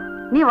என்னம்மா?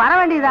 நீ வர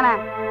வேண்டியதானே?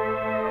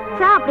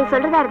 சார், அப்படி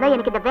சொல்றதா இருந்தா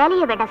எனக்கு இந்த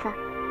வேலையே வேண்டாம் sir.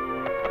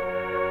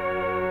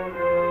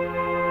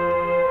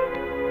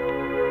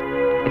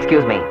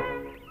 Excuse me.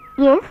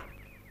 S.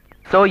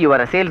 So you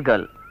are a sales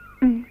girl.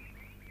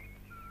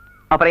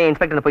 அப்புறம்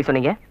இன்ஸ்பெக்டர் போய்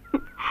சொன்னீங்க?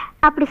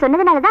 அப்படி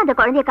சொன்னதுனால தான் அந்த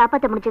குழந்தையை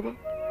காப்பாற்ற முடிஞ்சது.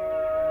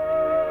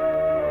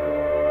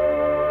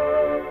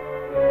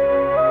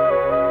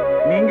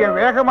 நீங்க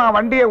வேகமா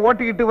வண்டியை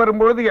ஓட்டிக்கிட்டு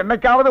வரும்பொழுது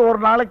என்னைக்காவது ஒரு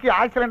நாளைக்கு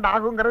ஆக்சிடென்ட்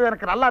ஆகுங்கிறது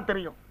எனக்கு நல்லா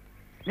தெரியும்.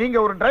 நீங்க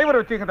ஒரு டிரைவர்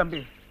வச்சுங்க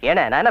தம்பி.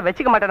 ஏன்னா நான் என்ன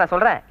வச்சுக்க மாட்டேன், நான்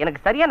சொல்றேன்.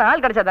 எனக்கு சரியான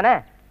ஆள் கிடைச்சா தானே.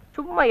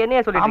 சும்மா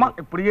என்னைய சொல்லி. ஆமா,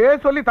 இப்படியே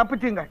சொல்லி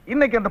தப்பிச்சீங்க.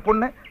 இன்னைக்கு அந்த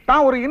பொண்ணு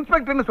தான் ஒரு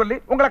இன்ஸ்பெக்டர்னு சொல்லி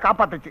உங்களை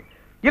காப்பாத்துச்சு.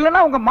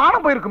 இல்லன்னா உங்க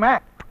மானம் போயிருக்குமே.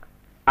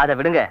 அதை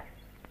விடுங்க.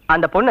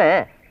 அந்த பொண்ணு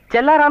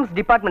செல்லாராம்ஸ்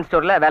டிபார்ட்மெண்ட்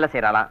ஸ்டோர்ல வேலை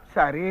செய்யறாளாம்.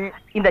 சரி,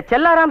 இந்த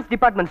செல்லாராம்ஸ்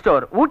டிபார்ட்மெண்ட்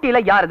ஸ்டோர் ஊட்டியில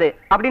யாருது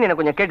அப்படின்னு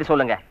எனக்கு கொஞ்சம் கேட்டு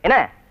சொல்லுங்க. என்ன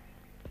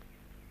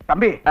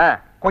தம்பி,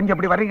 கொஞ்சம்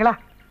இப்படி வர்றீங்களா?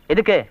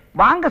 எதுக்கு?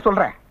 வாங்க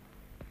சொல்றேன்.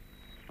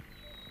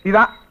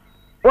 இதான்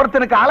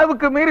ஒருத்தனுக்கு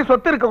அளவுக்கு மீறி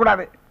சொத்து இருக்க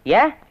கூடாது.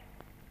 ஏன்?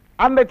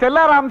 அந்த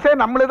செல்லாராம்ஸே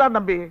நம்மளுதான்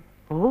தம்பி.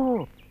 ஓ,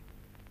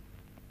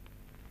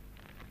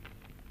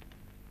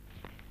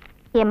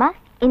 ஏமா,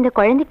 இந்த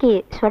குழந்தைக்கு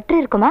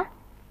ஸ்வெட்டர் இருக்குமா?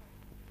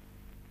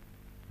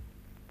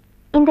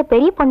 இந்த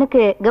பெரிய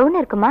பொண்ணுக்கு கவுன்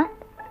இருக்குமா?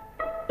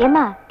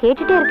 ஏமா,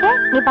 கேட்டுட்டே இருக்க,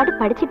 நீ பாட்டு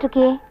படிச்சிட்டு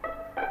இருக்கியே.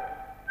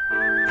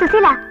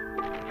 சுசீலா,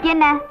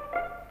 என்ன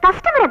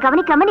கஸ்டமரை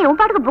கவனிக்காம நீ உன்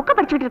பாட்டுக்கு புக்க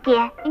படிச்சுட்டு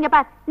இருக்கியே? இங்க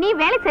பார், நீ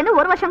வேலைக்கு சேர்ந்து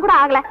 1 வருஷம் கூட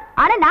ஆகல,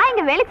 ஆனா நான்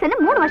இங்க வேலைக்கு சேர்ந்து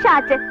 3 வருஷம்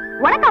ஆச்சு.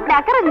 உனக்கு அப்படி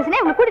அக்கறை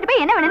இருந்துச்சுன்னா உங்க கூட்டிட்டு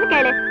போய் என்ன வேணும்னு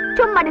கேளு.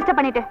 சும்மா டிஸ்டர்ப்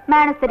பண்ணிட்டு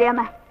மேனஸ்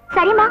தெரியாம.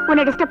 சரிம்மா,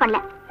 உன்னை டிஸ்டர்ப்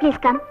பண்ணல.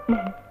 Please come.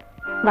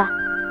 வா.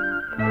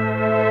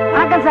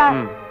 வணக்கம் சார்.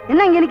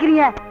 என்ன இங்க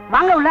நிக்கிறீங்க?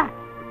 வாங்க உள்ள.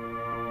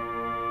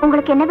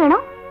 உங்களுக்கு என்ன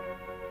வேணும்?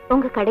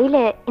 உங்க கடையில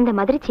இந்த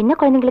மாதிரி சின்ன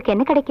குழந்தைங்களுக்கு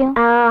என்ன கிடைக்கும்?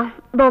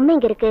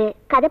 பொம்மைங்க இருக்கு,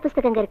 கதை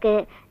புஸ்தகங்க இருக்கு,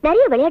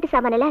 நிறைய விளையாட்டு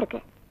சாமான் எல்லாம் இருக்கு.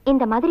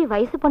 இந்த மாதிரி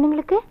வயசு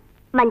பொண்ணுங்களுக்கு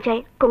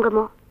மஞ்சள்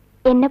குங்குமம்.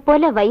 என்ன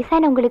போல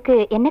வயசானவங்களுக்கு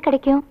என்ன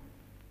கிடைக்கும்?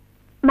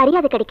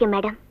 மரியாதை கிடைக்கும்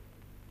மேடம்.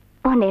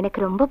 உன்னை எனக்கு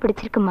ரொம்ப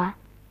பிடிச்சிருக்குமா.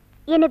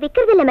 என்ன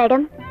விக்கிறது இல்ல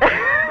மேடம்.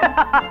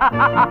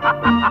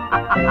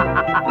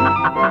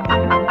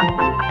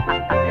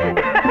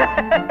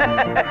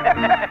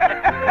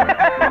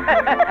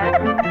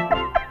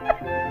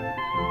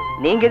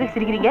 நீங்க எதுக்கு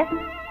சிரிக்கிறீங்க?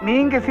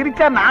 நீங்க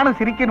சிரிச்சா நானும்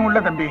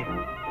சிரிக்கணும்ல தம்பி.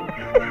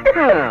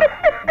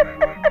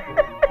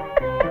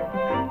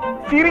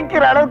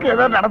 சிரிக்கிற அளவுக்கு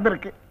ஏதோ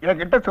நடந்திருக்கு.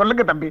 என்கிட்ட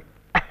சொல்லுங்க தம்பி.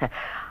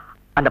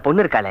 அந்த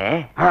பொண்ணு இருக்காளே,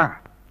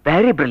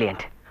 very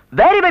brilliant,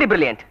 very very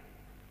brilliant.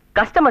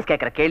 Customers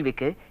கேக்குற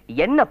கேள்விக்கு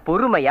என்ன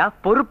பொறுமையா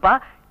பொறுப்பா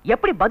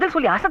எப்படி பதில்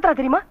சொல்லி அசத்துறா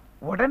தெரியுமா?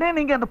 உடனே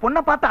நீங்க அந்த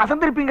பொண்ணை பார்த்து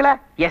அசந்திருப்பீங்களா?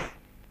 எஸ்,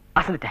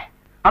 அசந்துட்டேன்.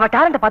 அவ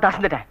டேலண்ட பார்த்து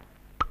அசந்துட்டேன்.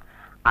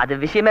 அது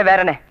விஷயமே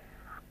வேறனே.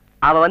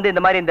 அவ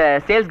இந்த மாதிரி இந்த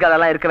சேல்ஸ் கேர்ள்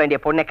எல்லாம் இருக்க வேண்டிய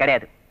பொண்ணே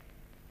கிடையாது.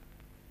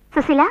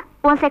 சுசிலா,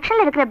 உன்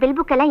செக்ஷன்ல இருக்கிற பில்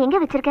புக் எல்லாம் எங்க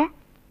வச்சிருக்க?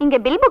 இங்க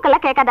பில் புக்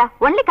எல்லாம் கேட்காதா,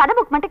 ஒன்லி கதை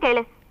புக் மட்டும்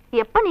கேளு.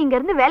 எப்ப நீங்க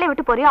இருந்து வேலையை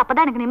விட்டு போறியோ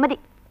அப்பதான் எனக்கு நிம்மதி.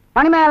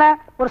 மணிமேகலை,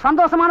 ஒரு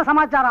சந்தோஷமான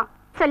சமாச்சாரம்.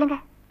 சொல்லுங்க.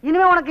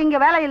 இனிமே உனக்கு இங்க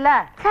வேலை இல்ல.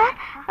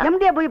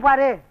 எம்டியை போய்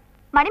பாரு.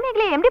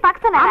 மணிமேகலை எம்டி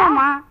பார்க்க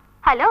சொன்னா?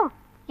 ஹலோ,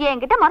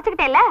 என்கிட்ட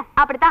மறைச்சுக்கிட்டே இல்ல?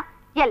 அப்படித்தான்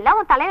எல்லாம்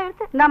உன்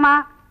தலையெழுத்து. இந்தாமா,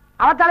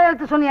 அவ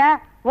தலையெழுத்து சொன்னிய,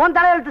 உன்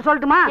தலையெழுத்து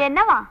சொல்லட்டுமா?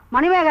 என்னவா?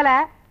 மணிமேகலை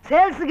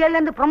சேல்ஸ் கேர்ல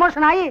இருந்து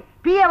ப்ரமோஷன் ஆகி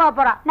பிஏவா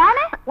போறா.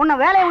 நானே உன்னை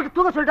வேலையை விட்டு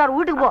தூக்க சொல்லிட்டாரு.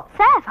 வீட்டுக்கு போ.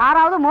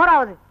 சாராவது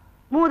மோராவது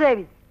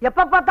மூதேவி,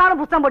 எப்ப பார்த்தாலும்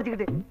புத்தகம்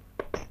படிச்சுக்கிட்டு.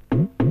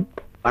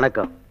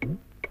 வணக்கம்.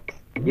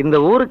 இந்த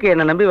ஊருக்கு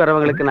என்ன நம்பி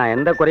வரவங்களுக்கு நான்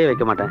எந்த குறையும்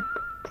வைக்க மாட்டேன்.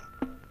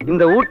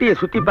 இந்த ஊட்டியை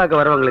சுத்தி பார்க்க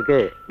வரவங்களுக்கு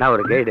நான்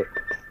ஒரு கைடு.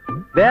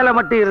 வேலை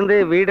மட்டும் இருந்து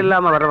வீடு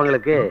இல்லாம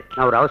வர்றவங்களுக்கு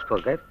நான் ஒரு ஹவுஸ்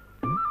போக்கர்.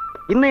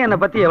 இன்னும் என்னை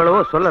பத்தி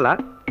எவ்வளவோ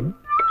சொல்லலாம்.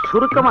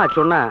 சுருக்கமா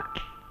சொன்னா,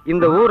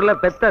 இந்த ஊர்ல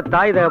பெத்த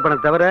தாய் தகப்பனை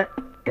தவிர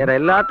வேற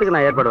எல்லாத்துக்கும்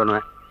நான் ஏற்பாடு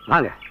பண்ணுவேன்.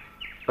 வாங்க.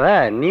 இப்ப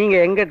நீங்க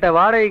எங்கிட்ட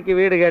வாடகைக்கு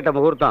வீடு கேட்ட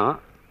முகூர்த்தம்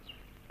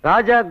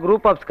ராஜா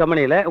குரூப் ஆஃப்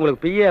கம்பெனியில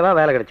உங்களுக்கு பிஏவா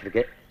வேலை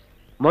கிடைச்சிருக்கு.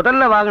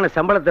 முதல்ல வாங்கின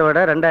சம்பளத்தை விட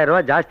 2000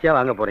 ரூபாய் ஜாஸ்தியா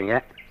வாங்க போறீங்க.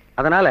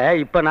 அதனால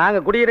இப்ப நாங்க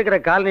குடியிருக்கிற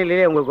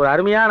காலனிலேயே உங்களுக்கு ஒரு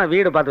அருமையான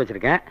வீடு பார்த்து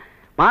வச்சிருக்கேன்.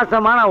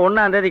 மாசமான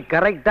 1ஆம் தேதி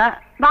கரெக்டா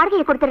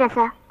வாடகையை கொடுத்துறேன்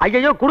சார்.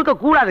 ஐயோ, கொடுக்க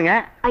கூடாதுங்க.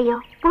 ஐயோ,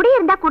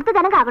 குடியிருந்தா கொடுத்து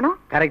தானங்க ஆகணும்.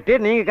 கரெக்ட்,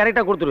 நீங்க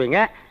கரெக்டா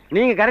கொடுத்துருவீங்க.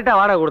 நீங்க கரெக்டா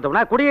வாடகை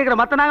கொடுத்தோம்னா குடியிருக்கிற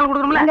மத்த நாங்களும்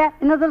கொடுத்துருவோம்ல.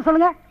 இன்னொரு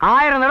சொல்லுங்க.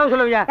 1000 தடவை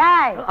சொல்லுவியா?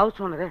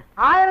 ஹவுஸ் ஓனர்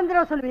 1000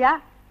 தடவை சொல்லுவியா?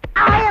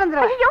 1000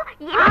 தடவை. ஐயோ,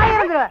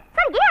 1000 தடவை.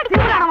 சார் ஏன்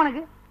அடிக்கிறீங்க?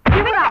 அவனுக்கு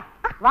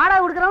வாடகை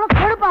கொடுக்கறவங்க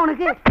கொடுப்பா.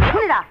 அவனுக்கு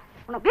புரியுதா?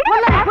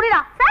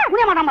 புரியுதா?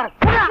 புரிய மாட்டான் பாரு.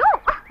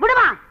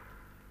 விடுமா?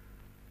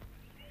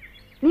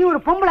 நீ ஒரு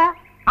பொம்பளை,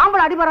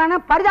 ஆம்பளை அடிபடுறான்னு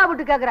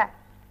பரிதாபப்பட்டு கேக்குற.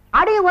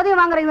 அடி உதவி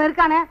வாங்குற இவன்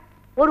இருக்கானே,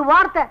 ஒரு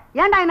வார்த்தை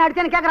ஏன்டா என்ன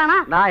அடிச்சேன்னு கேக்குறானா?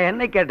 நான்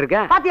என்ன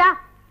கேட்டிருக்கேன் பாத்தியா?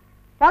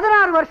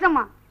 16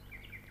 வருஷமா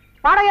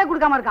வாடகையே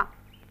கொடுக்காம இருக்கான்.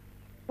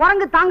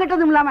 உரங்கு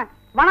தாங்கிட்டதும் இல்லாம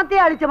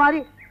வனத்தையே அடிச்ச மாதிரி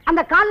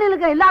அந்த காலனியில்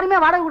இருக்க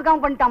எல்லாருமே வாடகை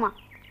கொடுக்காம பண்ணிட்டாமா.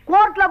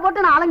 கோர்ட்ல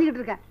போட்டு நான்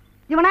அலைஞ்சிக்கிட்டு இருக்கேன்.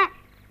 இவனே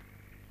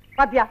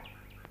பாத்தியா,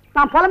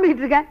 நான்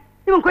புலம்பிக்கிட்டு இருக்கேன்,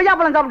 இவன் கொய்யா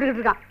பழம்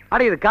சாப்பிட்டுக்கிட்டு இருக்கான்.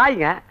 அட, இது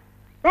காய்ங்க.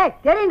 ஏய்,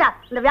 தெரியும்டா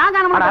இந்த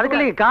வியாங்கானம். அதுக்கு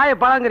நீங்க காய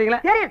பழங்கிறீங்களா?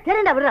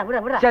 தெரியும்டா. விடுறா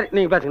விடுறா விடுறா. சரி,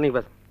 நீங்க பேசுங்க, நீங்க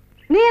பேசுங்க.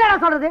 நீ என்ன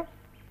சொல்றது?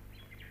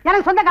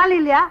 எனக்கு சொந்த காலனி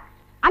இல்லையா?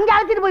 அங்க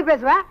அழைச்சிட்டு போய்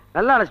பேசுவேன்.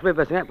 நல்லா அழைச்சு போய்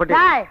பேசுங்க. பொட்டி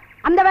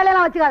அந்த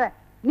வேலையெல்லாம் வச்சுக்காத.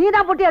 நீ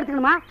தான் பொட்டி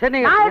எடுத்துக்கணுமா?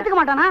 நான் எடுத்துக்க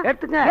மாட்டானா?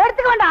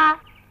 எடுத்துக்க வேண்டாம்.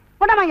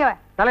 போட்டாமா இங்க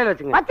தலையில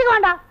வச்சுங்க. வச்சுக்க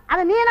வேண்டாம்.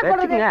 அத நீ என்ன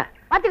சொல்றது?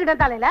 வச்சுக்கிட்ட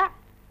தலையில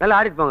நல்லா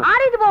ஆடிட்டு போங்க.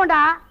 ஆடிட்டு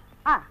போவேண்டா.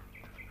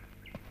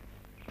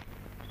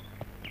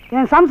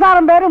 என்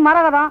சம்சாரம் பேரு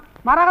மரகதம்.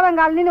 மரகதம்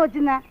காலனின்னு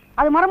வச்சிருந்தேன்.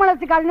 அது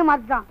மரமலர்ச்சி காலனி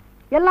மாத்திட்டான்.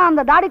 எல்லாம்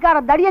அந்த தாடிக்கார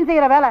தடியன்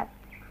செய்யற வேலை.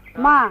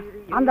 அம்மா,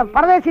 அந்த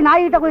பரதேசி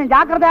நாய்கிட்ட கொஞ்சம்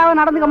ஜாக்கிரதையாவே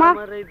நடந்துக்கமா.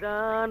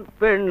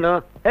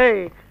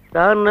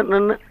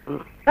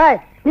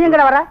 நீ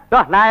எங்கட வர?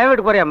 நான்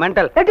வீட்டுக்கு போறியா?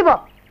 மென்டல். எட்டி போ.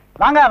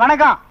 வாங்க.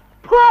 வணக்கம்.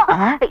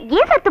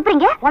 ஏன் சார்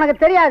துப்புறீங்க? உனக்கு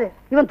தெரியாது,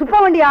 இவன் துப்ப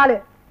வேண்டிய ஆளு.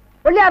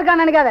 ஒல்லியா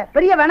இருக்கான்னு நினைக்காத,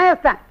 பெரிய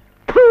வினயஸ்தான்.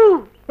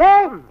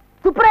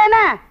 துப்புற என்ன?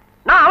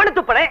 நான் அவனை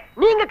துப்புறேன்,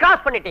 நீங்க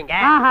கிராஸ் பண்ணிட்டீங்க.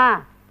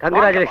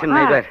 Congratulation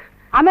neighbour.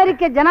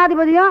 அமெரிக்க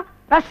ஜனாதிபதியும்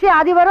ரஷ்ய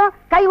அதிபரும்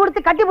கை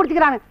கொடுத்து கட்டி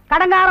பிடிச்சுக்கிறாங்க.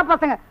 கடங்கார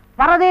பசங்க,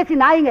 பரதேசி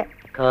நாய்ங்க.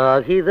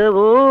 காகித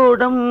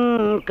ஓடம்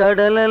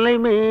கடலலை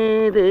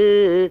மீது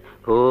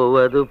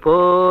போவது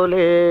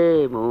போலே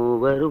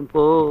மூவரும்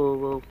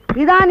போவோம்.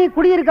 இதான் நீ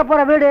குடியிருக்க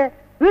போற வீடு.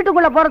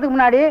 வீட்டுக்குள்ள போறதுக்கு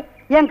முன்னாடி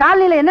என்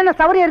காலனில என்னென்ன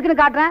சௌகரியம்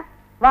இருக்குன்னு காட்டுறேன்,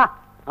 வா.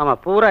 ஆமா,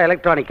 பூரா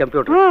எலக்ட்ரானிக்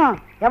கம்ப்யூட்டர்.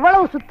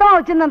 எவ்வளவு சுத்தமா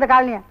வச்சிருந்த அந்த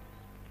காலனிய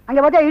அங்க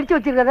பார்த்தா இடிச்சு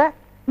வச்சிருக்கிறத.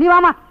 நீ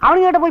வாமா,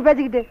 அவனுங்கிட்ட போய்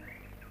பேசிக்கிட்டு.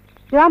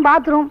 இதான்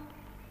பாத்ரூம்.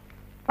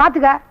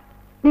 பாத்துக்க,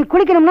 நீ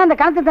குளிக்கணும்னா அந்த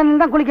கிணத்து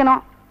தண்ணியில் தான்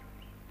குளிக்கணும்.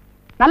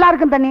 நல்லா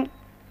இருக்கும் தண்ணி.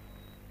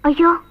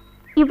 ஐயோ,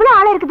 இவ்வளவு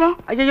ஆழம் இருக்குதே.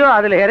 ஐயோ,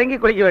 அதுல இறங்கி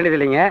குளிக்க வேண்டியது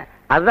இல்லைங்க.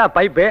 அதுதான்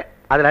பைப்பு.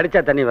 அதுல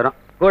அடிச்சா தண்ணி வரும்.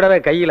 கூடவே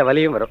கையில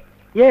வலியும் வரும்.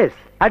 எஸ்,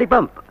 அடி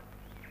பம்ப்.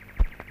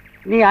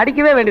 நீங்க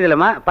அடிக்கவே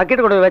வேண்டியதில்லம்மா,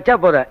 பக்கெட் கூட வச்சா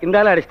போதும். இந்த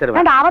ஆளு அடிச்சு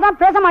தருவேன்.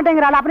 அவதான் பேச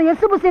மாட்டேங்கிறாள். அப்புறம்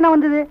எஸ் புசின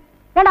வந்தது.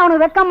 ஏண்டா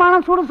அவனுக்கு வெக்கமான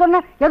சூடு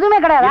சொன்ன எதுவுமே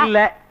கிடையாது.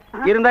 இல்ல,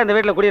 இருந்தா இந்த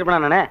வீட்டுல குடியிருப்பா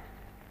நானே.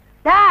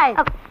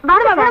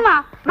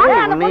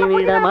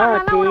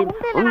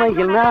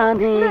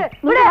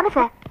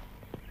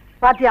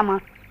 பாத்தியாமா,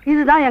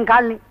 இதுதான் என்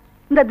காலனி.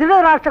 இந்த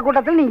திருதராஷ்டிர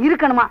கூட்டத்தில் நீ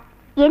இருக்கணுமா?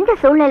 எந்த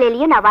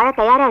சூழ்நிலையிலயும் நான் வாழ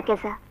தயாரா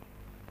இருக்கேன் சார்.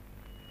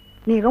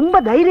 நீ ரொம்ப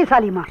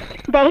தைரியசாலிமா.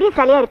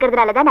 தைரியசாலியா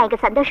இருக்கிறதுனாலதான் நான் இங்க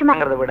சந்தோஷமா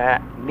விட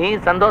நீ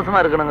சந்தோஷமா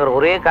இருக்கணுங்கிற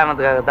ஒரே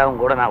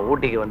காரணத்துக்காகத்தான் கூட நான்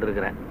ஊட்டிக்கு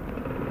வந்திருக்கிறேன்.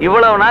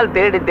 இவ்வளவு நாள்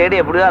தேடி தேடி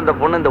எப்படியோ அந்த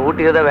பொண்ணு இந்த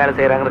ஊட்டிக்கு தான் வேலை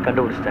செய்யறாங்கன்னு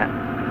கண்டுபிடிச்சிட்டேன்.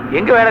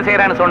 எங்க வேலை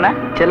செய்யறான்னு சொன்ன?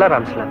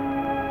 செல்லாராம்ஸ்ல.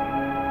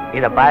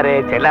 இத பாரு,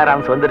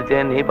 செல்லாராம்ஸ் வந்துருச்சு.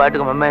 நீ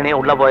பாட்டுக்கு மம்மனே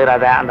உள்ள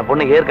போயிடாத. அந்த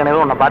பொண்ணு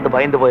ஏற்கனவே உன்னை பார்த்து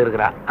பயந்து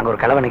போயிருக்கிறா. அங்க ஒரு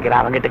கிழவன்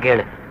நிக்கிறான், அவங்கிட்ட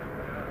கேளு.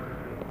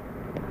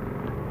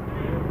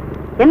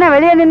 என்ன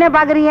வெளியே நின்னே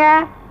பாக்குறீங்க?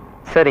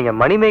 சரிங்க,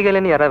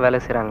 மணிமேகலைன்னு யாராவது வேலை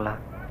செய்யறாங்களா?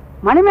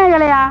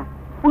 மணிமேகலையா?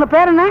 உங்க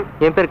பேர் என்ன?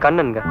 என் பேர்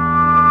கண்ணனுங்க.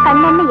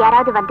 கண்ணன்னு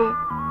யாராவது வந்து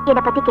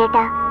என்னை பத்தி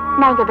கேட்டா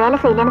நான் இங்க வேலை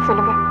செய்யலன்னு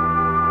சொல்லுங்க.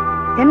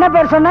 என்ன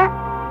பேர் சொன்ன?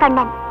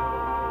 கண்ணன்.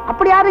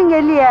 அப்படி யாரும் இங்க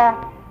இல்லையே.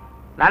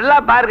 நல்லா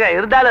பாருங்க,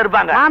 இருந்தாலும்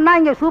இருப்பாங்க. நான் தான்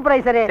இங்க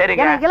சூப்பர்வைசரு.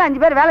 எனக்கு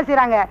 5 பேர் வேலை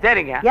செய்யறாங்க.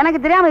 சரிங்க.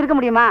 எனக்கு தெரியாம இருக்க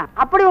முடியுமா?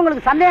 அப்படி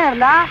உங்களுக்கு சந்தேகம்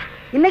இருந்தா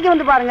இன்னைக்கு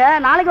வந்து பாருங்க,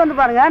 நாளைக்கு வந்து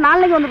பாருங்க,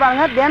 நாளைக்கு வந்து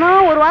பாருங்க,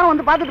 தினம் ஒரு வாரம்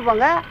வந்து பாத்துட்டு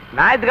போங்க.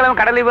 ஞாயிற்றுக்கிழமை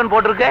கடல் லீவ்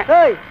போட்டிருக்கு.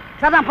 ஏய்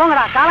சரிதான்,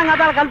 போங்கடா.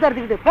 காலங்காத்தால கழுத்து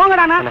எடுத்துக்கிட்டு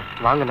போங்கடாண்ணா.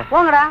 வாங்கண்ணே.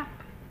 போங்கடா.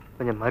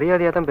 கொஞ்சம்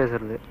மரியாதையா தான்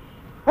பேசுறது.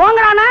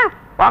 போங்கடாண்ணா.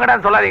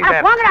 போங்கடான்னு சொல்லாதீங்க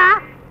சார். போங்கடா.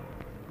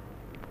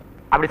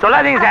 அப்படி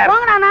சொல்லாதீங்க சார்.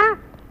 போங்கடாண்ணா.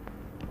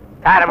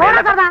 சார்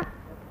அப்படி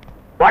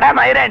போடா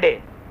மயிராண்டி.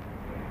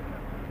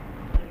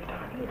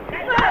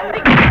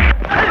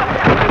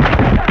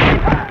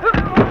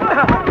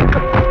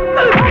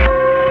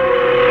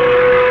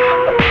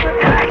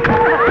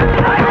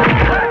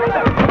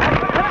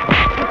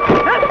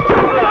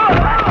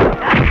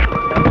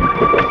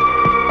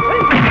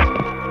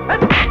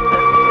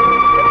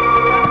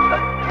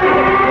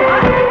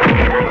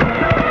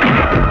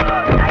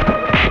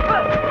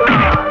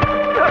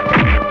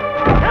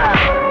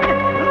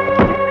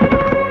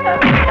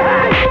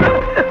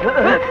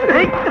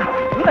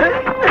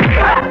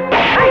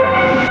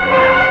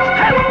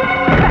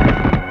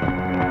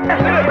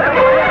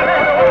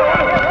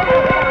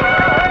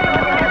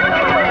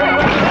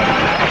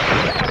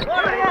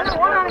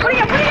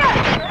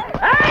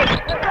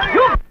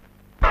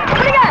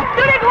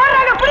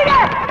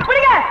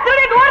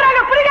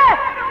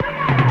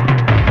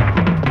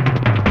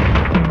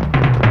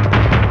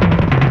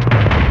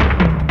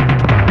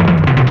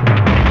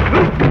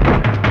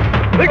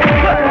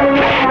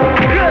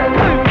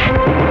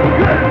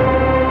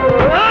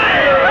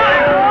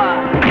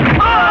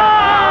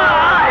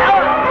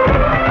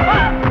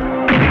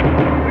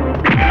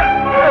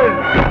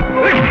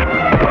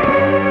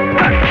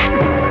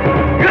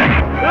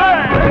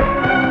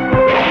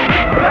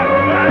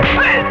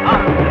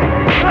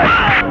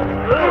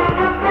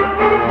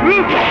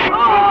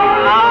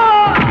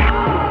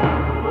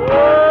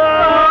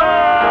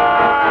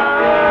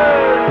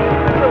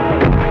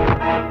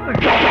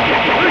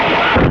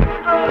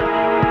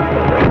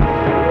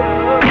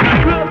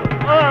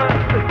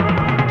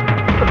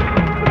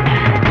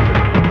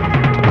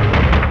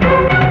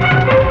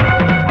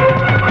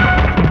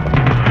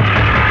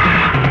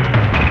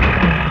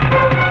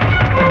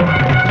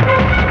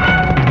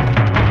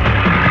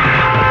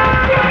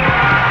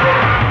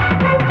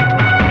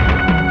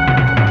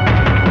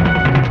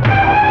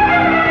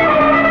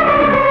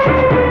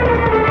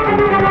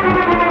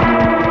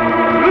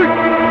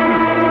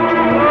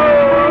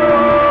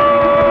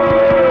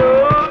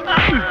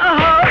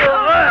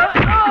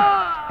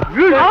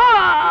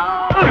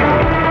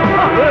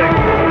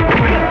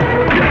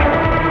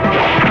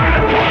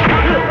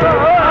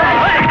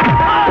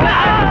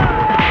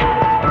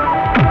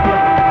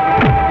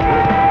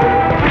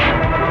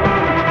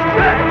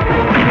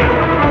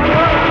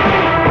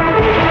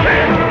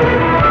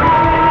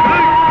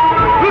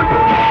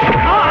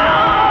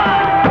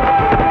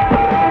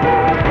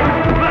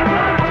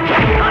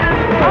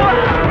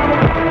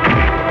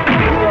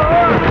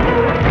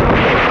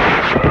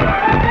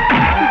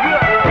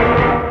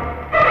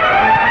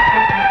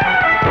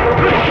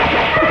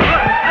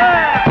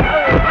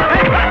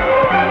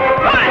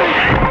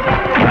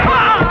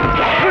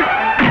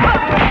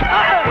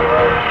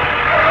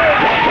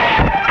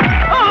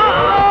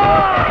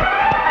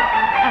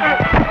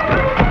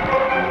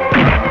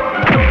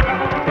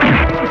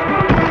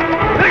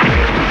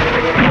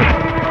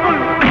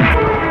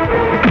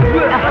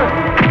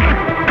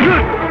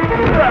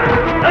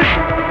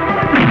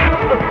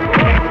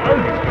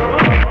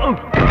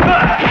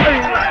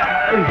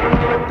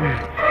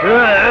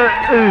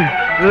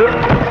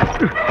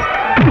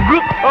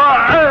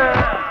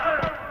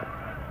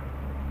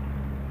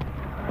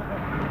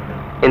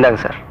 இந்தாங்க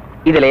சார்.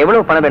 இதுல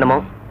எவ்வளவு பணம் வேணுமோ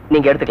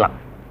நீங்க எடுத்துக்கலாம்.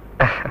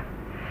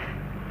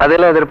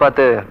 அதெல்லாம்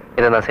எதிர்பார்த்து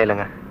இதை நான்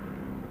செய்யலைங்க.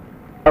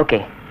 ஓகே,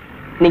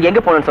 நீங்க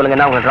எங்க போகணும்னு சொல்லுங்க,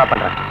 நான் உங்களை டிராப்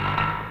பண்றேன்.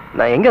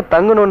 நான் எங்க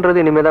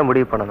தங்கணும்ன்றது இனிமே தான்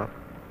முடிவு பண்ணணும்.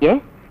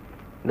 ஏன்?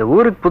 இந்த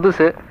ஊருக்கு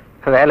புதுசு,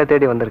 வேலை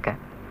தேடி வந்திருக்கேன்.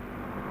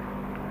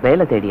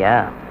 வேலை தேடியா?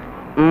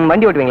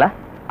 வண்டி ஓட்டுவீங்களா?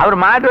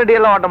 அவர் மாட்டு வண்டி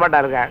எல்லாம் ஓட்ட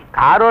மாட்டாருங்க.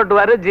 கார்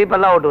ஓட்டுவாரு, ஜீப்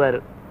எல்லாம் ஓட்டுவாரு.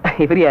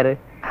 இவர் யாரு?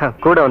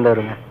 கூட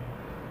வந்தவருங்க.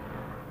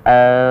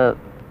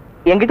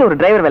 என்கிட்ட ஒரு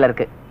டிரைவர் வேலை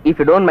இருக்கு. இஃப்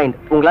யூ டோன்ட் மைண்ட்,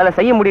 உங்களால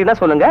செய்ய முடியும்னா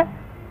சொல்லுங்க,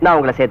 நான்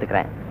உங்களை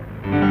சேர்த்துக்கிறேன்.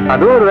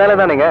 அதுவும் ஒரு வேலை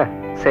தானேங்க,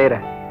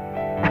 செய்யறேன்.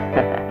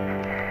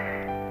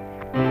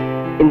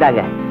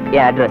 இந்தாங்க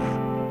என் அட்ரஸ்.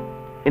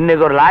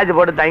 இன்னைக்கு ஒரு லாட்ஜ்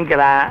போட்டு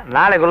தங்கிக்கலாம்,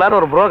 நாளைக்குள்ளார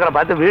ஒரு புரோக்கரை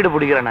பார்த்து வீடு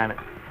பிடிக்கிறேன் நான்.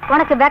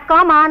 உனக்கு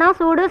வெக்கம் மானம்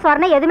சூடு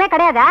சொரணை எதுவுமே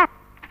கிடையாதா?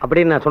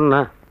 அப்படின்னு நான்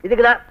சொன்னேன்.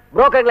 இதுக்குதான்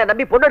புரோக்கர்களை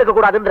நம்பி பொண்ணு எடுக்க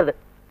கூடாதுன்றது.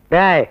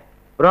 டேய்,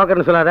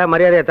 புரோக்கர்னு சொல்லாத,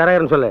 மரியாதையை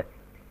தரகர்னு சொல்லு.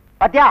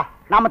 பாத்தியா,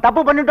 நாம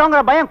தப்பு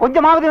பண்ணிட்டோங்கிற பயம்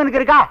கொஞ்சமாவது எனக்கு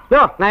இருக்கா?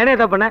 யோ, நான் என்ன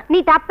தப்பு பண்ணேன்?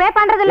 நீ தப்பே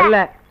பண்றது இல்ல.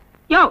 இல்ல.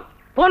 யோ,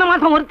 போன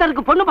மாசம்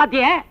ஒருத்தருக்கு பொண்ணு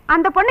பாத்தியே,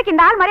 அந்த பொண்ணுக்கு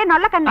இந்த ஆள் மாதிரியே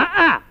நல்ல கண்ணு.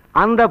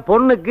 அந்த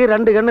பொண்ணுக்கு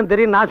 2 கண்ணும்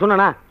தெரியும் நான்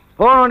சொன்னேனா?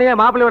 போனோடனே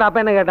மாப்பிள்ளையோட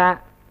அப்பா என்ன கேட்டான்?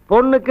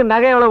 பொண்ணுக்கு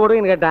நகை எவ்வளவு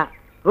கொடுங்கன்னு கேட்டான்,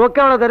 ரொக்க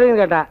எவ்வளவு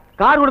தருவீங்கன்னு கேட்டான்,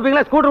 கார்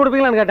கொடுப்பீங்களா ஸ்கூட்டர்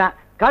கொடுப்பீங்களான்னு கேட்டான்,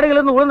 கடையில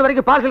இருந்து உளுந்து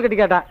வரைக்கும் பார்சல் கட்டி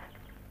கேட்டான்.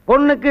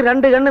 பொண்ணுக்கு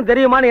 2 கண்ணும்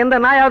தெரியுமான்னு எந்த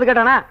நாயாவது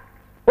கேட்டானா?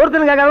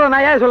 ஒருத்தனும் கேட்காத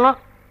நான் ஏன் சொல்லணும்?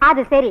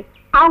 அது சரி,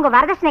 அவங்க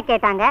வரதட்சணை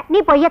கேட்டாங்க,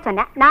 நீ பொய்ய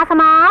சொன்ன,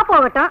 நாசமா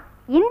போகட்டும்.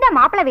 இந்த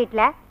மாப்பிள்ளை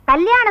வீட்டுல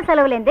கல்யாண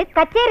செலவுல இருந்து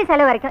கச்சேரி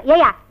செலவு வரைக்கும்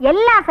ஏயா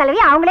எல்லா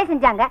செலவையும் அவங்களே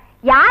செஞ்சாங்க.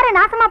 யாரு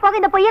நாசமா போக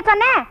இந்த பொய்ய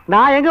சொன்ன?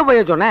 நான் எங்க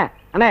பொய்ய சொன்னேன்?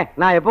 அண்ணே,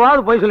 நான்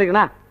எப்பவாவது பொய்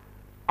சொல்லிருக்கேனா?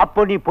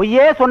 அப்போ நீ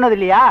பொய்யே சொன்னது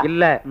இல்லையா?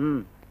 இல்ல.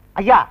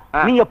 ஐயா,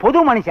 நீங்க பொது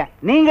மனுஷன்,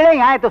 நீங்களே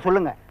நியாயத்தை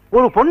சொல்லுங்க.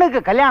 ஒரு பொண்ணுக்கு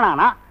கல்யாணம்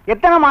ஆனா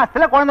எத்தனை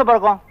மாசத்துல குழந்தை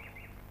பிறக்கும்?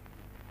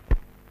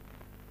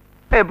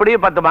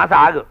 எப்படியும் 10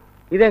 மாசம் ஆகும்.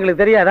 இது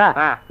எங்களுக்கு தெரியாதா?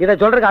 இத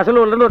சொல்றதுக்கு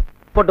அசலூர்ல இருந்து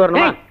போட்டு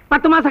வரணும்.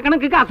 10 மாச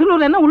கணக்குக்கு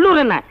அசலூர் என்ன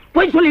உள்ளூர் என்ன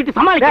போய் சொல்லிட்டு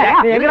சமாளிக்க.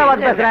 நீ எங்கடா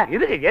வந்து பேசுற?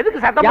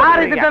 எதுக்கு சத்தம் யாரு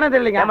போடுறீங்க? திட்டானே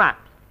தெரியலங்க. ஏமா,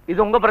 இது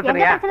உங்க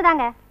பிரச்சனையா?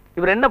 பிரச்சனைதாங்க.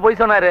 இவர் என்ன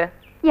போய் சொன்னாரு?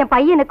 என்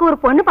பையனுக்கு ஒரு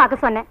பொண்ணு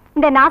பார்க்க சொன்னேன்.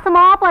 இந்த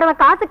நாசமா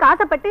போறவன் காசுக்கு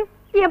ஆசைப்பட்டு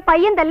என்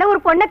பையன் தல்ல ஒரு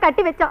பொண்ணை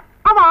கட்டி வச்சான்.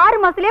 அவ 6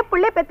 மாசத்துலயே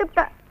புள்ளை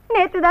பெத்துட்டா.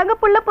 நேத்து தாங்க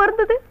புள்ள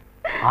பிறந்தது.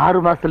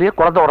 6 மாசத்துலயே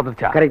குழந்தை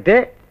உடந்துச்சா? கரெக்ட்.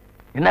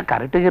 என்ன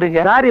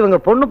கரெக்ட்டுங்கிறீங்க? சார், இவங்க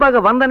பொண்ணு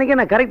பார்க்க வந்த அன்னைக்கு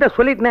நான் கரெக்டா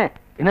சொல்லிட்டேன்.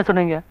 என்ன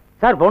சொன்னீங்க?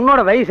 சார்,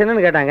 பொண்ணோட வயசு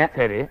என்னன்னு கேட்டாங்க.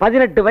 சரி,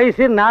 18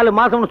 வயசு 4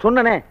 மாசம்னு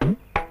சொன்னனே.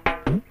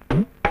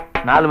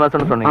 4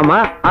 மாசம்னு சொன்னீங்க. ஆமா,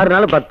 6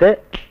 நாள் 10,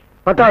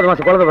 10வது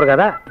மாசம் குழந்தை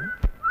பிறக்காதா?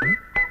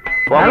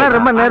 அதெல்லாம்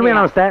ரொம்ப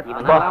நேர்மையான சார்.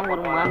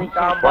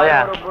 போயா.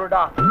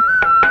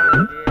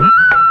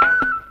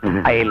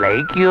 I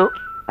like you.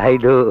 I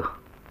to.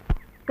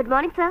 Good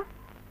morning sir.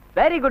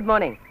 Very good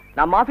morning.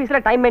 நம்ம ஆபீஸ்ல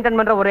டைம் மெயின்டைன்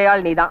பண்ற ஒரே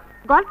ஆள் நீதான்.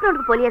 கோல்ஃப்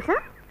கிரவுண்டுக்கு போலியா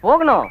சார்?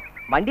 போகணும்.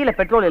 வண்டியில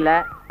பெட்ரோல் இல்ல,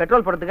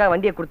 பெட்ரோல் போடுறதுக்காக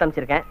வண்டியை கொடுத்து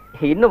அனுப்பிச்சிருக்கேன்.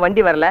 இன்னும்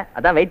வண்டி வரல,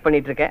 அதான் வெயிட்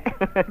பண்ணிட்டு இருக்கேன்.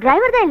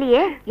 டிரைவர் தான்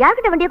இல்லையே,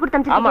 யார்கிட்ட வண்டியை கொடுத்து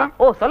ஆமா.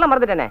 அனுப்பிச்சிருக்கீங்க? ஓ, சொல்ல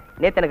மறந்துட்டேனே.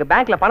 நேத்து எனக்கு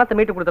பேங்க்ல பணத்தை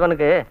மீட்டு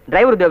கொடுத்தவனுக்கு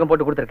டிரைவர் உத்தியோகம்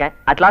போட்டு கொடுத்திருக்கேன்.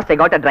 At last I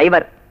got a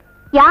driver.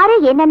 யாரு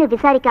என்னன்னு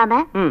விசாரிக்காம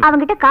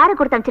அவங்கிட்ட காரை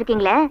கொடுத்து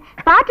அனுப்பிச்சிருக்கீங்களே,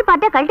 பாட்டு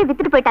பாட்டா கழட்டி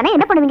வித்துட்டு போயிட்டானே,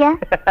 என்ன பண்ணுவீங்க?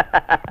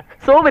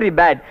 So very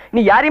bad.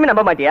 நீ யாரையுமே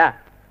நம்ப மாட்டியா?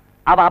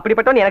 அவன்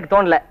அப்படிப்பட்டவன் எனக்கு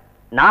தோணல.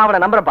 நான் அவனை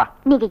நம்புறப்பா.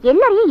 நீங்க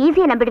எல்லாரையும்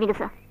ஈஸியா நம்பிடுவீங்க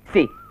சார்.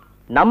 சி,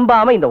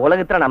 நம்பாம இந்த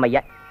உலகத்துல நம்ம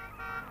ஐயா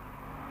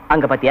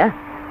அங்க பாத்தியா?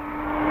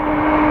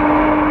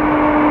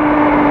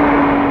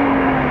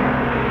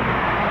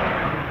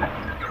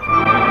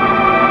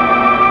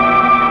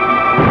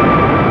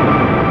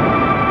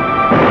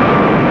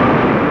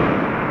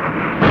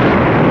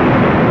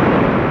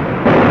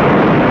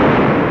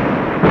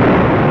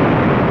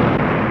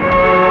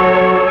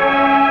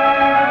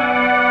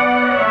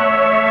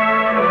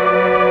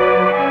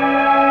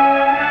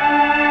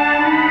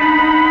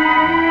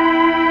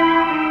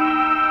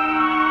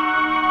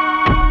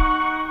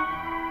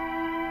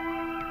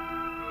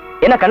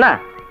 என்ன கண்ணா,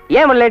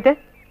 ஏன் லேட்டு?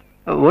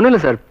 ஒன்றும் இல்லை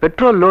சார்,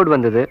 பெட்ரோல் லோட்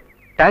வந்தது.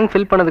 டேங்க்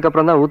ஃபில் பண்ணதுக்கு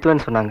அப்புறம் தான்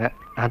ஊற்றுவேன்னு சொன்னாங்க,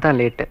 அதான்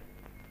லேட்டு.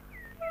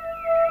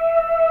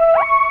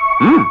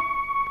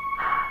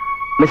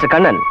 மிஸ்டர்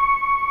கண்ணன்,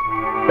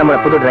 நம்மளோட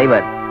புது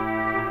டிரைவர்.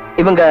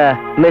 இவங்க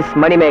மிஸ்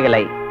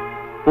மணிமேகலை,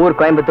 ஊர்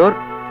கோயம்புத்தூர்,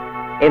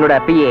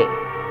 என்னோட PA,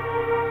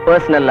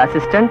 personal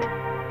assistant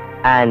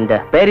and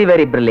very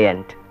very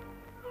brilliant.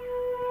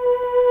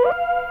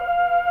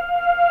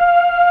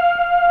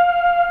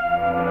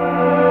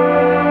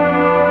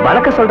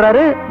 வணக்க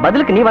சொல்றாரு,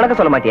 பதிலுக்கு நீ வணக்கம்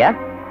சொல்ல மாட்டியா?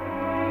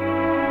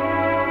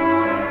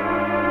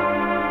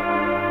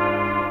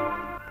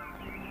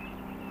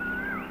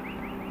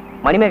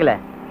 மணிமேகலை,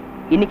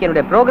 இன்னைக்கு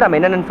என்னுடைய ப்ரோக்ராம்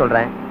என்னன்னு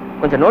சொல்றேன்,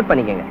 கொஞ்சம் நோட்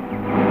பண்ணிக்கங்க.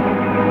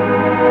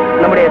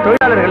 நம்முடைய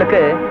தொழிலாளர்களுக்கு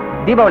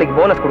தீபாவளிக்கு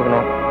போனஸ்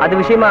கொடுக்கணும். அது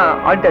விஷயமா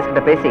ஆடிட்டர்ஸ்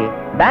கிட்ட பேசி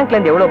பேங்க்ல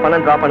இருந்து எவ்வளவு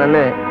பணம் டிரா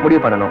பண்ணணும்னு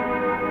முடிவு பண்ணணும்.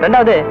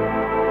 ரெண்டாவது,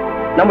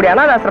 நம்முடைய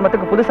அனாதை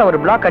ஆசிரமத்துக்கு புதுசா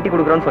ஒரு பிளாக் கட்டி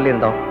கொடுக்குறோம்னு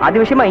சொல்லியிருந்தோம்.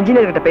 அது விஷயமா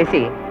இன்ஜினியர் கிட்ட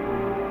பேசி.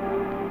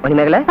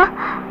 மணிமேகலை,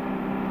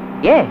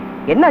 ஏன்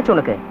என்னாச்சு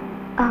உனக்கு?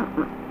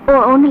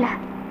 ஒண்ணு இல்ல.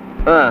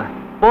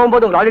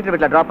 போகும்போது உங்க ஆடிட்டர்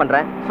வீட்டுல டிராப்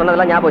பண்றேன்,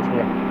 சொன்னதெல்லாம் ஞாபகம்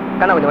வச்சுங்க.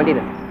 கண்ணா, கொஞ்சம் வண்டி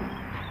இருக்கு.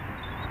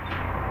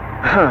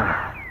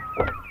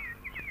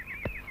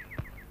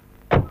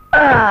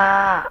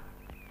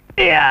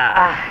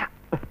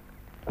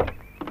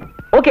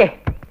 ஓகே,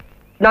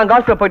 நான்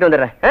கால்ஃப்ல போயிட்டு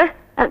வந்துடுறேன்.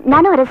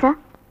 நானும் வரேன் சார்.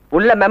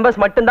 உள்ள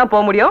மெம்பர்ஸ் மட்டும் தான்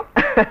போக முடியும்.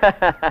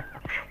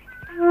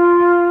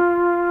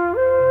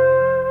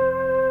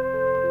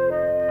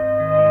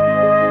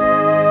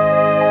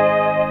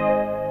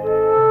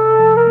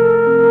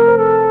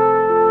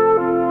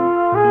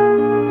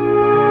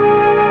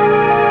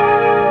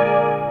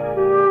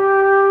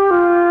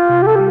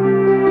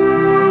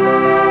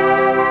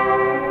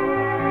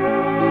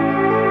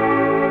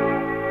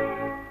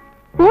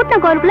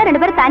 கோயிலுக்குள்ள 2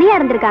 பேரும் தனியா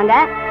இருந்திருக்காங்க.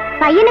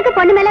 பையனுக்கு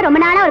பொண்ணு மேல ரொம்ப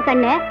நாளா ஒரு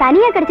கண்ணு,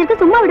 தனியா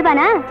கிடைச்சிருக்கு, சும்மா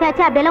விடுவானா?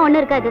 சேச்சா, அப்படியெல்லாம்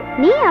ஒண்ணு இருக்காது.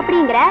 நீ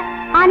அப்படிங்கிற.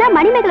 ஆனா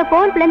மணிமேகலை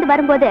கோவிலுக்குள்ள இருந்து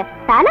வரும்போது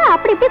தலை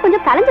அப்படி இப்படி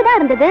கொஞ்சம் கலைஞ்சுதான்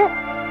இருந்தது.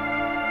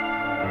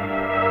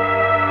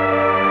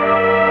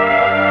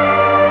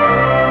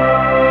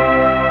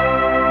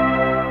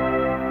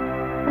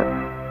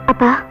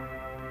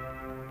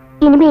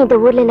 இந்த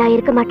ஊர்ல நான்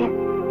இருக்க மாட்டேன்.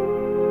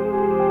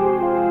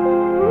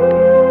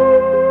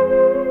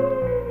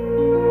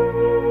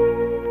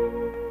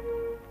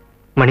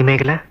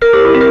 மணிமேகலை,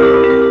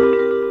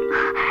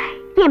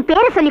 என்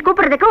பேரை சொல்லி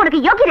கூப்பிடுறதுக்கு உனக்கு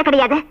யோகியதை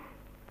கிடையாது.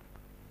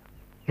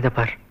 இத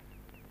பார்,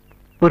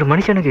 ஒரு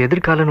மனுஷனுக்கு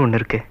எதிர்காலம்னு ஒண்ணு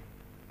இருக்கு,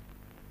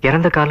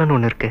 இறந்த காலம்னு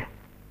ஒண்ணு இருக்கு,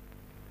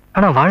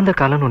 ஆனா வாழ்ந்த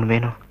காலம்னு ஒண்ணு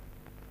வேணும்.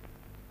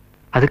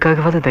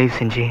 அதுக்காகவாது தயவு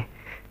செஞ்சு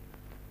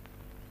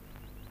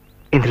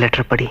இந்த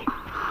லெட்டர் படி.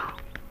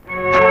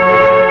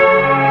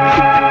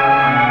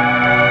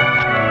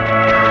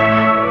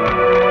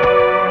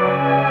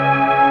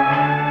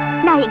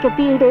 நான் எங்க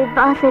வீடு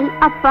வாசல்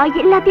அப்பா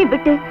எல்லாத்தையும்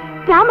விட்டு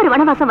ராமர்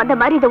வனவாசம் வந்த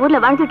மாதிரி இந்த ஊர்ல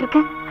வாழ்ந்துட்டு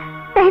இருக்கேன்.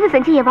 தயவு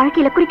செஞ்சு என்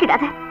வாழ்க்கையில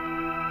குறுக்கிடாத.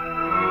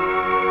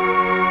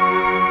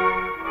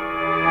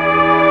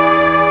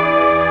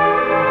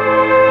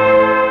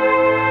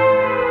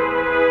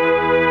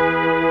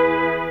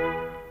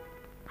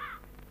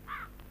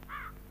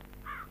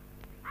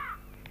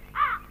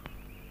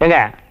 எங்க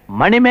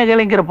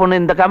மணிமேகலைங்கிற பொண்ணு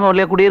இந்த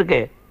காமௌண்ட்லயே குடியிருக்கு.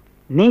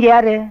 நீங்க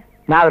யாரு?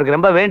 நான் அவருக்கு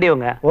ரொம்ப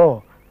வேண்டியவங்க. ஓ,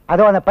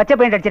 அதோ அந்த பச்சை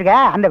பெயிண்ட் அடிச்சிருக்க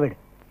அந்த வீடு.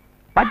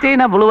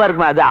 பச்சைனா புழுவா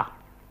இருக்குமா? அதான்.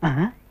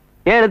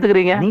 ஏன்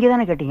எடுத்துக்கிறீங்க? நீங்க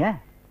தானே கேட்டீங்க.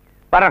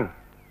 பரன்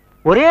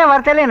ஒரே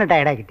வார்த்தையில என்ன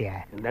டயர்டா கிட்டியா?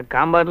 இந்த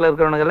காம்பவுண்ட்ல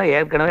இருக்கிறவங்க எல்லாம்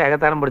ஏற்கனவே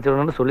எகத்தாரம்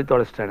படிச்சவங்கன்னு சொல்லி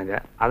தொலைச்சிட்டானுங்க.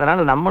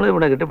 அதனால நம்மளும்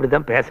இவனுக்கிட்ட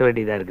இப்படித்தான் பேச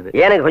வேண்டியதா இருக்குது.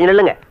 எனக்கு கொஞ்சம்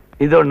இல்லைங்க.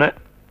 இது ஒண்ணு.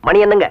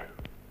 மணி என்னங்க?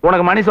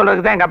 உனக்கு மணி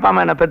சொல்றதுக்கு தான் எங்க அப்பா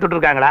அம்மா என்ன பெத்துட்டு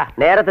இருக்காங்களா?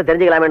 நேரத்தை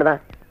தெரிஞ்சுக்கலாமே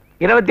தான்.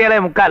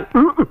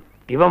 27:45.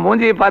 இவன்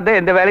மூஞ்சியை பார்த்து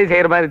எந்த வேலையும்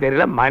செய்யற மாதிரி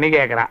தெரியல. மணி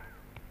கேட்கறான்.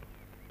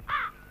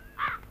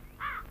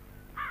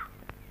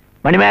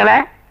 மணிமேகலை,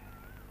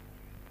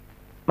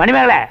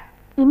 மணிமேகலை.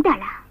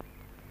 இந்தாளா?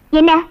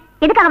 என்ன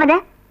எதுக்காக வந்த?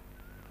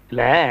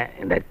 இல்ல,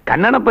 இந்த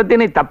கண்ணனை பத்தி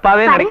நீ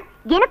தப்பாவே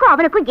எனக்கும்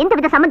அவனுக்கும் எந்த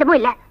வித சம்பந்தமும்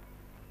இல்ல.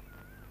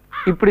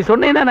 இப்படி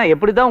சொன்னீங்கன்னா நான்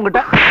எப்படிதான்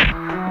உங்ககிட்ட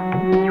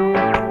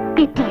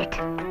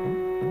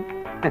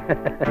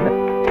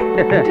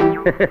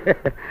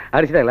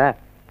அடிச்சிட்டாங்களா?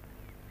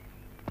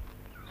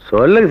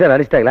 சொல்லுங்க சார்,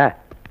 அடிச்சிட்டாங்களா?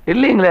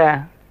 இல்லீங்களே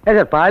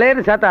சார்,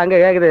 பழைய சாத்தா அங்க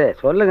கேக்குது.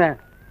 சொல்லுங்க,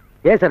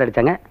 ஏன் சார்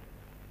அடிச்சாங்க?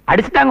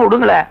 அடிச்சுட்டாங்க,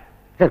 விடுங்களே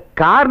சார்.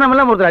 காரணம்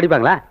எல்லாம் ஒருத்தர்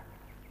அடிப்பாங்களா?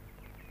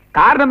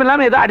 காரணம்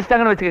இல்லாம ஏதோ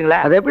அடிச்சிட்டாங்கன்னு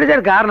வச்சுக்கீங்களேன். அது எப்படி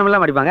சார் காரணம்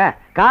எல்லாம் அடிப்பாங்க?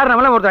 காரணம்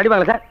எல்லாம் ஒருத்தர்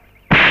அடிப்பாங்களா சார்?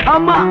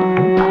 ஆமா,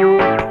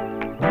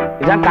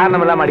 இதான்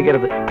காரணம் இல்லாம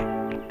அடிக்கிறது.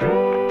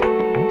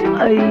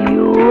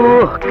 ஐயோ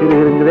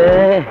கிருங்குதே.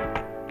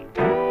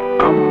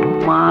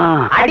 அம்மா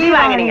அடி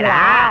வாங்குறீங்களா?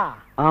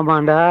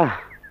 ஆமாண்டா,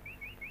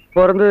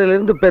 பிறந்ததுல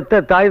இருந்து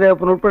பெத்த தாய்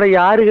தகப்பன் உட்பட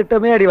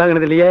யாருகிட்டமே அடி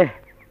வாங்கினது இல்லையே.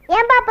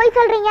 ஏன்பா போய்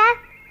சொல்றீங்க?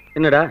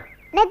 என்னடா,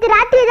 நேத்து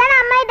ராத்திரி தானே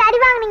அம்மா கிட்ட அடி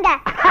வாங்குனீங்க.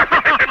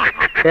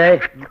 ஏய்,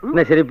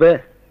 என்ன சிரிப்பு?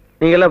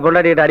 நீங்க எல்லாம்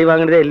பொண்டாட்டிகிட்ட அடி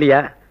வாங்கினதே இல்லையா?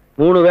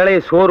 3 வேளையை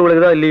சோறு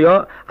விழுகுதோ இல்லையோ,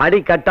 அடி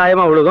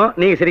கட்டாயமா விழுகும்.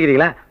 நீங்க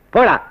சிரிக்கிறீங்களா?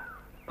 போடா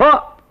போ.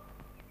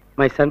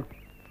 மை சன்,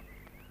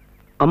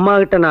 அம்மா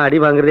கிட்ட நான் அடி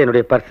வாங்குறது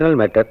என்னுடைய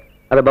பர்சனல் மேட்டர்.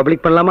 அதை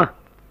பப்ளிக் பண்ணலாமா?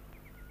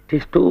 It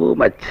is too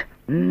much.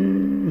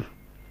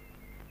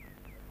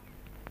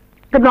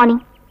 Good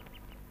morning.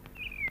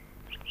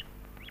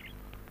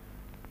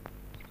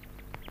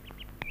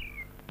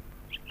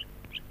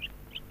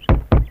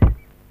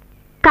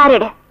 Car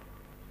எடு,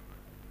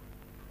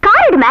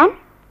 கார் எடு மேன்.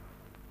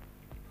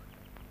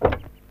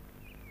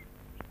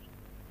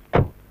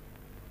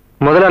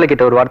 முதலாளி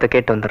கிட்ட ஒரு வார்த்தை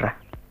கேட்டு வந்துடுறேன்.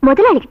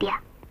 முதலாளி கிட்டியா?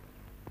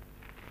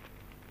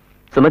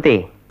 சுமதி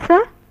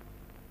சார்.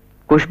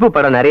 குஷ்பு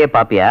படம் நிறைய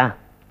பாப்பியா?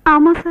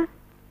 ஆமா சார்.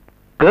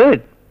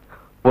 குட்.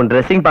 உன்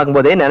ட்ரெஸ்ஸிங்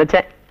பார்க்கும்போதே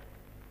நினைச்சேன்.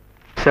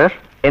 சார்.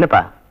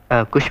 என்னப்பா?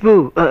 குஷ்பு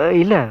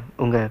இல்ல,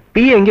 உங்க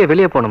பிஏ எங்கே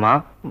வெளியே போகணுமா,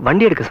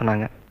 வண்டி எடுக்க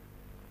சொன்னாங்க.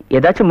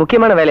 ஏதாச்சும்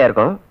முக்கியமான வேலையா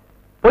இருக்கும்,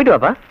 போயிட்டு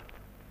வாப்பா.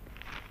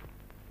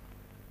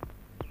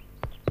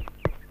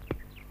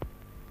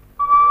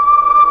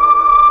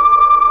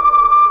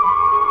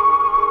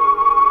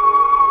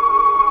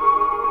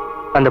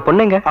 அந்த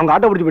பொண்ணுங்க அவங்க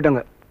ஆட்டோ பிடிச்சு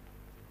போயிட்டாங்க.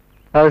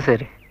 அது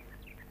சரி.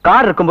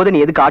 கார் இருக்கும்போது நீ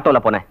எதுக்கு ஆட்டோல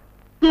போன?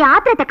 என்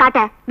ஆத்திரத்தை காட்ட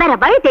வேற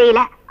வழி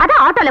தெரியல,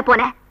 அதான் ஆட்டோல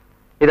போனேன்.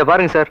 இத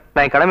பாருங்க சார்,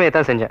 நான் என் கடமையை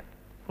தான் செஞ்சேன்.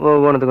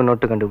 ஒவ்வொன்றுத்துக்கும்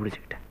நோட்டு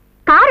கண்டுபிடிச்சுக்கிட்டேன்.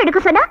 கார்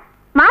எடுக்க சொன்னா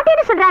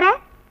மாட்டேன்னு சொல்றாரு.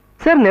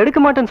 சார், நான் எடுக்க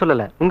மாட்டேன்னு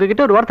சொல்லல,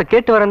 உங்ககிட்ட ஒரு வார்த்தை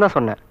கேட்டு வரேன்னு தான்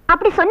சொன்னேன்.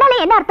 அப்படி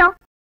சொன்னாலே என்ன அர்த்தம்?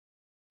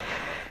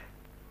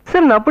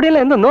 சார், நான்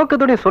அப்படியெல்லாம் எந்த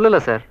நோக்கத்தோடையும் சொல்லல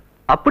சார்.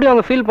 அப்படி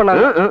அவங்க ஃபீல்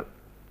பண்ணாங்க.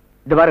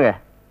 இது பாருங்க,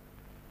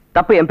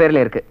 தப்பு என்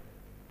பேர்ல இருக்கு.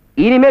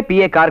 இனிமே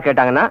பிஏ கார்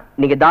கேட்டாங்கன்னா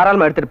நீங்க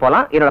தாராளமா எடுத்துட்டு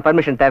போலாம், என்னோட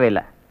பர்மிஷன்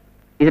தேவையில்லை.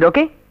 இது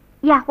ஓகே?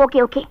 யா, ஓகே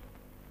ஓகே.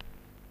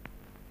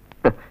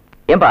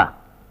 ஏன்பா,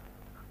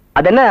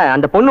 அது என்ன,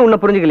 அந்த பொண்ணு உன்னை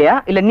புரிஞ்சுக்கலையா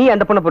இல்ல நீ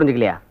அந்த பொண்ணை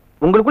புரிஞ்சுக்கலையா?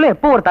 உங்களுக்குள்ள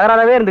எப்போ ஒரு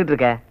தகராறாவே இருந்துட்டு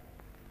இருக்க?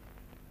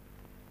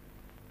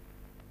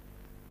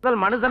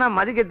 மனுஷனா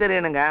மதிக்க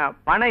தெரியணுங்க.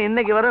 பணம்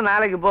இன்னைக்கு வரும்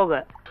நாளைக்கு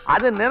போக,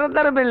 அது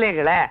நிரந்தரம்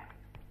இல்லைங்களே.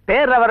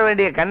 பேர்ல வர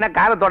வேண்டிய கண்ணை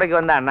காரை தொடக்கி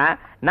வந்தான்னா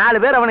 4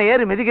 பேர் அவனை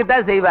ஏறி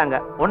மிதிக்கத்தான் செய்வாங்க.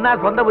 ஒன்னா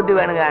சொந்த புத்தி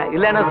வேணுங்க,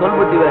 இல்லன்னா சொல்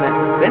புத்தி வேணும்.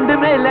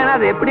 ரெண்டுமே இல்லைன்னா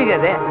அது எப்படிங்க?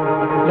 அது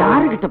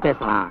யாருகிட்ட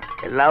பேசலாம்?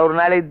 எல்லாம் ஒரு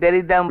நாளைக்கு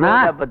தெரியுதான்.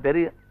 அப்ப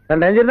தெரியும்.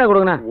 2 அஞ்சு இருந்தா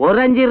கொடுங்க. ஒரு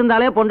அஞ்சு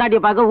இருந்தாலே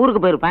பொண்டாட்டிய பார்க்க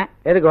ஊருக்கு போயிருப்பேன்.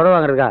 எதுக்கு உடம்பு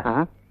வாங்குறதுக்கா?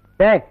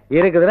 ஏய்,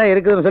 இருக்குதுடா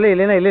இருக்குதுன்னு சொல்லி,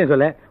 இல்லைன்னா இல்லைன்னு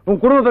சொல்லு.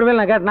 உன் குடும்ப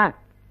பெருமையில நான் கேட்டனா?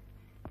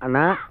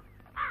 அண்ணா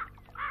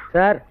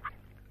சார்,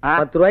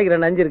 10 ரூபாய்க்கு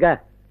 2 அஞ்சு இருக்கா?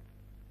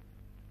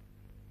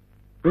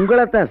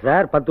 உங்களைத்தான்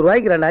சார் 10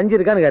 ரூபாய்க்கு 2 5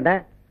 இருக்கான்னு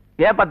கேட்டேன்.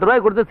 ஏன் 10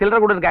 ரூபாய் கொடுத்து சில்லறை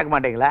கொடுன்னு கேட்க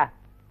மாட்டீங்களா?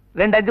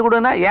 2 5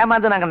 கொடுன்னா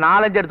ஏமாந்து நாங்க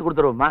 4 5 எடுத்து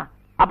கொடுத்துருவோமா?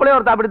 அப்படியே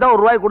ஒருத்தர் அப்படித்தான்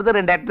 1 ரூபாய் கொடுத்து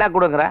 2 8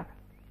 கொடுக்குற.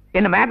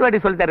 என்ன மேட் வாட்டி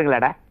சொல்லி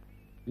தருங்களாடா?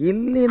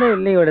 இல்லைன்னா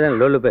இல்லைங்க தான்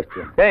லொல்லு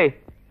பேசிட்டியா? ஏய்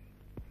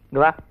இங்க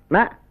வா.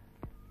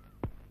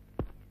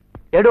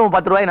 எடுவோம்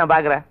 10 ரூபாய் நான்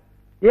பாக்குறேன்.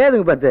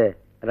 ஏதுங்க 10?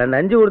 2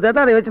 5 கொடுத்தா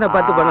தான் அதை வச்சு நான்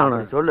 10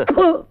 பண்ணணும். சொல்லு.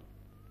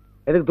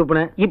 எதுக்கு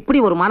துப்புனேன்? இப்படி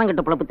ஒரு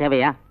மானங்கட்ட பொழப்பு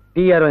தேவையா?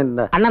 TR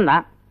இந்த அண்ணன்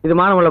தான். இது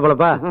மானமுள்ள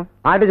பொழப்பா?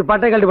 ஆட்டிச்சு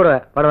பட்டை கழட்டி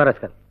போடுவேன்.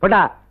 படவரஸ்கர்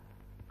போட்டா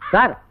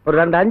சார் ஒரு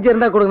 2 5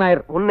 இருந்தா கொடுங்க.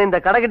 நாயர் உன்னை இந்த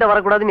கடை கிட்ட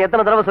வரக்கூடாதுன்னு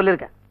எத்தனை தடவை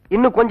சொல்லியிருக்கேன்.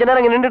 இன்னும் கொஞ்ச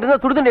நேரம் இங்க நின்றுட்டு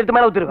இருந்தா சுடுதண்ணி எடுத்து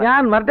மேல ஊத்திருவேன்.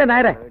 நான் வரட்டேன்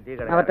நாயரே.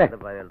 நான் வரட்டேன்.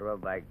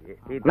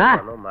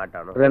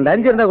 2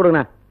 5 இருந்தா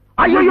கொடுங்க.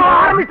 ஐயோ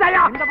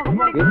ஆரம்பிச்சாயா?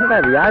 என்னடா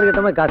இது யாரு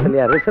கிட்டமே காசு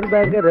இல்லையா? ரிசர்வ்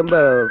பேங்க் ரொம்ப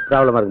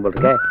ப்ராப்ளமா இருக்கும் போல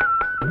இருக்கே.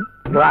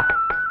 இங்க வா.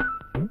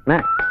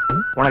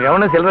 உனக்கு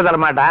எவனும் செல்வ தர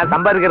மாட்டா,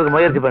 சம்பாதிக்கிறதுக்கு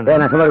முயற்சி பண்றேன்.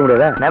 நான் சம்பாதிக்க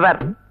முடியாதா? நெவர்.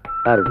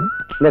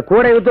 இந்த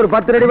கூடை வித்து ஒரு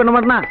 10 ரெடி பண்ண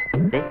மாட்டேனா?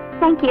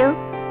 Thank you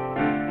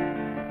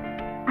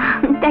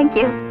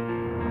thank you.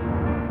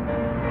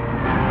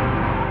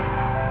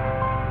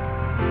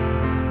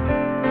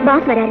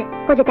 பாஸ் வராரு,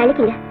 கொஞ்சம்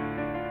தள்ளிக்கீங்க.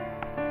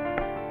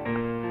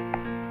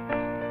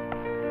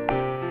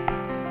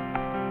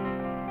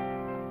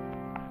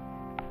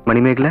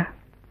 Manimekalai,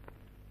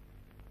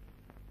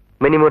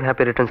 many more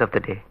happy returns of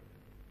the day.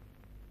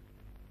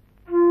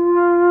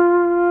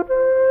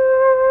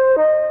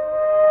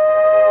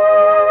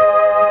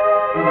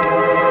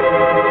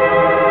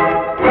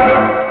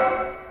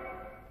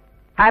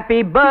 Happy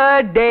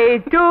birthday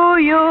to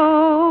you.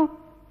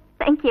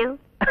 Thank you.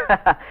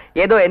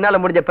 ஏதோ என்னால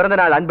முடிஞ்ச பிறந்த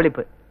நாள்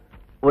அன்பளிப்பு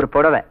ஒரு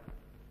புடவை.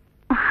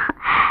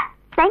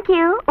 Thank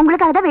you.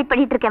 உங்களுக்காக தான் வெயிட்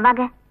பண்ணிட்டு இருக்கேன்.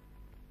 வாங்க.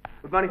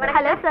 Good morning.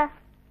 Hello sir.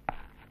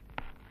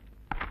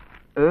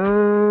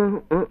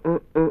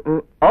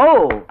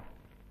 Oh,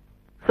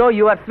 so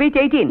you are sweet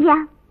 18.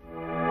 Yeah.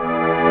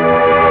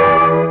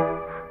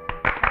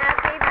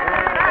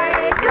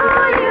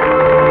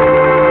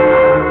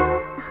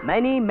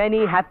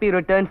 Many happy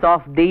returns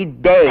of the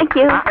day. Thank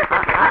you.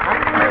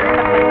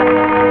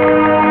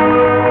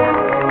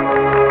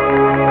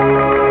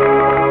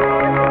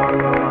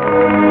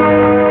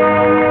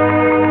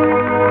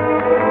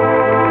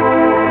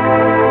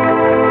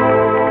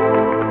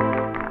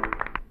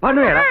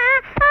 பண்ணுவேடா.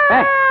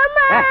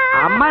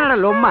 அம்மா என்னடா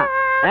லொம்மா?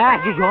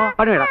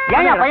 பண்ணுவேடா.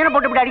 ஏன் பையனை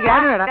போட்டு இப்படி அடிக்கிறா?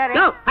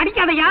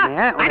 அடிக்காதயா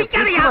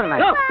அடிக்காதயா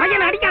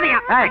பையன் அடிக்காதயா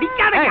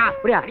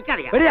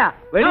அடிக்காதயா வெளியா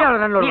வெளியா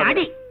நீ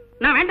அடி.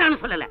 நான் வேண்டாம்னு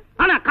சொல்லல,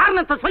 ஆனா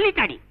காரணத்தை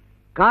சொல்லிட்டாடி.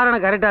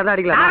 காரணம் கரெக்டா தான்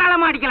அடிக்கலாம்.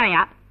 தாராளமா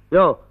அடிக்கலாம்யா.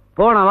 யோ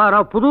போன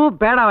வாரம் புது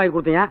பேடா வாங்கி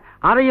கொடுத்தீங்க,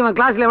 அதை இவன்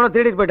கிளாஸ்ல எவ்வளவு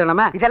திருடிட்டு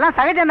போயிட்டானே. இதெல்லாம்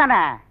சகஜம்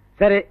தானே.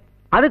 சரி,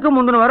 அதுக்கு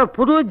முந்தின வாரம்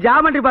புது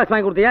ஜாமெட்ரி பாக்ஸ்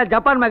வாங்கி கொடுத்தீங்க,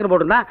 ஜப்பான் மேக்கர்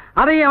போட்டுருந்தா,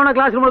 அதையும் எவனோ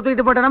கிளாஸ் ரூம்ல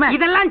தூக்கிட்டு போயிட்டானே.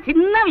 இதெல்லாம்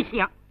சின்ன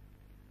விஷயம்.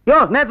 யோ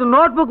நேத்து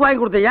நோட் புக் வாங்கி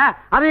கொடுத்தீங்க,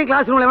 அதையும்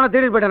கிளாஸ் ரூம்ல எவனோ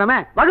திருடிட்டு போயிட்டானே.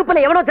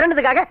 வகுப்புல எவனோ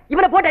திருடுறதுக்காக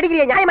இவனை போட்டு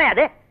அடிக்கிறியா? நியாயமா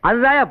அது?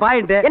 அதுதான்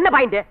பாயிண்ட். என்ன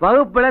பாயிண்ட்?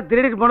 வகுப்புல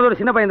திருடிட்டு போனது ஒரு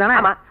சின்ன பையன் தானே.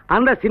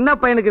 அந்த சின்ன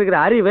பையனுக்கு இருக்கிற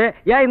அறிவு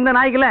ஏன் இந்த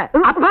நாய்க்குல?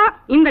 அப்பா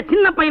இந்த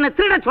சின்ன பையனை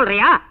திருட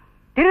சொல்றியா?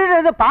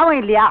 திருடுறது பாவம்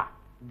இல்லையா?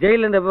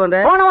 ஜெயில இருந்து எப்ப வந்த?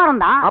 போன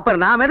வாரம் தான்.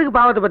 அப்புறம் நாம எதுக்கு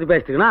பாவத்தை பத்தி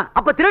பேசிட்டுனா?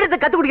 அப்ப திருடத்தை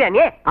கத்து குடிக்கியா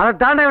நீ? அதை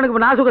தாண்ட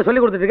இவனுக்கு நாசுக்க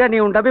சொல்லி கொடுத்துட்டு இருக்க.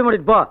 நீ உன் டப்பி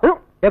முடிட்டு போ.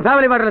 என்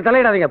ஃபேமிலி மேட்டர்ல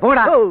தலையிடாதீங்க.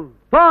 போடா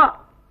போ.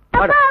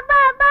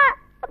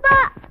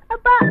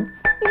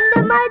 இந்த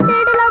மாதிரி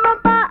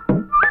தேடலாமாப்பா?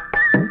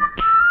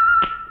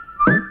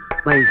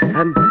 மை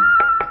சன்,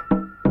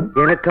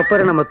 எனக்கு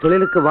அப்புறம் நம்ம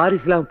தொழிலுக்கு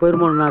வாரிசுலாம்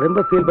போயிருமோன்னு நான்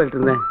ரொம்ப ஃபீல் பண்ணிட்டு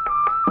இருந்தேன்.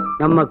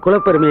 நம்ம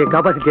குலப்பெருமையை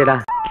காப்பாத்திட்டேடா.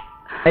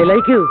 I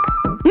like you.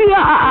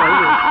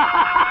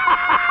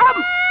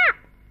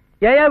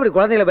 ஏன் இப்படி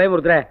குழந்தைகளை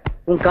பயமுறுத்துற?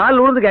 உன் கால்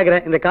விழுந்து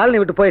கேக்குறேன், இந்த கால் நீ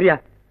விட்டு போயிரியா?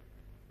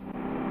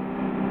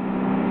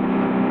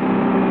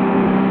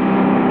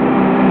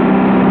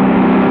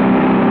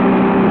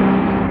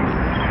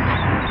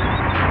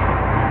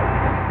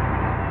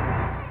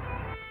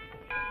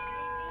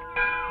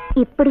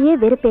 இப்படியே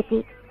வெறுப்பேத்தி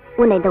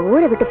உன்னை இந்த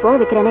ஊரை விட்டு போக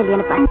வைக்கிறேன்னு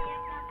இல்லையான்னு பாரு.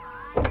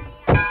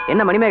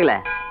 என்ன மணிமேகலை,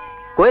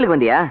 கோயிலுக்கு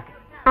வந்தியா?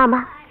 ஆமா.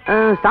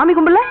 சாமி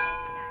கும்பல?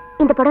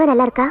 இந்த புடவை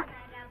நல்லா இருக்கா?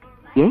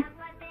 ஏன்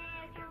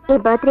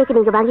என் பர்த்டேக்கு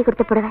நீங்க வாங்கி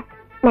கொடுத்த புடவை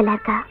நல்லா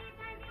இருக்கா?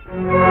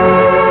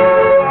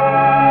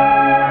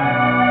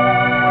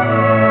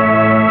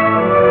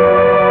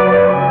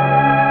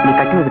 நீ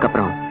கட்டினதுக்கு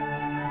அப்புறம்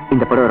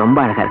இந்த புடவை ரொம்ப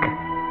அழகா இருக்கு.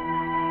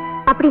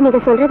 அப்படி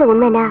நீங்க சொல்றது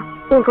உண்மைனா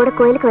என் கூட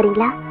கோயிலுக்கு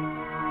வரீங்களா?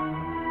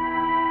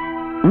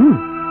 ஓம்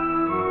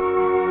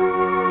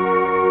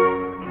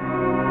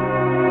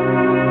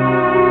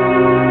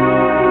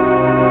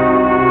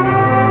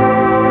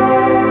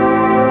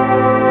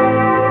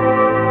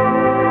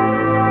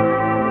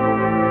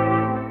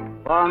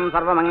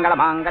சர்வமங்கள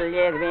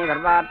மாங்கல்யே சிவே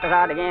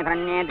சர்வார்த்தசாதகே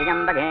சரண்யே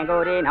திரியம்பகே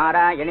கௌரி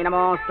நாராயணி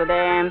நமோஸ்துதே.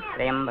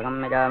 திரியம்பகம்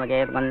யஜாமகே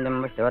சுகந்திம்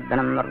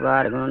புஷ்டிவர்தனம்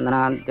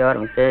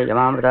வர்வாரிகுந்தனாத்யோர்முக்தே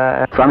யமாமிருதா.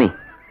 சுவாமி,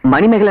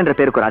 மணிமேகலை என்ற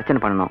பேருக்கு ஒரு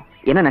அர்ச்சனை பண்ணணும்.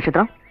 என்ன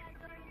நட்சத்திரம்?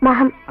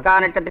 மகம். மகா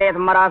நட்சத்திரே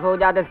சம்மராசோ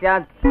ஜாதஸ்ய.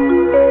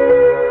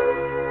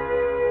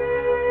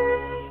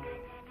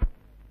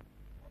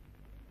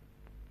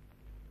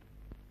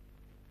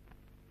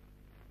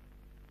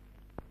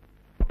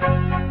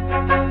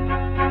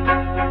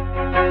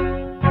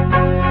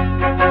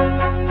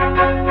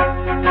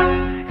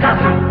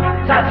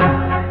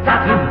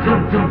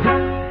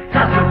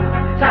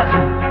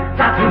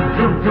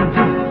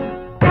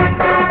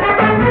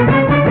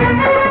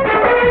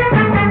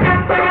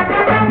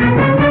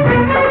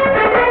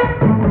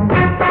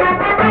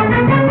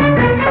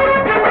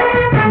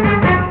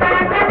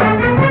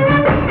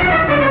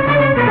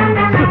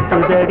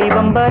 சுத்துதடி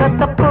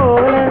வம்பரத்தை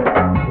போல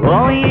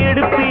உன்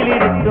இடுப்பில்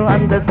இருக்கும்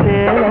அந்த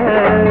சேலை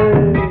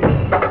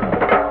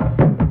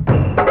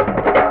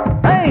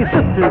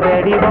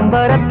சுத்துதடி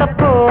வம்பரத்தை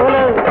போல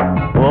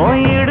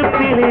உன்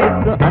இடுப்பில்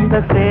இருக்கும்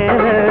அந்த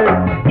சேலை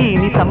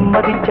இனி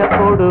சம்மதிச்ச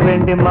போடு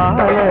வேண்டிய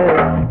மாலை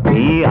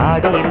நீ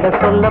ஆடி இல்ல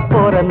சொல்ல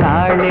போற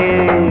நாளே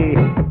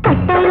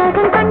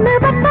கட்டழகன் கண்ணு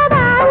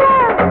பட்டதால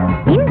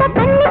இந்த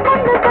கண்ணி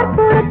பொண்ணு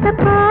கற்பூரத்தை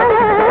போல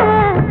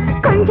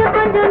கொஞ்சம்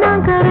கொஞ்சம்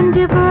நான்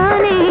கரைஞ்சு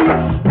போனேன்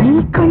நீ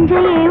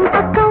கொஞ்சம் என்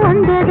பக்கம்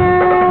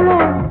வந்ததால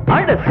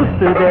அட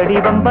சுத்துதடி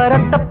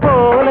வம்பரத்தை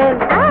போல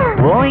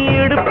உன்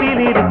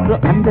இடுப்பில்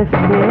இருக்கும் அந்த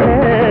சேலை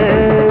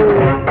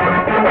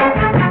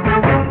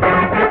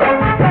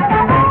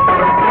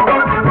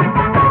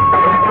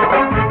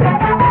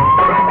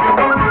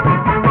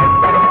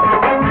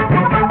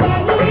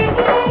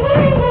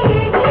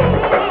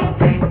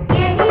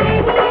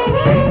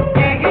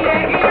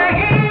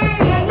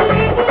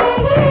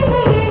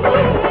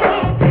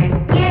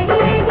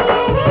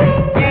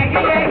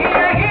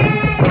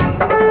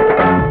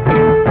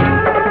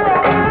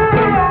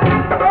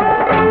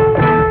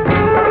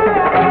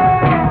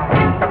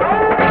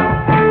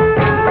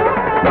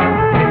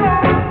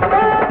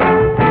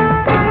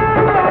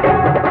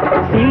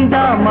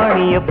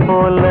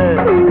போல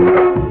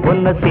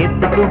உன்னை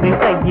சேர்த்துக்குமே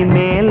கையி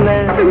மேல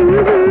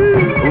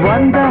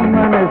வந்த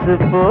மனசு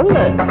போல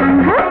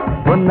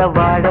உன்னை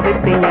வாழ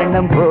வைத்த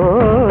எண்ணம்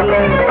போல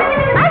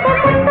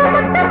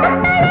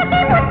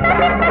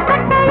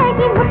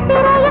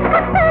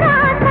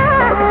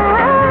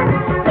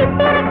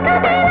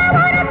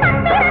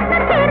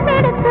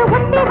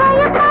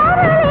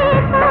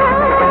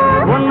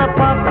உன்னை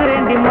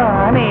பார்க்கிறேன்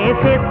மானே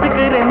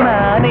சேர்த்துக்கிறேன்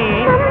நானே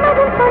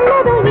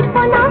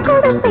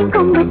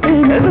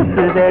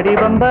சுத்துதடி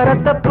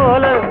வம்பரத்தை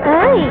போல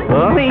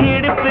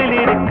இடுப்பில்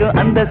இருக்கும்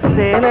அந்த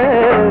சேலை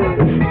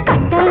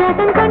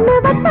கட்டழகன் கண்ணு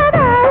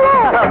பட்டதால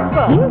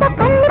இந்த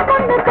கண்ணி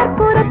பொண்ணு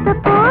கற்பூரத்தை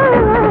போல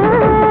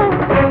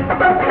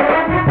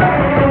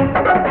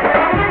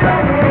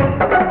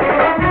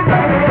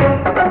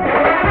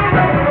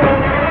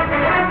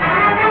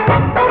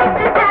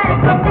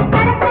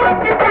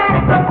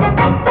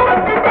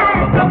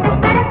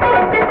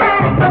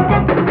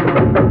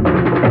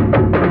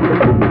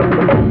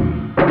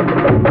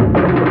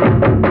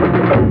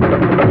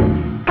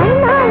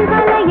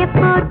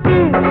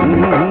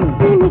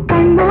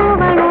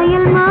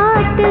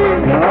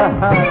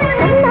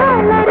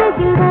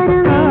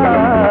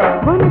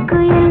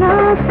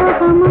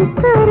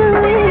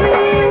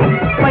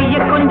பைய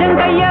கொஞ்சம்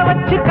கைய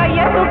வச்சு கைய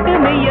தொட்டு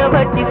மெய்ய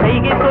வச்சு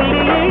செய்கை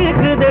சொல்லி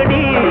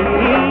இழுக்குதடி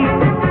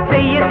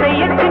செய்ய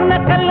செய்ய சின்ன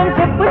கல்லும்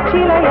செப்பு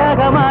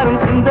சிலையாக மாறும்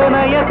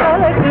சிந்தனைய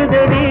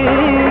கலக்குதடி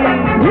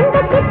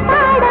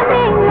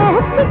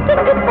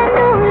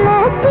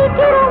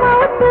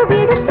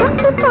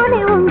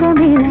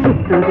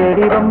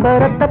சுத்துதடி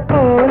வம்பரத்தை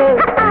போல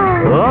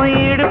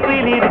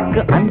இடுப்பில்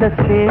இருக்கு அந்த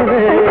சேலை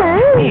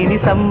இனி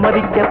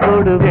சம்மதிக்க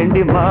போடு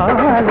வேண்டி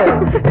மாலை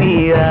நீ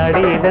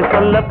ஆடியில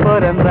சொல்ல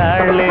போற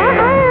நாளே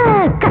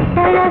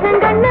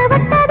கட்டழகன் கண்ணு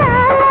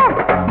பட்டதால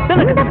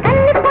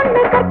கண்ணி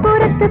பொண்ணு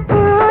கற்பூரத்தை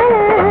போல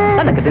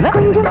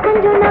கொஞ்சம்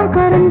கொஞ்சம் நான்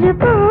கரைஞ்சு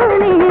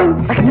போனேன்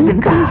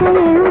கொஞ்சம்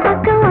என்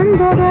பக்கம்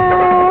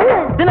வந்ததால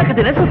தினக்கு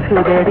தின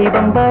சுத்துதடி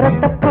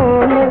வம்பரத்தை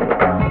போல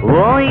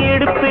ஓ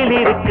இடுப்பில்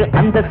இருக்கு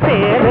அந்த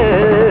சேலை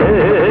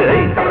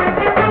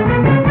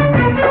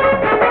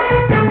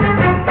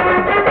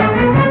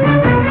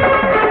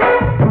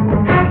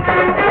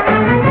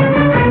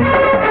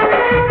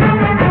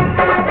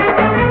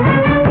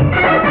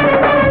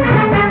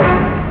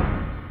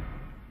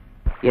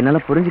என்னால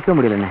புரிஞ்சுக்க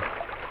முடியலண்ணே.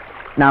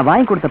 நான்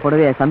வாங்கி கொடுத்த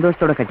புடவைய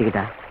சந்தோஷத்தோட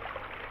கட்டிக்கிட்டா,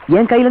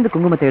 என் கையில இருந்து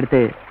குங்குமத்தை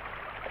எடுத்து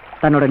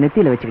தன்னோட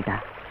நெத்தியில வச்சுக்கிட்டா.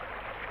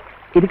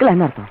 இதுக்கெல்லாம்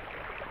என்ன அர்த்தம்?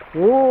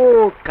 ஓ,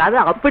 கதை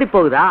அப்படி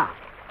போகுதா?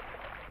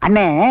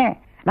 அண்ணே,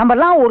 நம்ம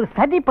எல்லாம் ஒரு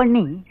சதி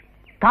பண்ணி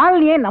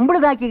காலனியே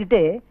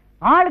நம்பளுதாக்கிக்கிட்டு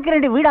ஆளுக்கு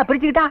 2 வீடா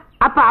பிரிச்சுக்கிட்டா.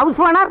 அப்ப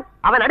ஹவுஸ் ஓனர்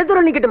அவன்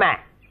நடுத்தர நிக்கட்டுமே.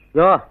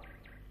 யோ,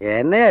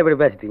 என்னையா இப்படி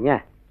பேசிட்டீங்க?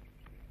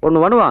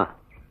 ஒண்ணு பண்ணுவான்,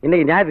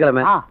 இன்னைக்கு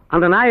ஞாயிற்றுக்கிழமை,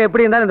 அந்த நாய்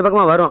எப்படி இருந்தாலும் இந்த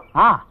பக்கமா வரும்.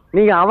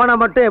 நீங்க அவனை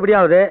மட்டும்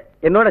எப்படியாவது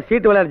என்னோட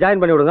சீட்டு விளையாட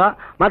ஜாயின் பண்ணி விடுங்க,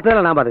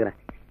 மற்றதெல்லாம் நான் பாத்துக்கிறேன்.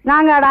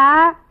 நாங்கடா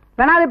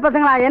பெனாதி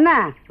பசங்களா? என்ன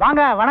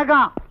வாங்க.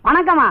 வணக்கம்.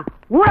 வணக்கமா?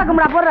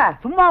 ஊடகம்டா போடுற.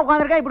 சும்மா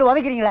உட்காந்துருக்கா இப்படி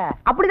உதைக்கிறீங்களே?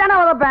 அப்படித்தானே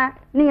உதப்பேன்.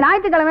 நீங்க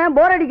ஞாயிற்றுக்கிழமை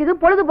போர் அடிக்குது,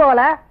 பொழுது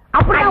போகல,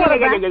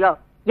 அப்படிதான்.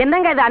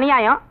 என்னங்க இது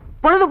அநியாயம்?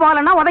 பொழுது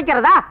போகலன்னா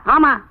உதைக்கிறதா?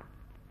 ஆமா.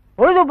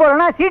 பொழுது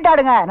போகலன்னா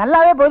சீட்டாடுங்க,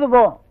 நல்லாவே பொழுது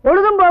போகும்.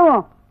 பொழுதும்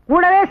போகும்,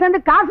 கூடவே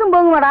சேர்ந்து காசும்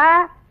போகுமாடா.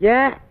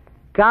 ஏன்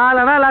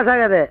காலனா லாஸ்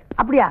ஆகாது?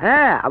 அப்படியா?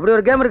 அப்படி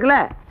ஒரு கேம் இருக்குல்ல,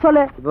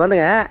 சொல்லு. இப்ப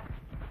வந்துங்க,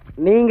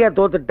 நீங்க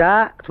தோத்துட்டா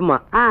சும்மா,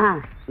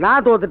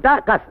 நான் தோத்துட்டா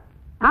காசு.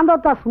 நான்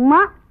தோத்தா சும்மா,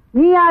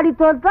 நீ ஆடி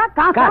தோத்தா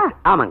காசா?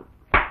 ஆமாங்க.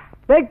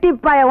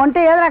 வெட்டிப்பாய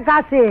ஒன்ட்ட எதிர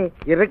காசு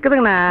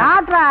இருக்குதுங்கண்ணா.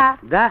 காட்டுறா.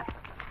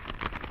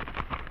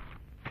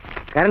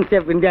 Currency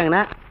of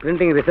இந்தியாங்கண்ணா,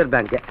 printing reserve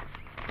bank.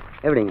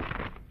 எப்படிங்க?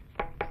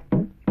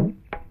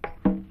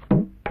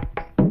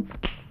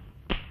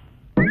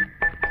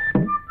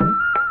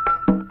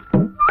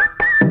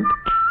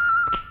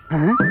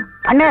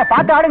 அண்ணே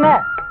பார்த்து ஆடுங்க.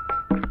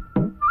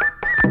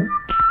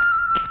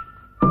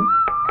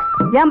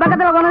 என்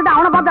பக்கத்துல கொண்டுட்டு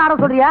அவனை பார்த்து ஆட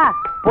சொல்றியா?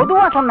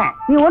 பொதுவா சொன்னேன்.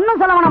 நீ ஒன்னும்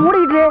சொல்ல வேணாம்,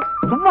 மூடிக்கிட்டு.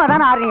 சும்மா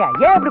தானே ஆடுறீங்க,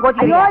 ஏன் இப்படி ஐயோ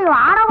கோச்சிக்கிறீங்க?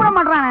 இவன் ஆட கூட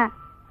மாட்டானே.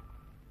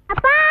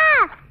 அப்பா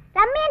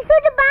ரம்மியன்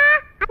சூட்டுப்பா,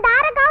 அந்த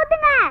ஆற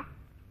கவுத்துங்க.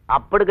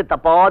 அப்படிக்கு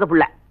தப்பாத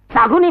புள்ள.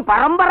 சகுனி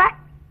பரம்பரை.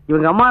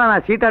 இவங்க அம்மா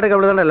நான் சீட்டாடுக்கு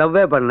அப்படிதான்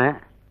லவ்வே பண்ணேன்.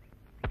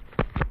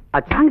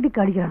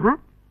 அச்சாங்கிட்டு அடிக்கிறான்.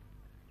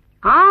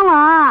 ஆமா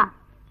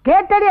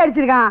கேட்டடி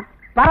அடிச்சிருக்கான்.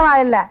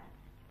 பரவாயில்ல,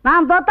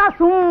 நான் தோத்தா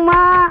சும்மா.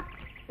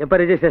 எப்ப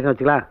ரெஜிஸ்ட்ரேஷன்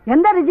வச்சுக்கலாம்?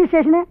 எந்த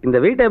ரெஜிஸ்ட்ரேஷன்? இந்த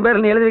வீட்டை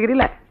பேர் நீ எழுதி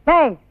வைக்கிறீல?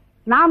 டேய்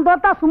நான்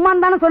தோத்தா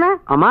சும்மான்னு தானே சொன்னேன்.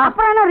 ஆமா.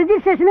 அப்புறம் என்ன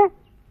ரெஜிஸ்ட்ரேஷன்?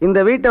 இந்த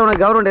வீட்டை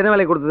உனக்கு கவர்மெண்ட் என்ன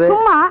வேலை கொடுத்தது?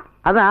 சும்மா.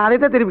 அதான்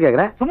அதைத்தான் திருப்பி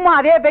கேக்குறேன். சும்மா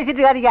அதே பேசிட்டு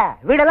இருக்காதீங்க,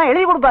 வீடெல்லாம்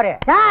எழுதி கொடுப்பாரு.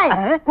 டேய்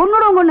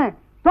கொன்னுடும் கொன்னு.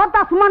 தோத்தா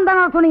சும்மான்னு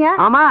தானே சொன்னீங்க.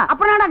 ஆமா.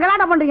 அப்புறம் என்ன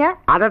கலாட்டா பண்றீங்க?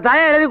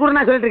 அதைத்தான் எழுதி கொடு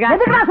நான் சொல்லிட்டு இருக்கேன்.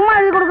 எதுக்கு சும்மா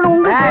எழுதி கொடுக்கணும்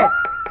உங்களுக்கு?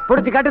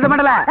 புடிச்சு கட்டுது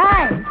மண்டல.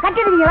 டேய்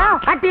கட்டிடுவீங்களா?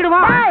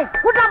 கட்டிடுவோம். டேய்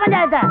கூட்டா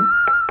பஞ்சாயத்தை.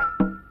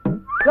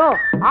 யோ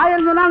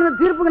 1000 சொன்னாலும் இந்த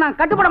தீர்ப்புக்கு நான்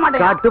கட்டுப்பட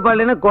மாட்டேன்.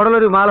 கட்டுப்பாடுன்னு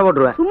குடலூரி மாலை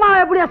போட்டுருவேன். சும்மா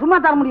எப்படியா சும்மா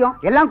தர முடியும்?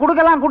 எல்லாம்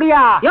கொடுக்கலாம்,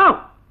 குடியா. யோ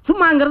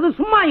சும்மாங்கிறது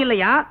சும்மா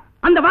இல்லையா?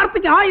 அந்த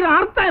வார்த்தைக்கு 1000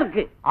 அர்த்தம்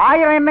இருக்கு.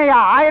 1000 என்னையா,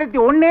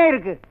 1001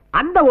 இருக்கு.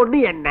 அந்த ஒண்ணு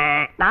என்ன?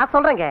 நான்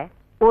சொல்றேங்க,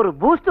 ஒரு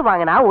பூஸ்ட்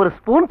வாங்கினா ஒரு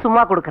ஸ்பூன்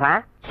சும்மா கொடுக்கறான்.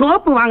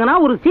 சோப்பு வாங்கினா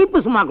ஒரு சீப்பு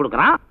சும்மா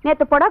கொடுக்கறான்.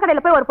 நேத்து புடவை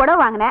கடையில போய் ஒரு புடவை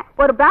வாங்கினேன்,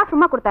 ஒரு பிரா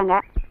சும்மா கொடுத்தாங்க.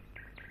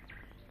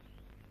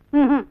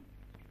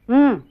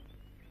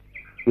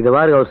 இது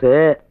வாரு ஹவுஸ்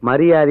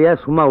மரியாதையா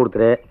சும்மா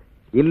கொடுத்துரு,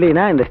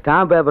 இல்லைன்னா இந்த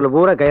ஸ்டாம்ப் பேப்பர்ல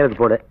பூரா கையெழுத்து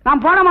போடு.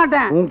 நான் போட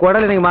மாட்டேன். உன்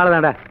குடல் இன்னைக்கு மாலை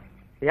தாண்டா.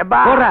 எப்பா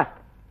போடுற.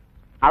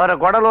 அவரை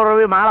குடல்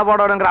உறவி மாலை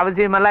போடணுங்கிற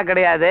அவசியம் எல்லாம்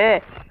கிடையாது.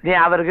 நீ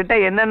அவர்கிட்ட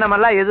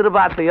என்னென்னமெல்லாம்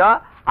எதிர்பார்த்தியோ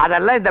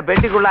அதெல்லாம் இந்த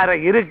பெட்டிக்குள்ளார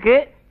இருக்கு,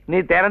 நீ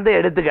திறந்து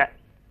எடுத்துக்க.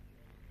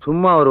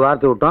 சும்மா ஒரு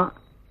வார்த்தை விட்டோம்,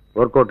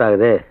 ஒர்க் அவுட்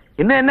ஆகுது.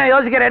 இன்னும் என்ன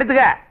யோசிக்கிற,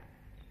 எடுத்துக்க.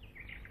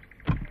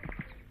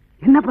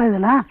 என்னப்பா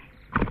இதெல்லாம்?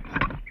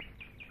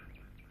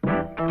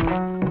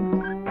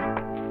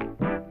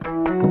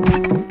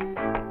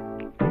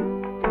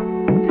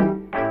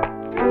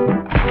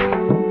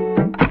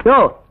 யோ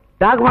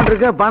டாக்குமெண்ட்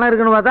இருக்கு, பணம்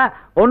இருக்குன்னு பார்த்தா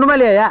ஒண்ணுமே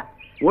இல்லையா?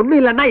 ஒண்ணும்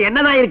இல்லன்னா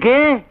என்னதான் இருக்கு?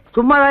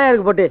 சும்மாதான்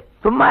இருக்கு போட்டி.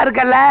 சும்மா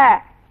இருக்கல்ல,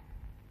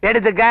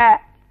 எடுத்துக்க.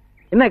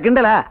 என்ன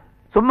கிண்டலா?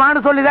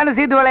 சும்மான்னு சொல்லிதானே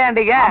சீட்டு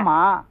விளையாண்டீங்க.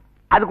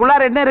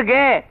 அதுக்குள்ளார என்ன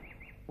இருக்கு?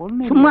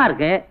 சும்மா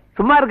இருக்கு.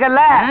 சும்மா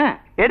இருக்கல்ல,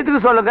 எடுத்துக்க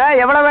சொல்லுங்க.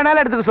 எவ்வளவு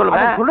வேணாலும் எடுத்துக்க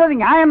சொல்லுங்க.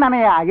 சொல்றது நியாயம்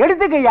தானேயா,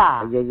 எடுத்துக்கையா.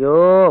 ஐயோ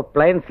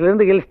பிளைன்ஸ்ல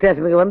இருந்து ஹில்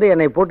ஸ்டேஷனுக்கு வந்து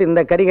என்னை போட்டு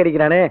இந்த கடி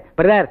கடிக்கிறானே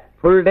பிரதர்.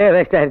 ஃபுல் டே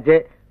வேஸ்ட் ஆயிடுச்சு.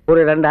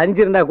 ஒரு 2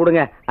 5 இருந்தா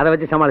கொடுங்க, அதை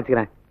வச்சு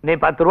சமாளிச்சுக்கிறேன். நீ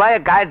 10 ரூபாய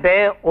காட்டு,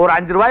 ஒரு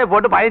 5 ரூபாய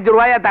போட்டு 15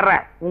 ரூபாயா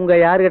தர்றேன். உங்க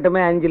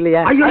யாருகிட்டமே 5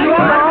 இல்லையா?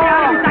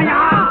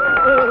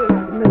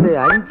 என்னது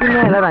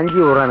 5ன்னா எல்லாரும்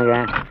 5 விடுறானுங்க.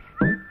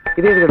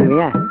 இது எதுக்கு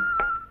எடுக்கிறீங்க?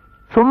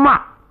 சும்மா.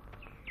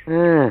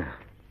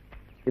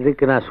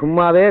 இதுக்கு நான்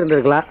சும்மாவே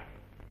இருந்திருக்கலாம்.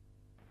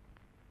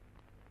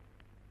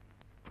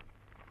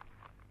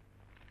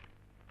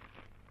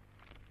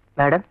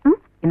 மேடம்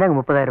இந்தாங்க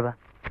 30,000 ரூபாய்.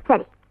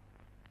 சரி.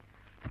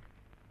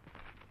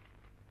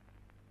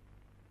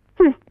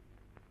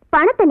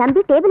 பணத்தை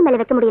நம்பி டேபிள் மேல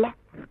வைக்க முடியல,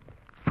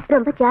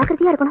 ரொம்ப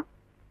ஜாக்கிரதையா இருக்கணும்.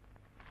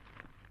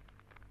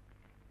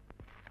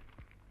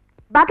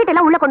 பாக்கெட்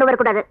எல்லாம் உள்ள கொண்டு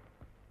வரக்கூடாது.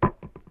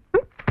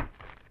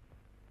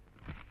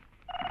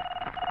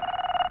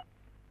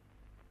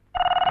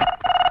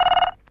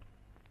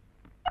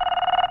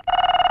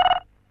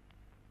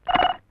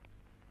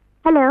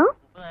 ஹலோ.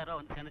 30,000 ரூபாய்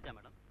வந்து சேர்ந்துச்சா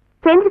மேடம்?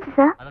 சேர்ந்துச்சு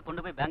சார். அதை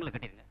கொண்டு போய் பேங்க்ல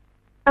கட்டிருங்க.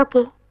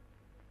 ஓகே.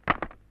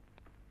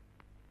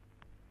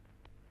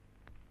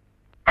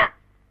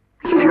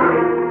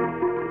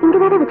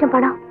 இங்கதானே வச்ச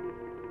பணம்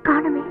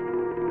காணுமே.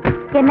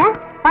 என்ன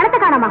பணத்தை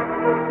காணாமா?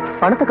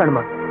 பணத்தை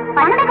காணுமா?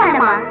 பணத்தை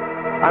காணுமா?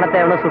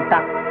 பணத்தை எவனோ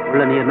சுட்டான்.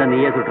 உள்ள நீ இருந்தா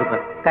நீயே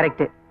சுட்டிருப்ப.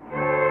 கரெக்ட்.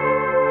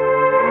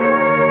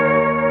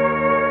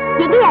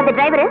 எங்கேயா அந்த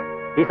டிரைவர்?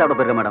 டீ சாப்பிட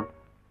போயிருக்க மேடம்.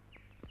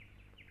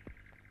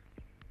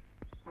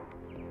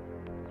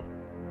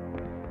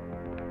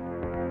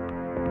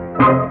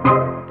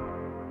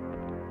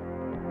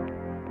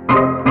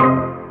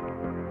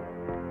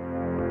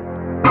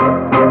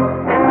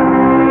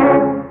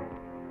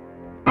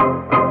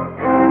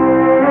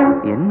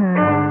 என்ன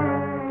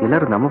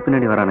எல்லாரும் நம்ம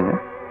பின்னாடி வரானுங்க,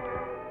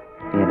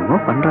 என்னமோ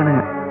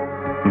பண்றானுங்க.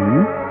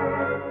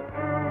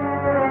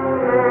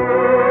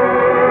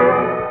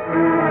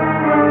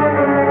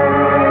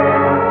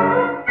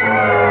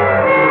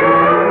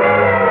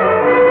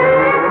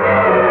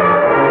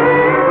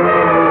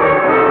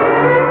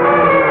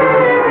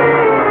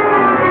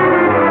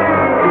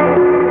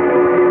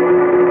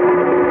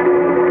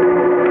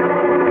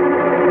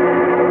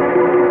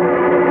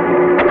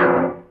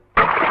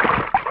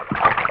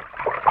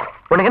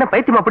 உனக்கு என்ன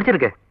பைத்தியமா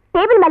பிடிச்சிருக்கு?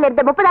 டேபிள் மேல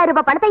இருந்த 30,000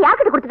 ரூபாய் பணத்தை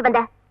யார்கிட்ட கொடுத்துட்டு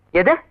வந்த?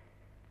 எது?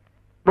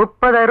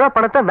 30,000 ரூபாய்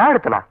பணத்தை நான்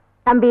எடுத்தனா?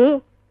 தம்பி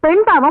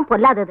பெண் பாவம்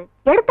பொல்லாதது,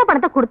 எடுத்த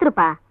பணத்தை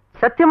கொடுத்துருப்பா.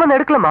 சத்தியமா நான்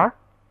எடுக்கலாமா?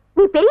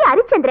 நீ பெரிய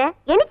அரிச்சந்திர,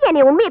 எனக்கு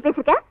நீ உண்மையை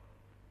பேசிருக்க.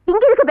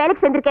 இங்க இருக்க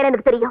வேலைக்கு செஞ்சிருக்கேன்னு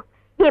எனக்கு தெரியும்.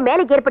 என்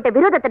மேலுக்கு ஏற்பட்ட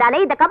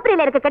விரோதத்தினால இந்த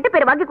கம்பெனில இருக்க கெட்ட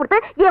பேர் வாங்கி கொடுத்து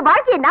என்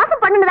வாழ்க்கையை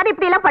நாசம் பண்ணுதானே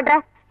இப்படி எல்லாம் பண்ற?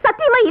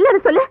 சத்தியமா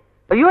இல்லன்னு சொல்லு.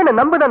 ஐயோ என்ன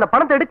நம்புது, அந்த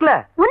பணத்தை எடுக்கல.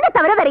 உன்னை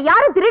தவிர வேற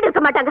யாரும் திருடி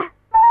இருக்க மாட்டாங்க.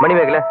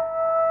 மணிமேகலை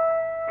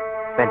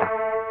வேண்டாம்,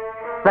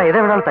 நான் எதை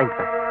வேணாலும்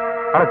தாங்கிப்பேன்.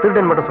 ஆனா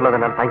திருடன் மட்டும்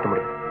சொல்லாதனால தாங்கிக்க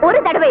முடியும். ஒரு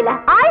தடவை இல்ல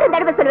 1000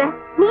 தடவை சொல்லுவேன்.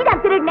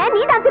 நீதான் திருடுன,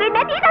 நீதான்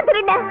திருடுன, நீதான்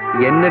திருடுன.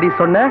 என்னடி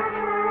சொன்ன?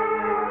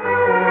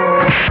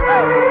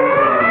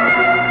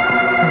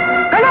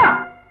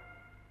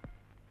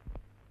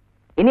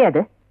 இனி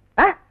அது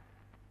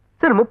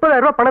சார்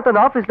 30,000 ரூபாய் பணத்தை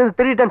அந்த ஆபீஸ்ல இருந்து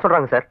திருடிட்டேன்னு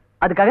சொல்றாங்க சார்.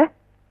 அதுக்காக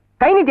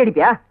கை நீட்டி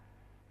அடிப்பியா?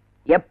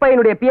 எப்ப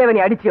என்னுடைய பிஏவை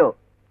நீ அடிச்சியோ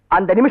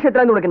அந்த நிமிஷத்துல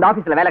இருந்து உனக்கு இந்த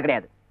ஆபீஸ்ல வேலை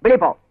கிடையாது. வெளியே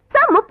போ.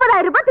 சார்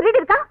 30,000 ரூபாய்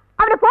திருடி இருக்கா,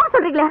 அவனை போக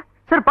சொல்றீங்களா?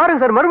 சார்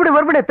பாருங்க சார்,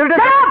 மறுபடியும்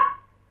திருடன்.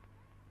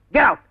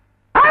 Get out.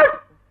 Out.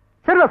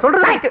 சார் நான்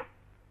சொல்றது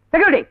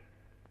செக்யூரிட்டி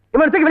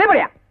இவன் தூக்கி வெளியே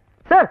போறியா?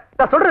 சார்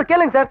நான் சொல்றது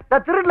கேளுங்க சார்,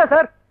 நான் திருடல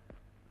சார்.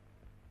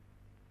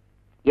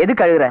 எது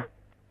கழுகுற?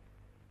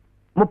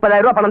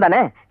 30,000 ரூபாய் பணம்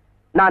தானே,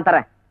 நான்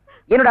தரேன்.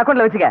 என்னோட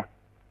அக்கௌண்ட்ல வச்சுக்க,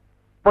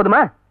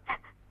 போதுமா?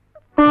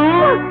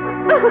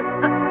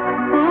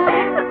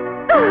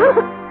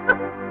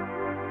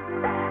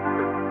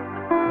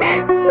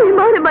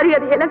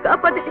 மரியாதையெல்லாம்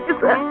காப்பாத்திட்டு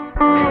சார்.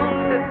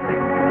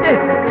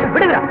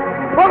 விடுங்க,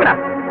 போங்கடா.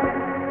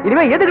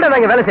 இனிமே எதுக்குடா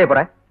நாங்க வேலை செய்ய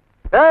போறேன்?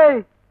 ஏய்,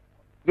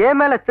 என்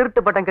மேல திருட்டு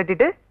பட்டம்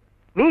கட்டிட்டு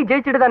நீ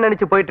ஜெயிச்சுட்டு தான்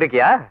நினைச்சு போயிட்டு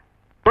இருக்கியா?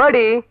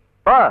 போடி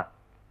போ.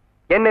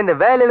 என்ன இந்த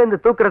வேலையில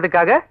இருந்து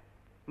தூக்குறதுக்காக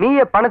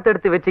நீயே பணத்தை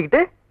எடுத்து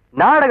வச்சுக்கிட்டு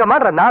நாடகம்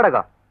ஆடுற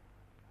நாடகம்.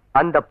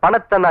 அந்த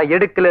பணத்தை நான்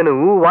எடுக்கலன்னு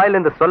வாயில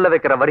இருந்து சொல்ல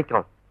வைக்கிற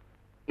வரைக்கும்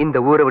இந்த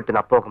ஊரை விட்டு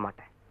நான் போக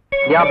மாட்டேன்.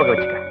 ஞாபகம்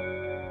வச்சுக்க.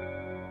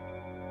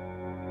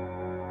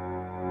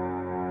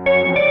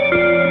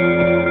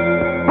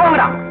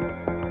 போங்கடா.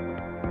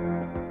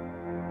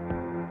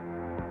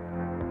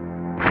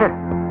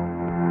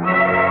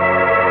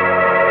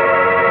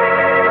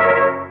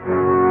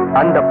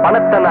 அந்த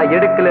பணத்தை நான்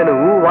எடுக்கலன்னு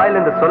வாயில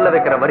இருந்து சொல்ல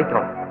வைக்கிற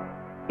வரைக்கும்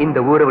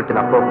இந்த ஊரை விட்டு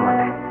நான் போக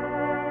மாட்டேன்.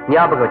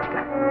 ஞாபகம்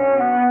வச்சுக்க.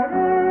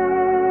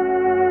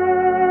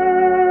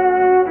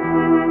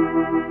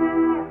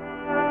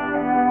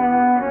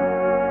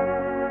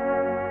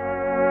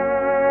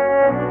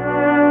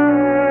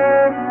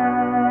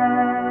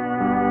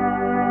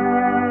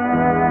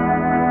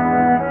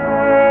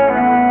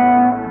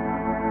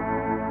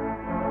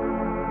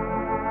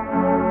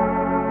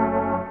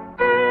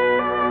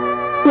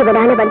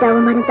 இவனால வந்த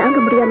அவமானம் தாங்க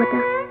முடியாம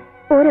தான்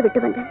ஊரை விட்டு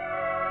வந்தேன்.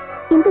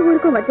 இந்த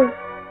ஊருக்கும் வந்து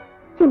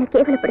என்னை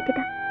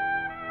கேவலப்படுத்திட்டான்.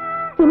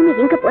 இனிமே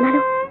எங்க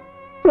போனாலும்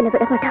என்னை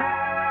விட மாட்டான்.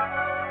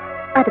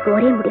 அதுக்கு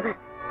ஒரே முடிவு,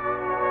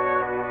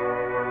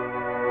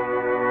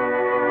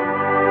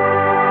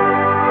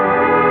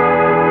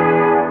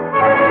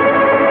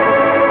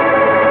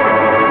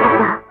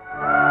 அப்பா,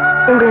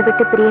 உங்களை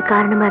விட்டு பிரிய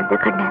காரணமா இருந்த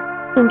கண்ணன்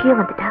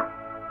இங்கேயும் வந்துட்டான்.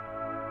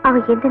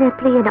 அவன் எந்த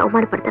நேரத்திலயும் என்னை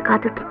அவமானப்படுத்த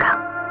காத்துட்டு இருக்கான்.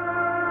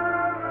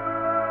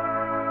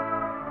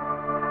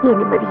 என்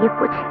நிம்மதியே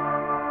போச்சு,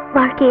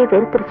 வாழ்க்கையே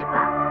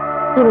வெறுத்துருச்சுப்பா.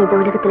 இனி இந்த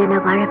உலகத்துல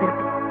நான் வாழ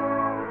விரும்பல.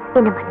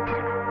 என்ன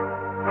மன்னிச்சிருங்க.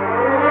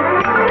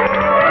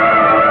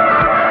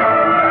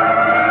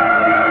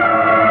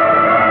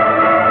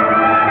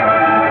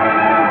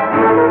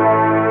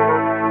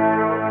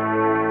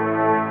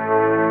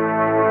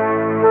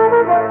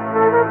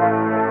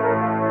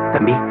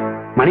 தம்பி,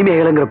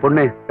 மணிமேகலைங்கிற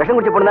பொண்ணு விஷம்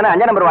குடிச்ச பொண்ணு தானே?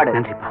 5 நம்பர் வார்டு.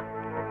 நன்றிப்பா.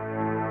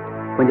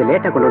 கொஞ்சம்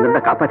லேட்டா கொண்டு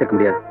வந்திருந்தா காப்பாத்திருக்க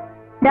முடியாது.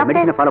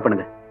 மெடிசனை ஃபாலோ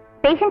பண்ணுங்க.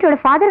 பேஷண்டோட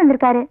ஃபாதர்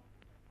வந்திருக்காரு.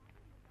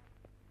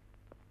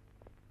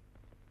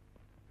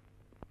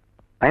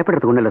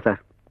 பயப்படுறதுக்கு ஒண்ணு இல்ல சார்,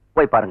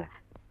 போய் பாருங்க.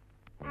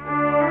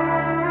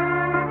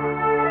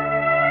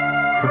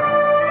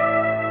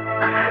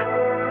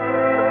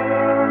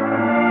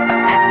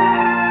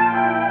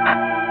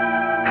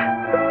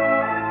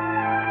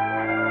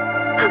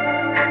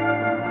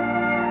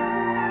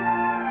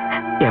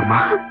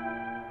 ஏம்மா,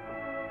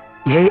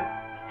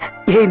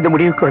 ஏன் இந்த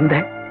முடிவுக்கு வந்த?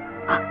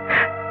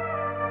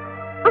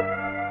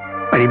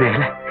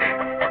 மணிமேகலை,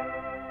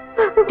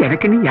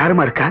 எனக்கு நீ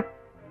யாருமா இருக்கா?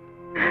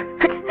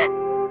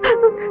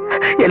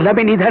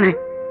 எல்லாமே நீதானே.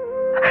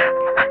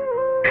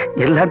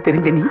 எல்லாம்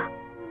தெரிஞ்ச நீ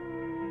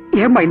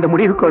ஏம்மா இந்த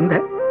முடிவுக்கு வந்த?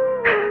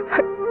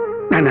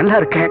 நான் நல்லா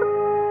இருக்கேன்,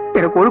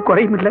 எனக்கு ஒரு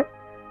குறையும் இல்லை,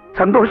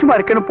 சந்தோஷமா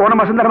இருக்கேன்னு போன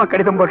மாசம் தானமா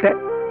கடிதம் போட்டேன்.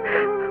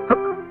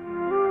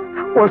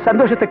 ஒரு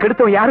சந்தோஷத்தை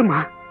கெடுத்தவன்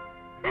யாருமா?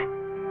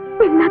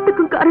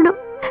 எல்லாத்துக்கும்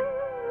காரணம்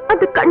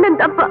அது கண்ணன்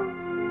தப்பா?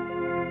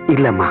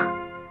 இல்லம்மா,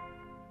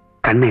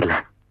 கண்ணன் இல்ல.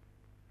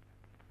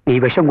 நீ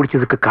விஷம்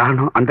குடிச்சதுக்கு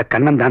காரணம் அந்த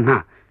கண்ணன் தானா?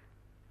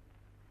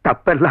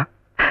 தப்பெல்லாம்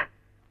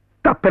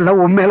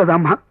உன்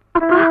மேலதாம்மா.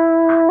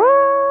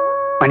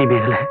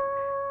 மணிமேகலை,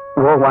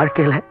 ஓ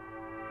வாழ்க்கையில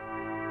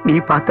நீ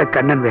பார்த்த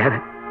கண்ணன் வேற.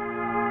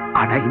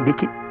 ஆனா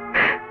இன்னைக்கு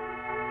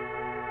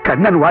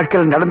கண்ணன்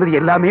வாழ்க்கையில் நடந்தது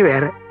எல்லாமே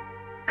வேற.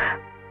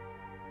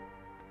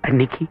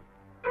 அன்னைக்கு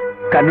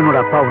கண்ணனோட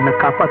அப்பா உன்னை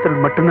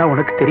காப்பாத்துறது மட்டும்தான்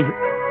உனக்கு தெரியும்.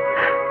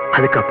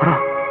 அதுக்கப்புறம்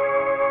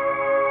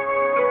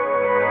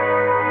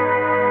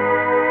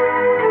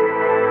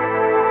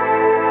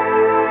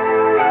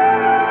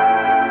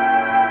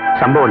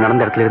சம்பவம்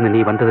நடந்த இடத்துல இருந்து நீ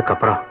வந்ததுக்கு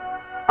அப்புறம்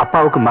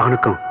அப்பாவுக்கும்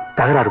மகனுக்கும்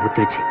தகராறு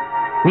முத்திருச்சு.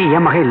 நீ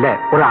என் மகன் இல்ல,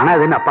 ஒரு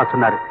அனாதைன்னு அப்பா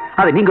சொன்னாரு.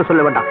 அதை நீங்க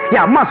சொல்ல வேண்டாம்,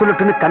 என் அம்மா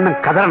சொல்லட்டுன்னு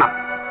கண்ணன் கதறனான்.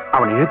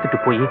 அவனை இழுத்துட்டு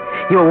போய்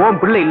இவன்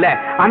ஓம் பிள்ளை இல்ல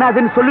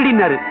அனாதைன்னு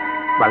சொல்லிடினாரு.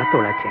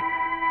 வளர்த்தோளாச்சே,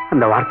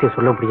 அந்த வார்த்தையை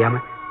சொல்ல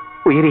முடியாம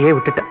உயிரையே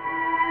விட்டுட்டேன்.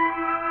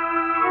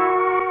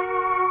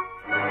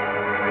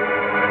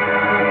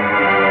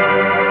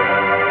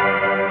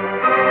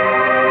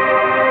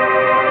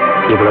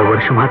 இவ்வளவு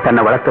வருஷமா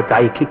தன்னை வளர்த்த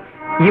தாய்க்கு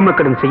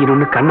ஈமக்கடன்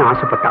செய்யணும்னு கண்ணன்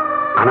ஆசைப்பட்டான்.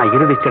 ஆனா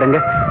இறுதி கிடங்க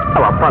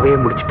அவ அப்பாவே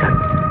முடிச்சுட்டாரு.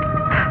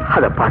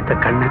 அதை பார்த்த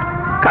கண்ணன்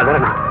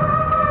கதறனா,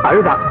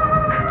 அழுதான்,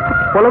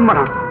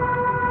 புலம்பனான்.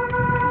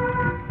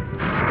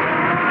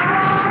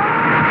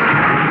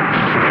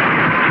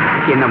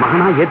 என்ன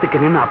மகனா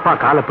ஏத்துக்கணும்னு அப்பா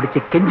காலை பிடிச்சு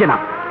கெஞ்சனா.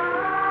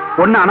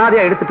 ஒன்னு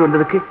அனாதையா எடுத்துட்டு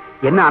வந்ததுக்கு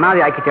என்ன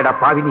அனாதை ஆக்கிட்டேடா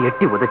பாவின்னு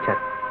எட்டி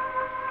உதைச்சார்.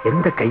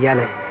 எந்த கையால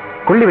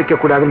கொள்ளி வைக்க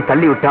கூடாதுன்னு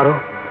தள்ளி விட்டாரோ,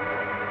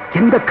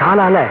 எந்த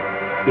காலால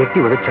எட்டி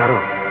உதைச்சாரோ,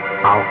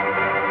 ஆவும்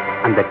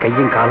அந்த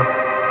கையும் காலம்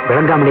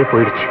விளங்காமலே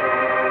போயிடுச்சு.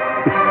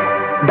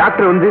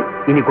 டாக்டர் வந்து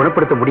இனி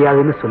குணப்படுத்த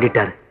முடியாதுன்னு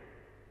சொல்லிட்டாரு.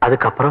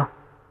 அதுக்கப்புறம்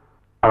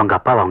அவங்க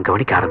அப்பாவை அவன்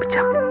கவனிக்க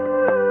ஆரம்பிச்சான்.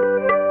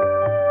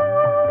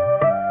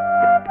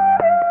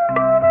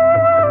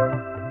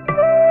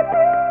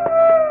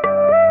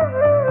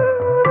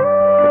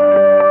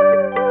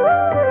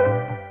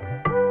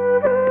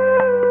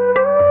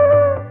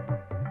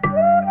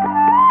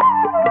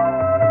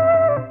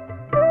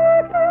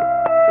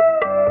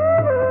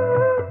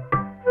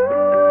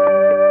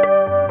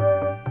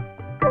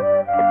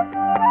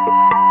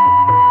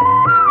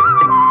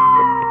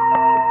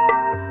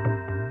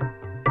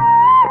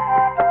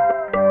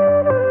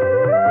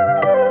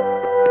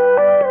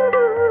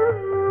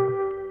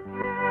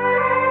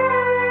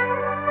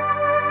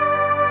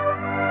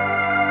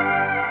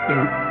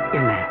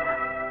 என்ன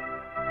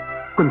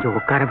கொஞ்சம்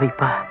உட்கார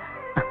வைப்பா.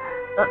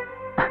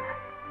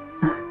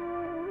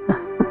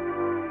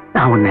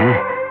 நான் உன்னை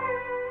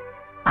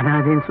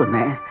அனாதேன்னு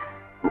சொன்னேன்.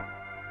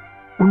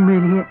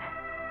 உண்மையிலேயே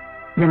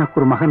எனக்கு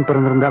ஒரு மகன்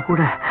பிறந்திருந்தா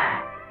கூட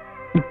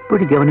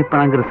இப்படி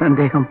கவனிப்பாங்கிற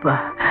சந்தேகம்ப்பா.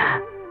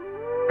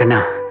 அண்ணா,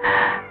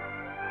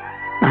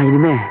 நான்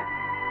இனிமே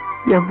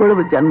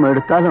எவ்வளவு ஜன்மம்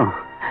எடுத்தாலும்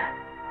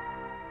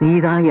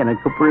நீதான்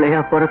எனக்கு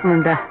பிள்ளையா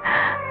பிறக்கணும்டா.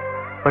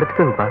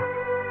 படுத்துக்கோங்கப்பா.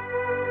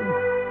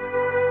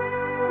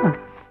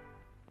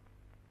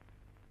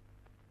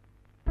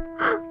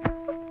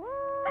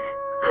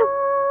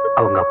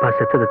 அவங்க அப்பா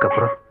செத்ததுக்கு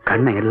அப்புறம்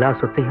கண்ணன் எல்லா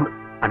சொத்தையும்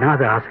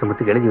அநாத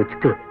ஆசிரமத்துக்கு எழுதி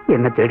வச்சுட்டு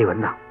என்ன தேடி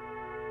வந்தான்.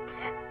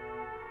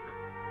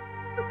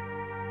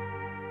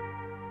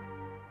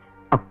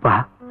 அப்பா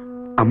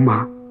அம்மா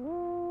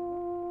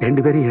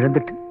ரெண்டு பேரும்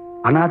இழந்துட்டு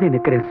அனாதை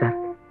நிக்கிறேன் சார்.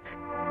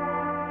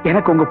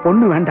 எனக்கு உங்க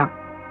பொண்ணு வேண்டாம்,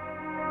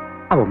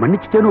 அவ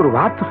மன்னிச்சுட்டேன்னு ஒரு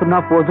வார்த்தை சொன்னா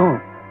போதும்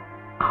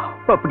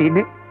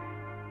அப்படின்னு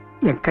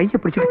என் கையை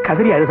பிடிச்சிட்டு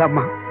கதறி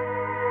அழுதாம்மா.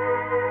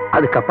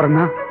 அதுக்கப்புறம்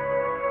தான்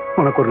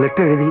உனக்கு ஒரு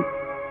லெட்டர் எழுதி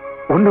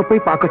உன்னை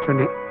போய் பார்க்க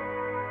சொன்னேன்.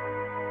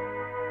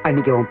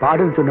 அன்னைக்கு அவன்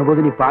பாடுன்னு சொன்ன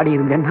போது நீ பாடி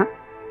இருந்தேன்னா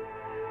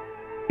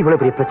இவ்வளவு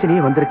பெரிய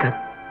பிரச்சனையே வந்திருக்காது.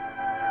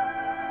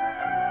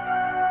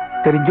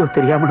 தெரிஞ்சோ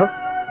தெரியாமலோ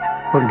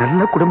ஒரு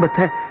நல்ல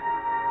குடும்பத்தை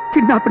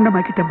சின்ன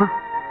பின்னமாக்கிட்டம்மா.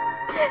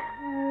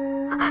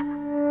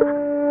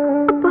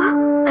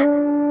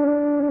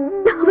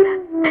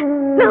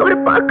 நான் அவரை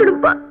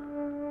பார்க்கணும்பா.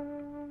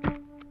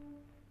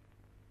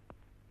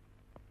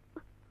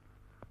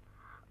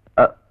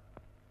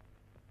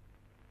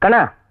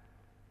 கண்ணா,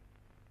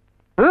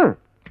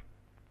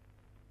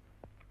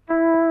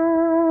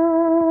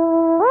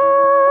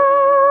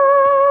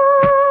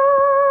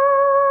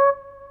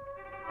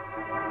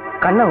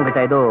 கண்ணா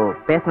உங்ககிட்ட ஏதோ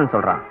பேசணும்னு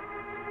சொல்றான்.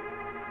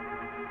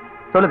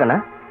 சொல்லு கண்ணா,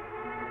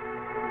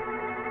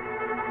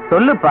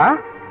 சொல்லுப்பா.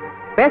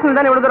 பேசணும்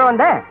தானே இவ்வளவு தூரம்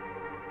வந்த,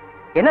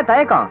 என்ன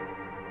தயக்கம்?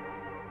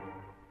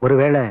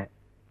 ஒருவேளை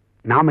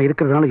நாம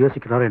இருக்கிறதுனால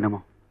யோசிக்கிறோம்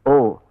என்னமோ. ஓ,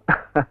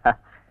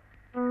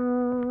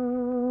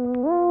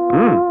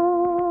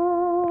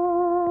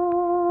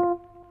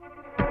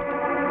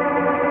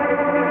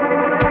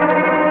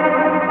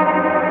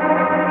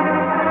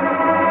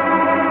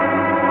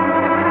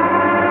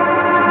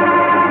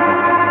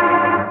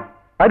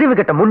 அறிவு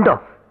கட்ட முண்டம்.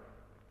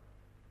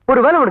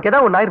 ஒருவேளை உனக்கு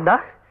ஏதாவது ஒண்ணு ஆயிருந்தா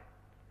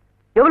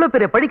எவ்வளவு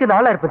பெரிய படிக்கிற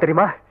ஆளா இருப்ப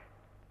தெரியுமா?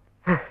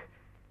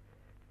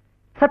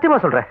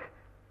 சத்தியமா சொல்றேன்,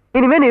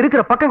 இனிமே நீ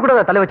இருக்கிற பக்கம் கூட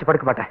நான் தலை வச்சு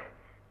படுக்க மாட்டேன்.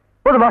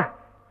 போதுமா?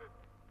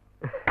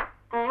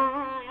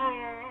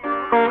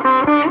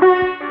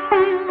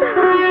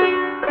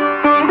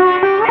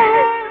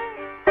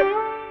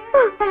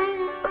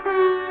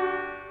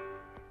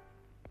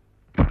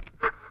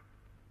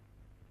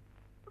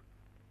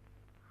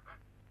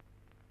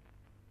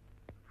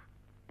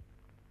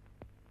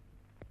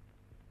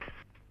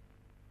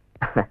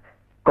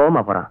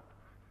 கோவமா போறான்,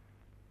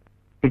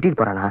 திட்டிட்டு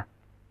போறானா?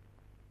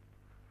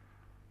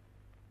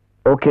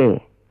 ஓகே,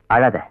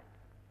 அழாத.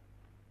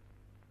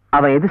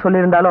 அவன் எது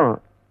சொல்லியிருந்தாலும்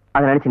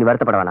அதை நினைச்சு நீ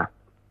வருத்தப்பட வேணா.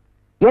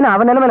 ஏன்னா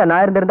அவன் நிலைமையில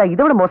நான் இருந்திருந்தா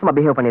இதை விட மோசமா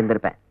பிஹேவ்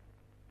பண்ணியிருந்திருப்பேன்.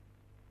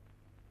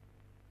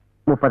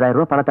 30,000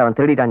 ரூபாய் பணத்தை அவன்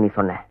திருடிட்டான்னு நீ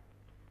சொன்ன.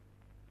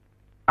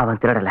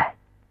 அவன் திருடல.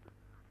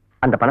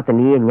 அந்த பணத்தை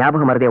நீயே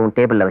ஞாபகம் மறதியா உன்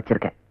டேபிள்ல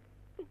வச்சிருக்க.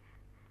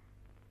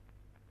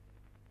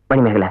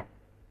 மணிமேகலை,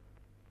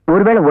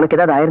 ஒருவேளை உனக்கு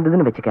ஏதாவது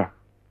ஆயிருந்ததுன்னு வச்சுக்க,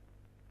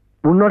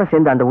 உன்னோட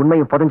சேர்ந்து அந்த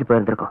உண்மையும் புதஞ்சு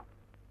போயிருந்திருக்கும்.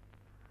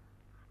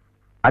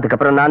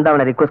 அதுக்கப்புறம் நான் தான்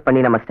அவனை ரிக்வெஸ்ட்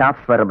பண்ணி நம்ம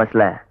ஸ்டாஃப்ஸ் வர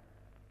பஸ்ல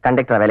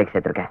கண்டக்டரா வேலைக்கு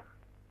சேர்த்திருக்கேன்.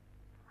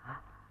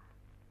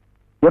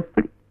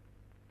 எப்படி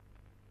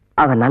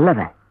அவன்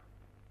நல்லவன்.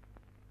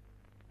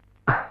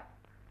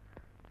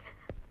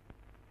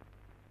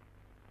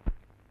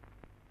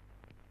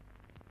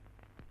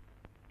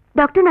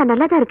 டாக்டர் நான்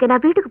நல்லா தான் இருக்கேன்,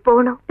 நான் வீட்டுக்கு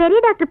போகணும். பெரிய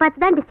டாக்டர்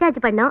பார்த்து தான் டிஸ்சார்ஜ்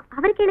பண்ணோம்,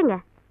 அவர் கேளுங்க.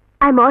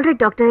 ஐ எம்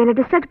ஆல்ரைட் டாக்டர், என்ன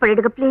டிஸ்சார்ஜ்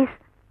பண்ணிடுங்க ப்ளீஸ்.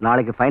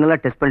 நாளைக்கு ஃபைனலா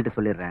டெஸ்ட் பண்ணிட்டு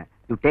சொல்லிடுறேன்.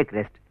 You take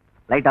rest.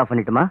 Light off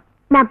பண்ணிட்டுமா?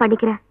 நான்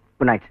பண்ணிக்கிறேன்.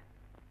 Good night.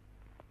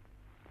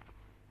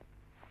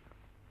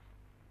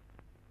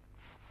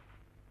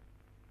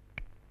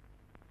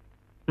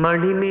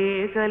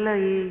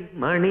 மணிமேகலை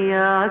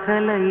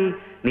மணியாகலை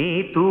நீ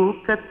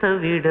தூக்கத்தை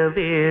விட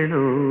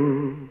வேணும்.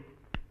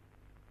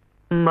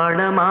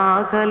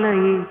 மணமாகலை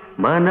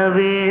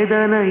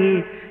மனவேதனை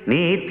நீ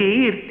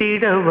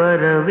தீர்த்திட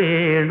வர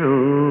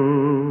வேணும்.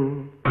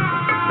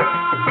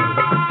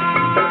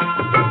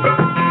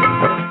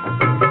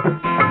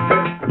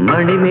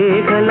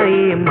 மணிமேகலை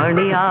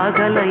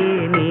மணியாகலை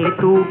நீ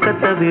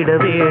தூக்கத்தை விட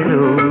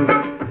வேணும்.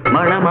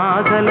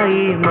 மணமாகலை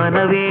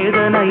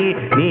மனவேதனை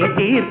நீ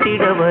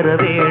தீர்த்திட வர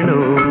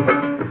வேணும்.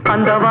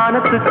 அந்த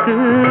வானத்துக்கு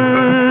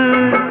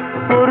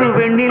ஒரு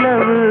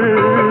வெண்ணிலவு,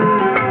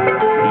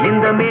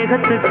 இந்த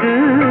மேகத்துக்கு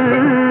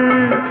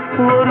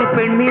ஒரு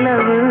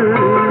பெண்ணிலவு.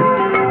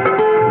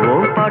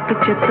 ஓம் பாட்டு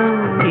சத்தம்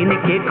இனி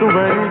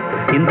கேட்குவர்,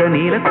 இந்த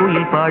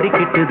நீலக்குயில்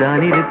பாடிக்கிட்டு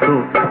தான்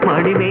இருக்கும்.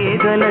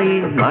 மணிமேகலை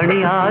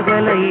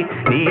மணியாகலை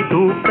நீ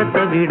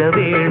தூக்கத்தை விட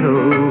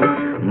வேணும்.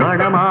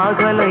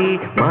 மணமாகலை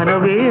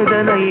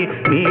மனவேதனை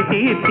நீ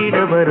தீர்த்திட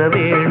வர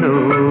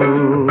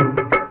வேணும்.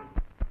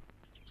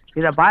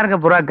 இத பாருங்க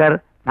புறாக்கர்,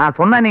 நான்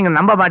சொன்னா நீங்க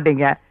நம்ப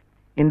மாட்டீங்க.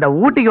 இந்த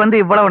ஊட்டிக்கு வந்து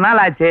இவ்வளவு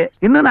நாள் ஆச்சு,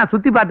 இன்னும் நான்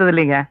சுத்தி பார்த்தது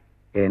இல்லைங்க.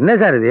 என்ன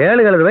சார் இது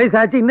 7 வயசு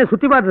ஆச்சு, இன்னும்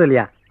சுத்தி பார்த்தது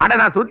இல்லையா? அட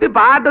நான் சுத்தி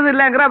பார்த்தது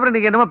இல்லைங்கிற, அப்புறம்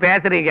நீங்க என்னமோ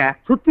பேசுறீங்க.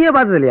 சுத்தியே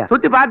பார்த்தது இல்லையா?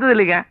 சுத்தி பார்த்தது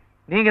இல்லைங்க.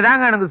 நீங்க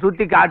தாங்க எனக்கு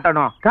சுத்தி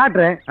காட்டணும்.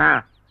 காட்டுறேன்.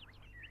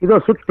 இதோ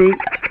சுத்தி.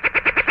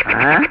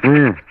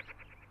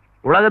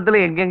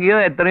 உலகத்துல எங்கெங்கயோ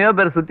எத்தனையோ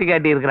பேர் சுத்தி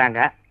காட்டி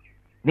இருக்கிறாங்க.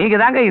 நீங்க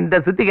தாங்க இந்த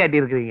சுத்தி காட்டி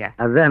இருக்கிறீங்க.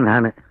 அதுதான்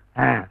நானு.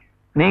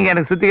 நீங்க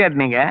எனக்கு சுத்தி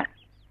காட்டினீங்க,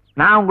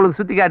 நான் உங்களுக்கு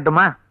சுத்தி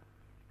காட்டுமா?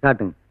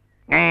 காட்டுங்க.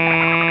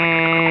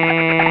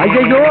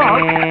 ஐயோ,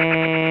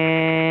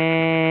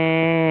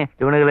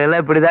 இவனுங்களை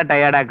எல்லாம் இப்படிதான்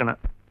டயர்டாக்கணும்.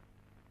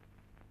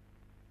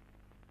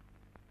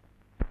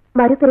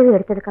 மறுபிறவி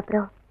எடுத்ததுக்கு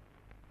அப்புறம்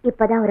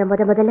இப்பதான் அவரை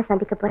முதல்ல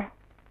சந்திக்க போறேன்.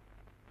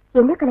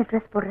 என்ன கலர்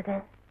ட்ரெஸ் போடுறது?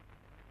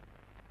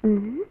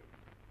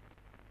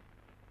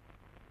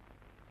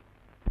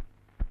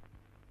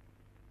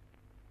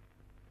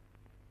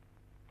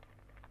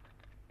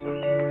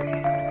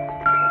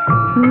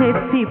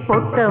 நெத்தி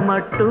பொட்ட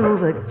மட்டும்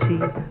வச்சு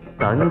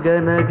தங்க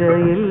நகை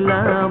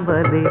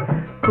இல்லாமலே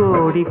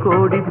கோடி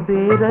கோடி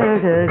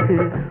பேரழகு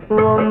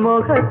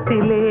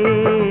முகத்திலே.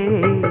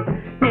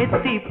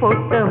 நெத்தி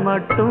பொட்ட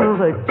மட்டும்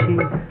வச்சு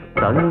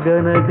தங்க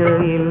நகை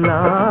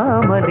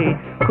இல்லாமலே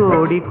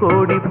கோடி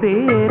கோடி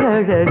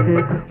பேரழகு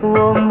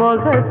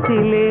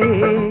முகத்திலே.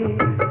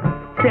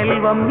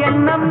 செல்வம்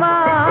என்னம்மா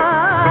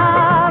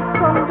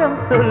சொந்தம்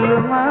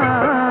சொல்லுமா,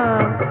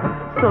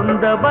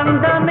 சொந்த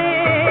பந்தமே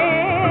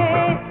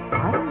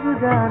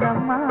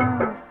அன்புதானம்மா.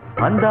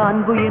 அந்த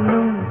அன்பு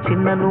என்னும்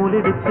சின்ன நூல்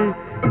எடுத்து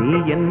நீ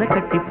என்ன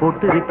கட்டி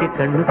போட்டு இருக்க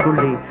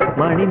கண்ணுக்குள்ளே.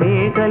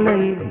 மணிமேகலை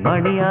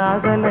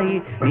மணியாகலை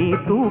நீ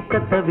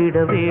தூக்கத்தை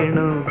விட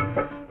வேணும்.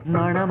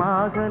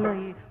 மணமாகலை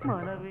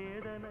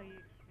மனவேதனை.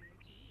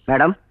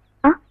 மேடம்,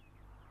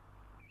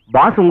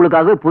 பாஸ்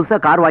உங்களுக்காக புதுசா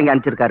கார் வாங்கி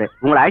அனுப்பிச்சிருக்காரு.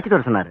 உங்களை அழைச்சிட்டு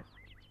வர சொன்னாரு.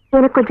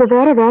 எனக்கு கொஞ்சம்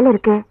வேற வேலை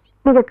இருக்கு,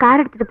 நீங்க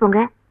கார் எடுத்துட்டு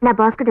போங்க,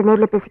 நான் பாஸ் கிட்ட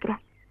நேர்ல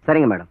பேசிக்கிறேன்.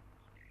 சரிங்க மேடம்.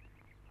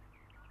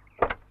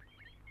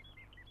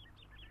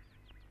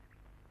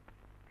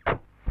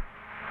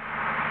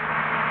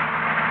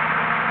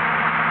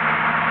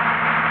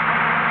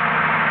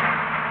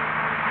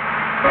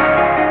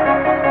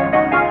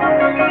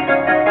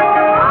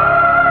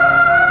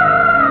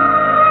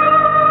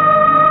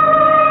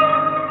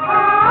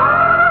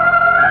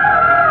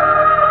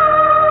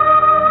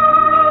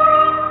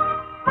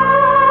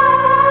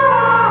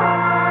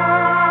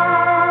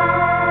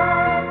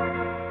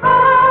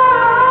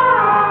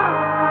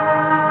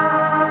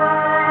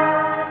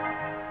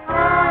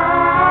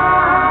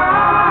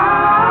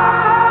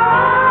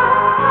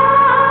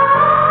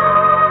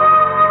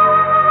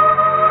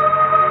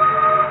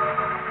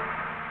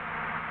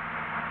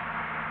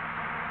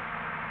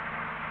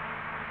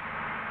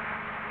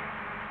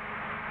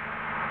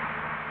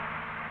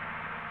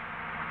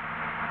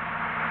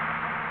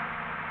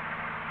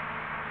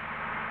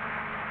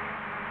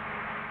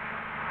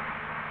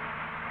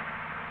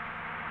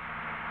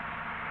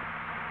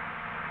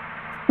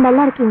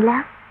 நல்லா இருக்கீங்களா?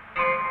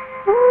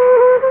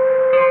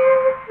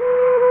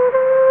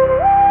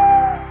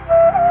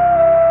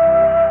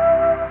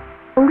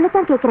 உங்களை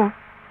தான் கேக்குறேன்,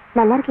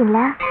 நல்லா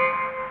இருக்கீங்களா?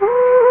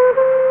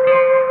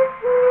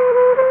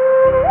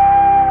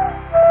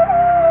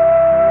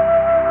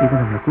 இது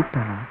நம்மளை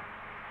கூப்பிட்டானா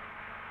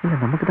இல்ல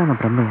நமக்கு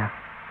தான் பிரம்மையா?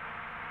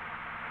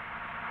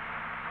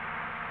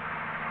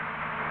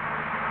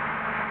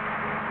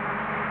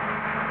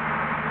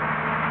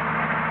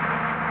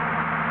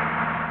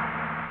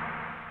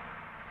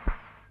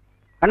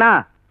 அண்ணா,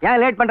 ஏன்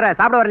லேட் பண்ற?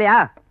 சாப்பிட வரலையா?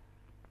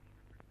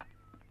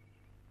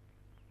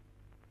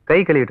 கை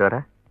கழுவிட்டு வர.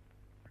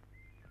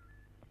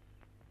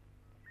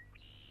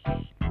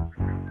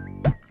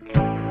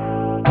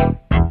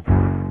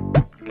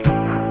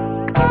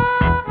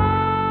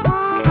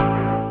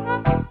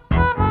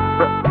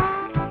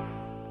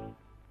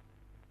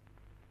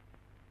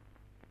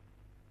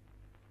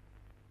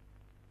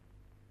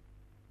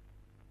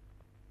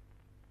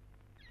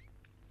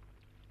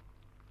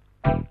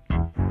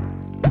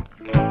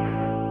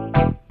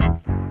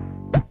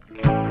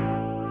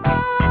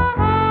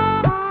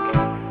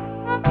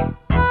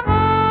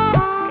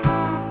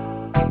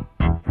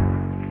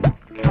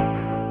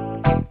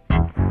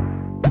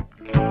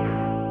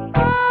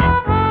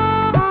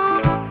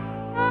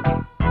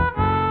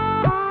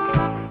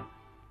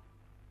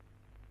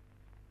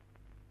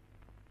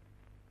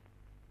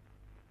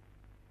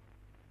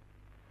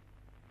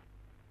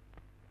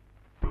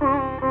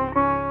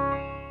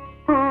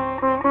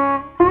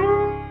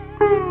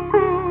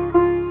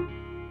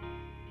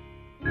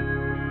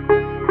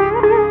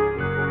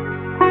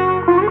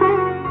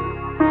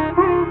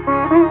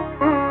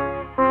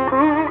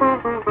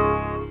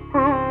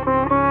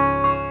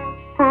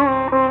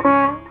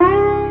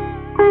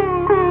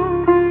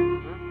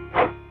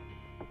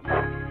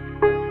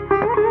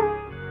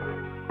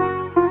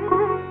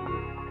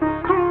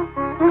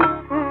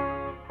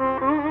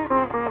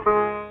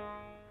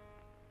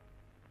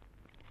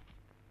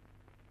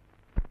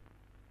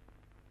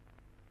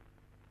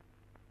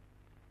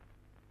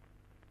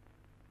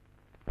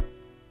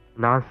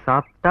 நான்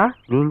சாப்பிட்டா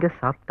நீங்க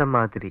சாப்பிட்ட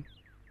மாதிரி.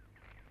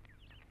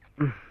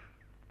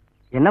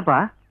 என்னப்பா?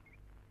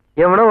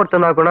 எவனோ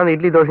ஒருத்தன் நான் கொண்டாந்து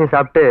இட்லி தோசையும்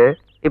சாப்பிட்டு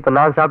இப்ப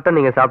நான் சாப்பிட்டா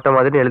நீங்க சாப்பிட்ட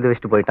மாதிரி எழுதி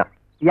வச்சுட்டு போயிட்டான்.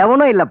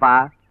 எவனும் இல்லப்பா,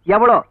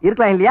 எவ்வளோ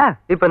இருக்கலாம் இல்லையா?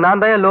 இப்ப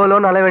நான் தான்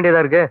லோன்னு அல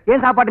வேண்டியதா இருக்கு.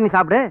 ஏன் சாப்பாட்டு நீ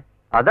சாப்பிடு?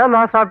 அதான்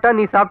நான் சாப்பிட்டா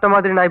நீ சாப்பிட்ட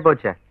மாதிரி நான்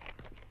போச்சேன்.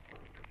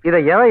 இதை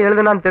எவன்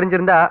எழுதுனான்னு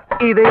தெரிஞ்சிருந்தா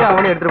இதையும்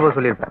அவனை எடுத்துட்டு போக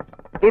சொல்லியிருப்பேன்.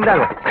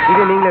 இந்தாங்க,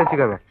 இதை நீங்களே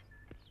வச்சுக்கோங்க.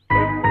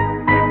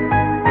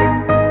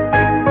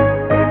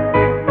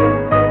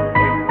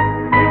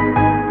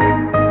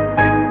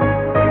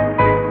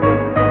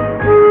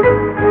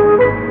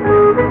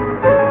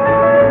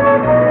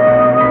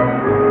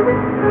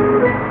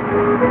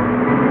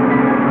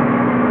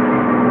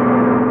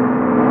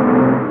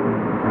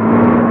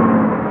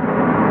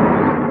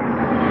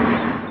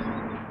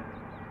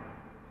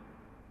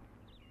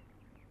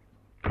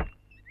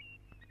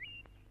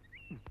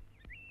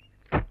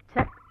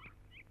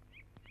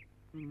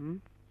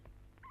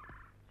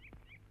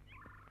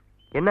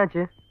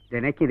 என்னாச்சு?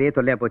 எனக்கு இதே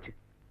தொல்லையா போச்சு.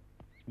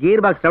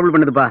 Gear box trouble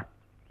பண்ணுதுப்பா.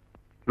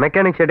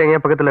 Mechanic shed எங்க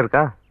பக்கத்துல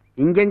இருக்கா?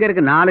 இங்க எங்க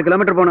இருக்கு? 4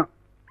 கிலோமீட்டர் போகணும்.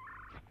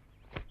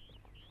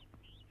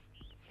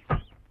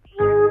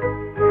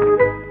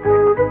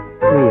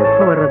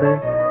 எப்ப வர்றது?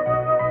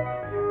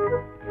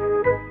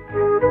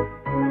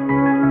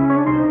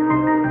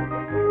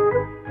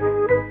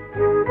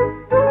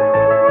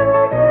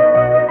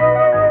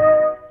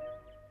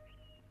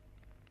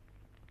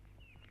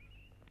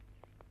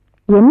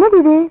 என்னது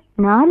இது?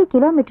 4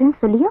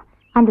 கிலோமீட்டர்னு சொல்லியும்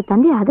அந்த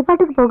தம்பி அது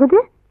பாட்டுக்கு போகுது.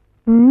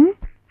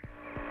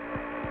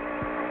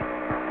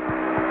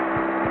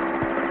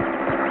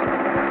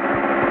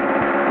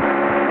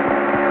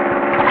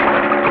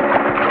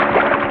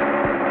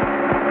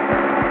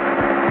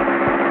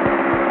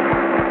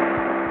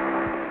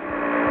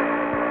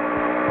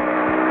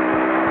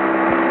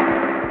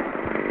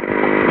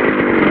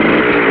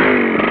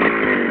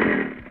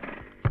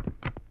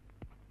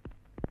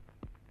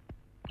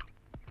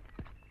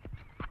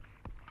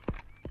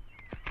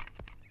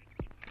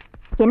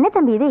 என்ன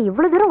தம்பி இது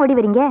இவ்வளவு தூரம் ஓடி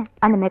வரீங்க?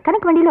 அந்த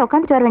மெக்கானிக் வண்டியில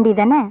உட்காந்துட்டு வர வேண்டியது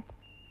தானே?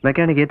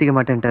 மெக்கானிக் ஏத்திக்க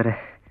மாட்டேன்ட்டாரு.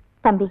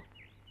 தம்பி,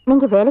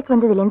 நீங்க வேலைக்கு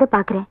வந்ததுல இருந்து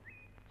பாக்குறேன்,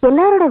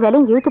 எல்லாரோட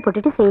வேலையும் இழுத்து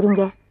போட்டுட்டு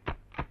செய்றீங்க.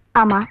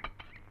 ஆமா,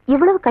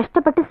 இவ்வளவு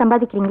கஷ்டப்பட்டு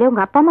சம்பாதிக்கிறீங்களே,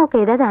 உங்க அப்பா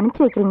அம்மாவுக்கு ஏதாவது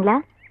அனுப்பிச்சு வைக்கிறீங்களா?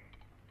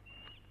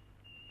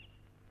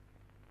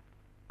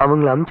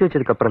 அவங்களை அனுப்பிச்சு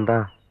வச்சதுக்கு அப்புறம்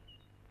தான்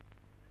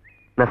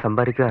நான்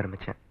சம்பாதிக்க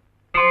ஆரம்பிச்சேன்.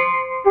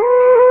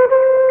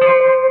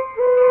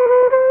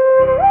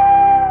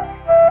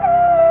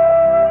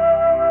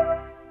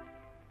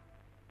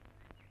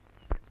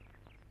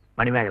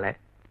 மணிமேகலை,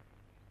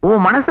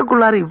 உன்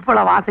மனசுக்குள்ளார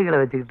இவ்வளவு ஆசைகளை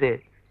வச்சுக்கிட்டு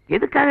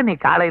எதுக்காக நீ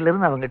காலையில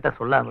இருந்து அவங்கிட்ட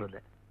சொல்லாம இருந்த?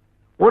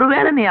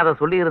 ஒருவேளை நீ அதை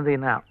சொல்லி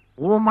இருந்தீங்கன்னா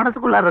உன்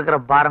மனசுக்குள்ளார இருக்கிற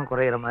பாரம்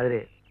குறையிற மாதிரி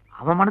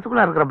அவன்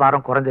மனசுக்குள்ள இருக்கிற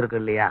பாரம் குறைஞ்சிருக்கு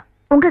இல்லையா?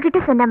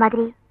 உங்ககிட்ட சொன்ன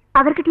மாதிரி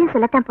அவர்கிட்டயும்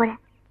சொல்லத்தான் போறேன்.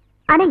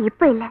 ஆனா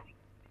இப்ப இல்ல,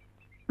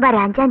 வர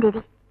 5ஆம்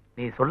தேதி.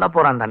 நீ சொல்ல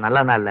போற அந்த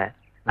நல்ல நாள்ல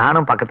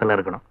நானும் பக்கத்துல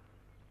இருக்கணும்.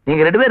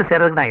 நீங்க 2 பேரும்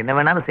சேர்றதுக்கு நான் என்ன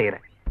வேணாலும்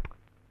செய்யறேன்.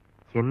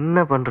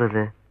 என்ன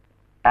பண்றது?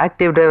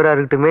 ஆக்டிவ் டிரைவரா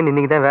இருக்கட்டுமே,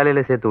 இன்னைக்கு தான்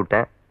வேலையில சேர்த்து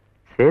விட்டேன்.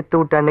 சேர்த்து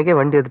விட்ட அன்னைக்கே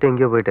வண்டி எடுத்துட்டு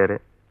எங்கேயோ போயிட்டாரு.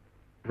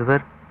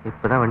 இதுவர்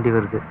இப்பதான் வண்டி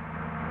வருது.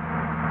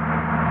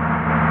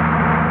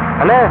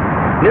 அண்ணா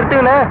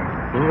நிறுத்துங்கண்ணா.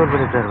 எங்க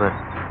பண்ணிட்டாரு?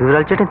 இவர்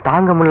அழைச்சிட்டு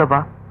தாங்க முடியலப்பா.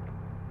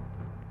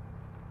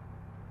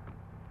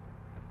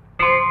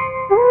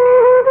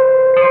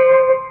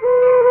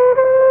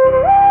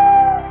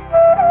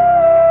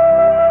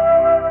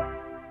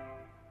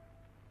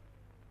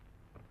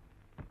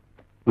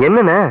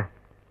 என்னண்ணே,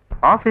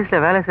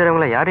 ஆபீஸ்ல வேலை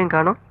செய்யறவங்கள யாரையும்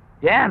காணோம்?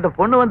 ஏன் அந்த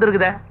பொண்ணு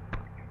வந்திருக்குதே?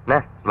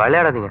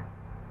 விளையாடாதீங்க.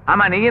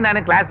 ஆமா, நீயும்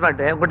நானும்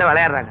கிளாஸ்மேட், உங்ககிட்ட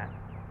விளையாடுறாங்க.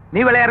 நீ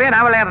விளையாடுறியா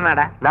நான்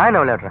விளையாடுறேனாடா? நான்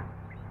என்ன விளையாடுறேன்?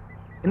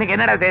 இன்னைக்கு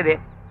என்னடா தேதி?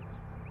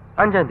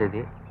 5ஆம்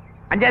தேதி.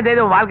 5ஆம்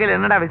தேதி உன் வாழ்க்கையில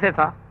என்னடா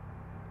விசேஷம்?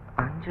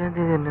 5ஆம்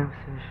தேதி என்ன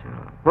விசேஷம்?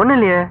 ஒண்ணு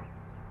இல்லையே.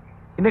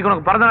 இன்னைக்கு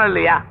உனக்கு பிறந்த நாள்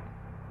இல்லையா?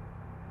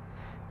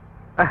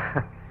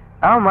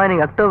 ஆமா,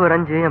 இன்னைக்கு அக்டோபர்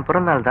 5 என்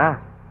பிறந்த நாள் தான்.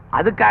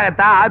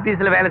 அதுக்காகத்தான்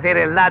ஆபீஸ்ல வேலை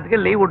செய்யற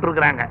எல்லாத்துக்கும் லீவ்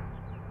விட்டுருக்காங்க.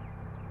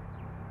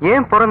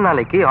 ஏன் பிறந்த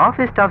நாளைக்கு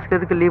ஆபீஸ் ஸ்டாஃப்ஸ்க்கு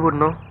எதுக்கு லீவ்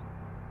விடணும்?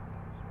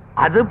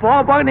 அது போக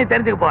போக நீ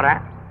தெரிஞ்சுக்க போற.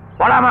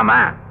 போலாமாமா?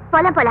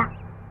 போலாம் போலாம்.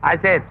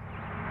 சரி.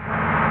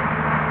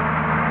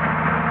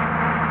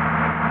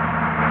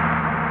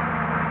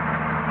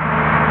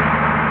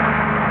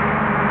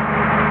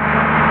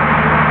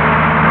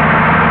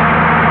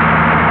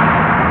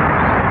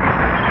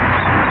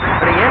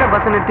 ஏன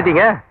பஸ்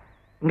நிறுத்திட்டீங்க?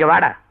 இங்க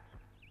வாடா.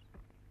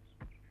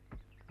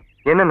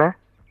 என்னண்ணா?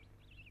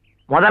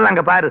 முதல்ல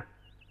அங்க பாரு.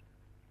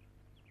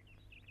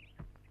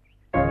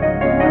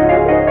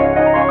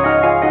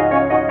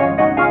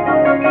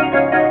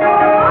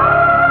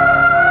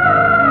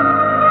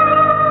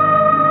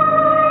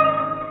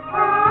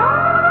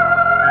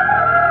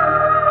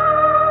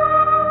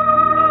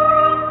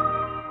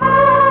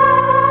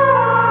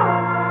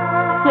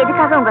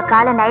 எதுக்காக உங்க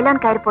காலை நைலான்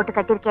கயிறு போட்டு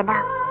கட்டிருக்கேன்னா,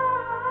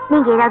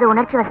 நீங்க ஏதாவது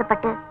உணர்ச்சி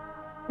வசப்பட்டு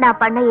நான்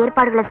பண்ண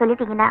ஏற்பாடுகளை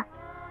சொல்லிட்டீங்கன்னா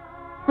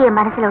என்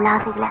மனசுல உள்ள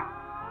ஆசைகளை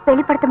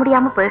வெளிப்படுத்த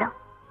முடியாம போயிடும்.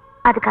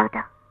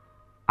 அதுக்காகத்தான்.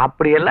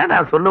 அப்படியெல்லாம்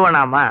நான்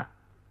சொல்லுவேனாமா?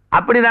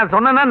 அப்படி நான்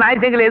சொன்னா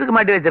நாய் சங்கிலி எதுக்கு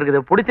மாட்டி வச்சிருக்குது?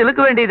 புடிச்சு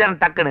இழுக்க வேண்டியதான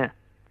டக்குன்னு.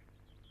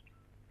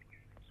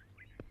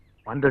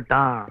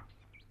 வந்துட்டான்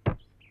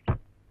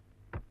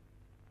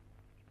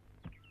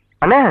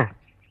அண்ணே.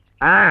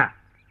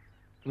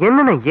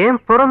 என்னண்ணே ஏன்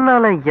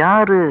பிறந்தால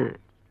யாரு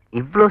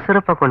இவ்ளோ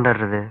சிறப்பா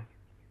கொண்டாடுறது?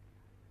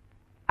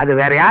 அது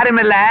வேற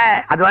யாரும் இல்ல,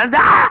 அது வந்து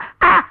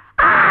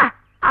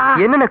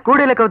என்னென்ன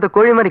கூடையில கவுத்த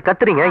கோழி மாதிரி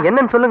கத்துறீங்க?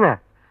 என்னன்னு சொல்லுங்க.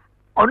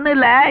 ஒண்ணு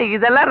இல்ல,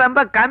 இதெல்லாம்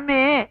ரொம்ப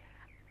கம்மி.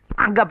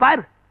 அங்க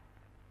பாரு.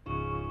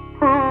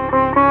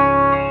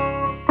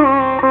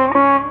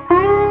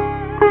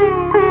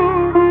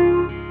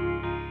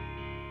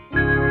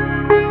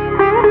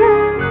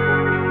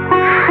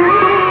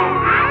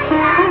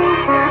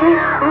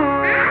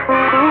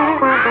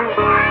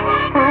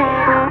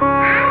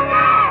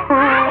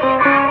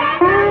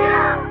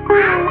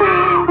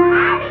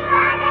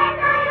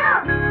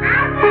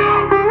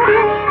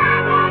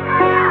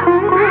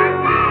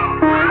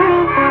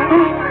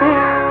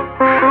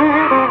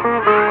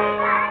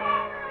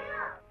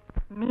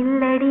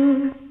 நில்லடி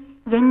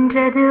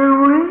என்றது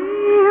உள்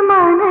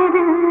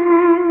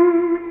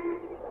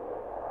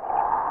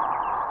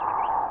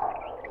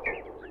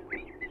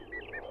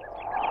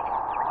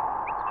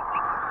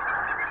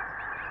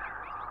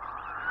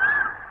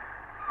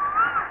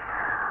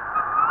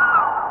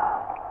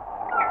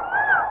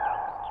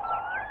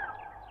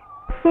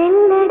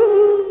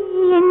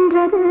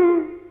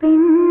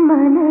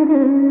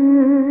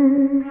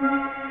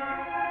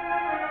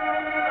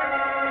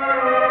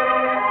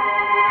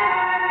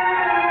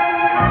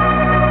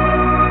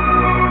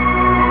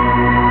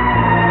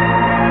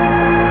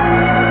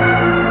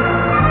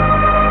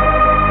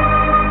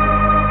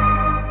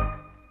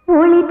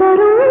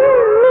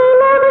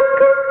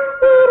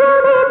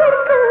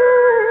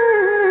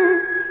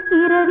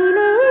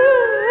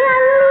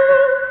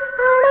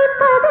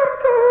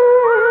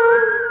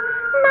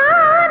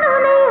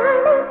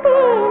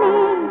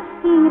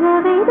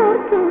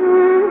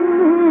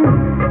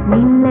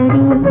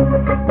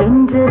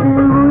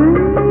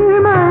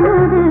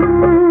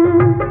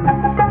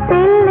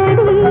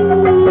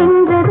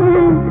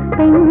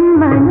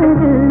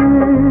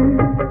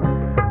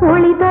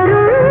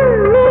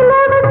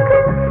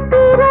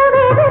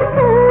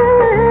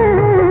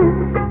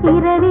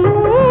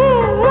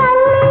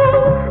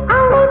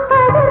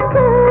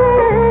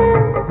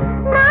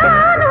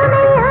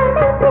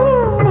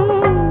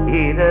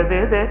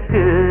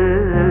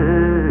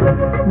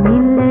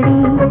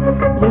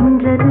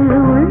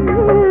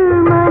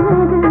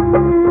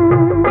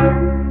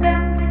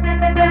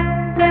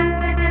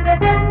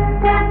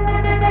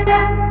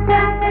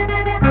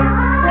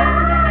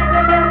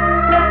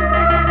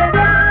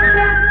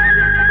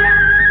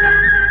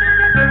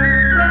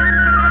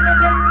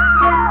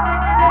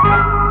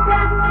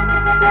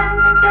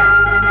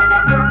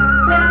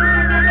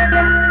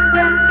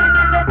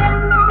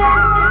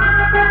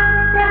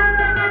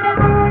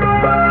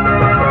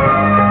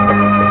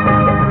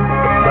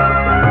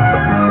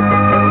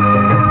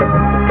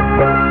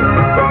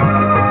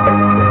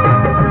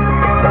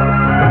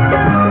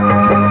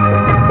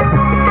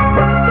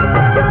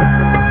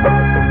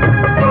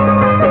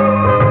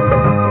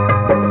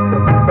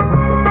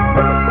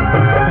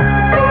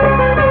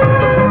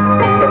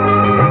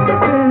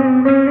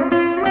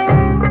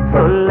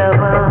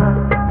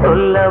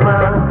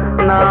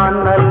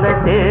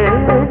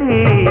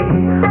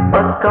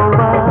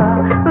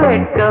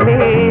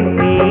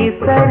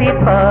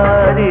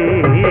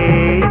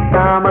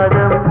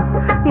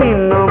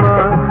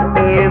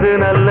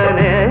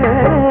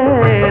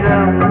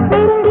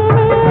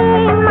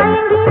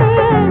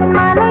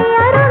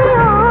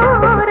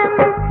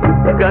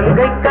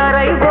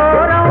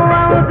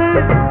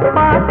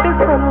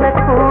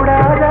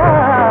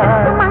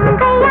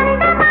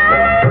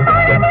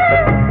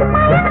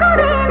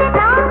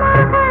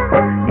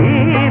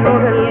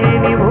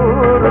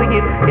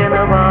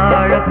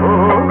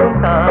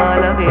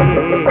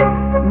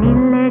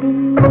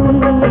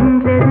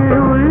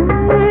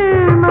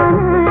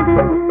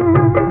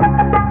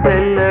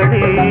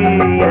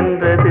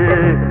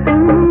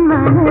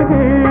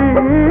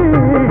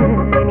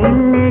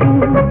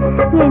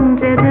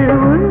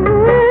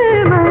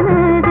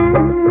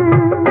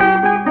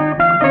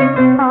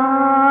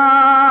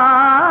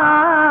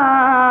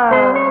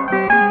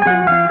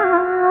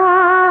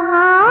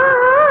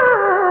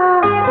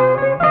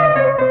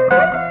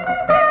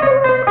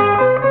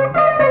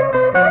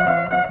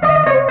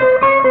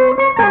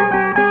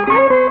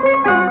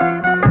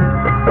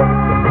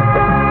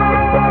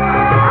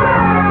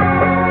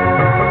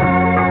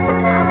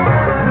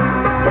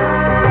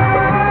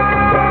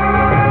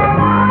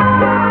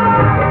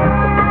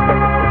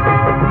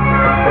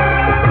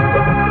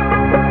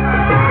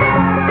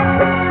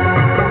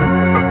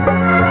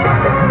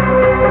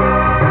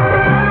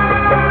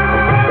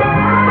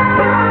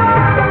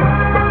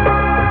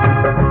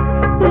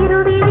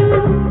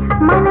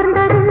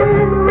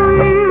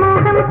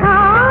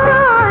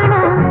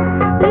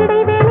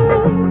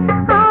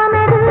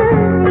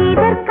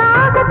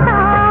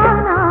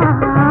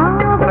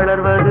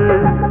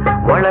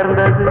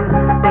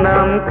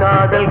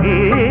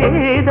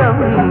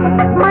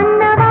நேரம்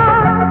மன்னவா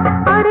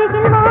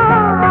அருகில் வா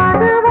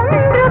அது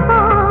ஒன்று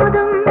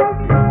போதும்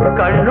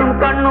கண்ணும்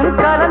கண்ணும்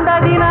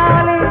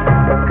கலந்ததினாலே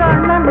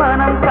கண்ணன்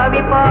மனம்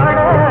கவி பாட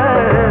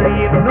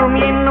இன்னும்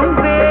இன்னும்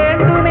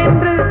வேண்டும்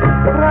என்று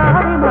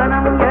ராணி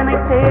மனம் என்னை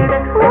தேட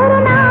ஒரு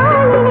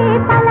நாளிலே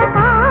பல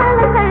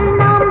காலங்கள்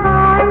நாம்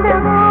வாழ்ந்த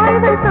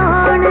வாழ்வு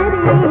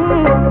தோணுதே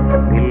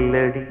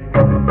இல்லடி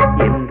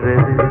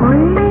என்றது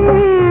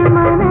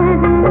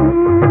மனது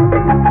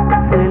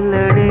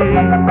செல்லடி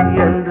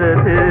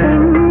என்றது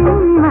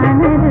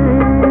மனது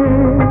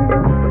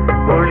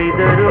ஒளி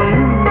தரும்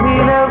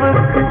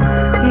நிலவுக்கு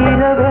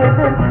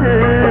இரவதற்கு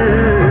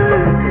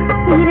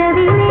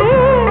இரவிலே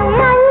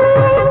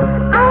அள்ளியை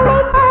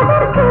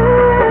அழைப்பதற்கு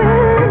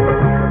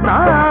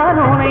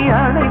நான் உன்னை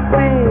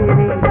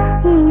அழைப்பேனே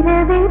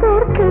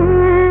இரவெதற்கு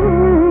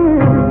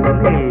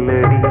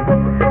இல்லடி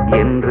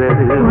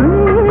என்றது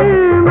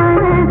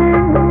மனது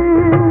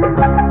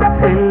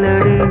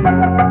செல்லடி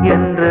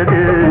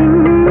என்றது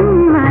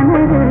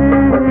மனது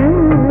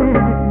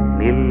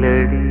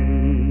நில்லடி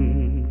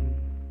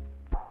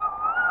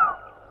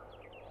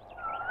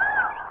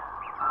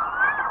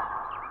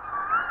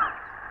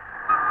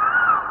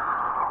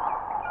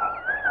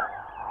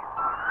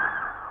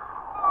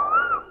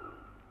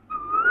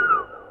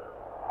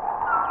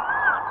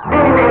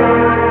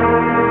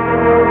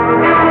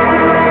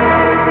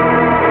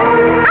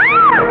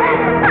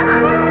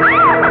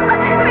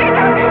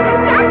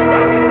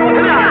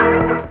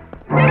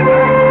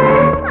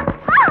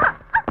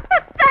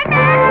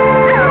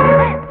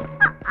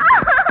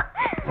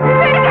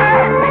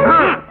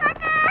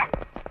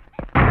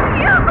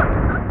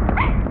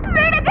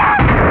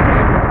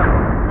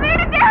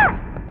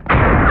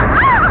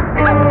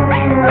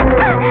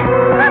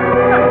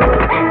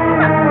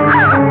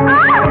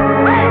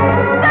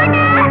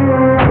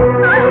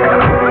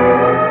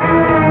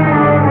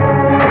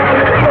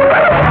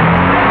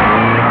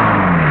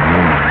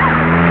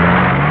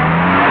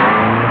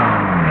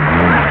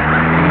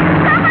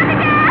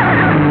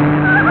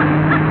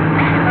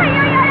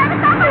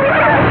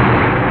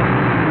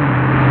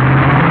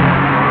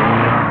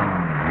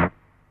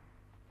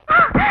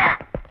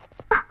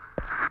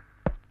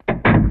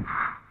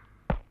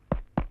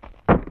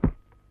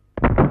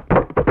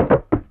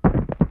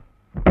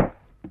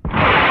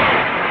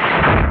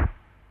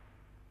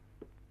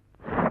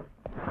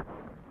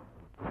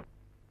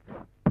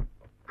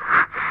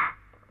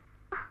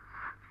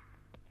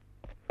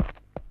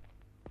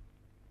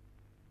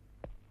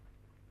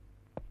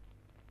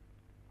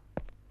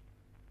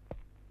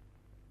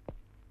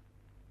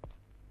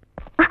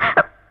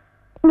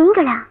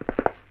நீங்களா?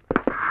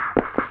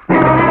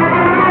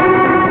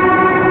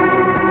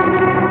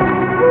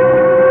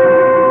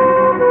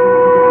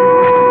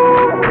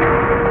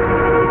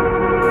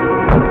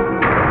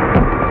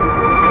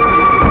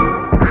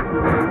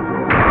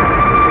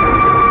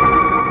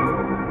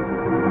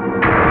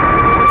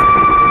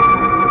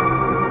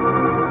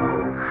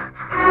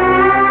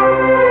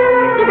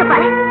 இது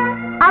பாரு,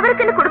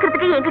 அவருக்குன்னு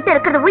கொடுக்கறதுக்கு என்கிட்ட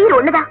இருக்கிறது உயிர்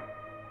ஒண்ணுதான்.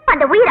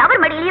 அந்த உயிர்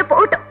அவர் மடியிலேயே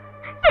போகட்டும்.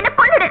 என்ன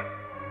கொன்னுடு.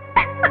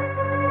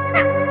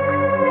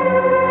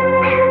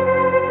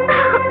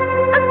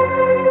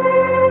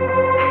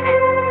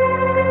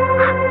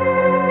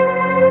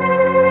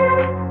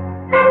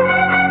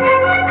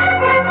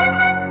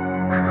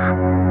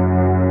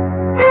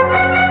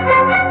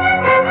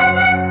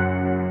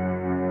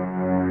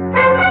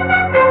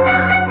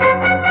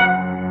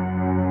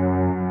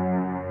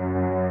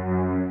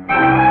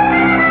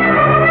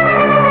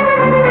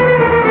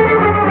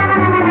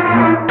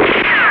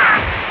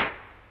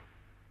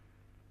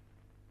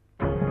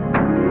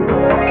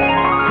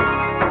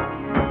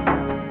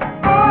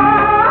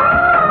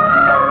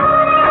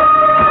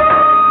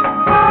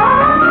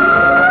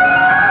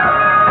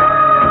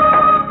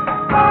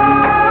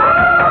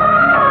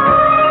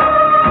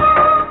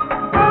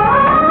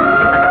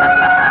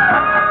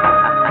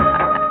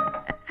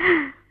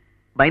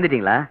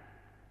 பயந்துட்டீங்களா?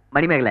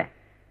 மணிமேகலை,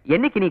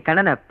 என்னைக்கு நீ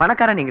கண்ணனை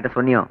பணக்காரன் என்கிட்ட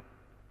சொன்னியோ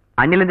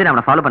அன்னிலிருந்து நான்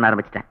அவனை ஃபாலோ பண்ண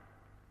ஆரம்பிச்சிட்டேன்.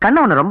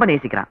 கண்ணன் உன்னை ரொம்ப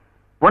நேசிக்கிறான்.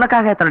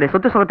 உனக்காக தன்னுடைய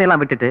சொத்து சுகத்தை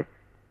எல்லாம் விட்டுட்டு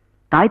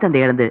தாய்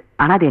தந்தை இழந்து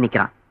அனாதையை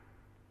நிக்கிறான்.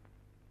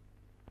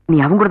 நீ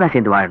அவங்க கூட தான்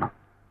சேர்ந்து வாழணும்.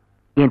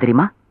 ஏன்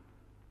தெரியுமா?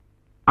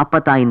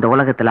 அப்பதான் இந்த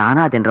உலகத்துல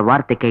அனாதை என்ற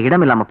வார்த்தைக்கு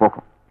இடம் இல்லாம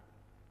போகும்.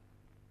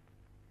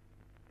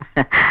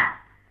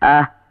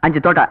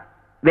 5 தோட்டா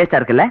வேஸ்டா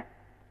இருக்குல்ல?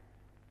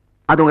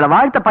 அது உங்களை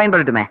வாழ்த்த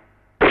பயன்படுத்துமே.